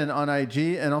Construction on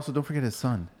IG, and also don't forget his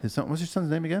son. His son. What's your son's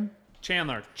name again?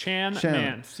 Chandler. Chan Chandler.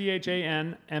 Man.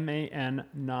 ChanMan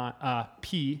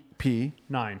P9.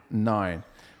 P9.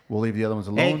 We'll leave the other ones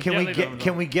alone. Hey, can Yeah, we leave get them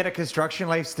can we get a construction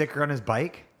life sticker on his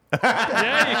bike?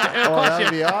 Yeah, it'll Oh, cost that'd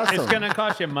you, be awesome. It's gonna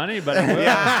cost you money, but it will.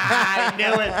 I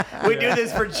knew it. We do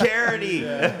this for charity.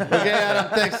 Okay,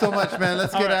 Adam, thanks so much, man.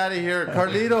 Let's get out of here.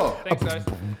 Carlito. Thanks, guys.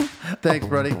 Thanks,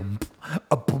 buddy.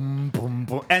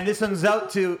 And this one's out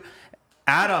to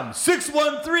Adam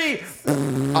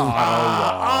 613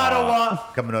 Ottawa.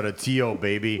 Coming out of TO,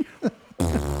 baby.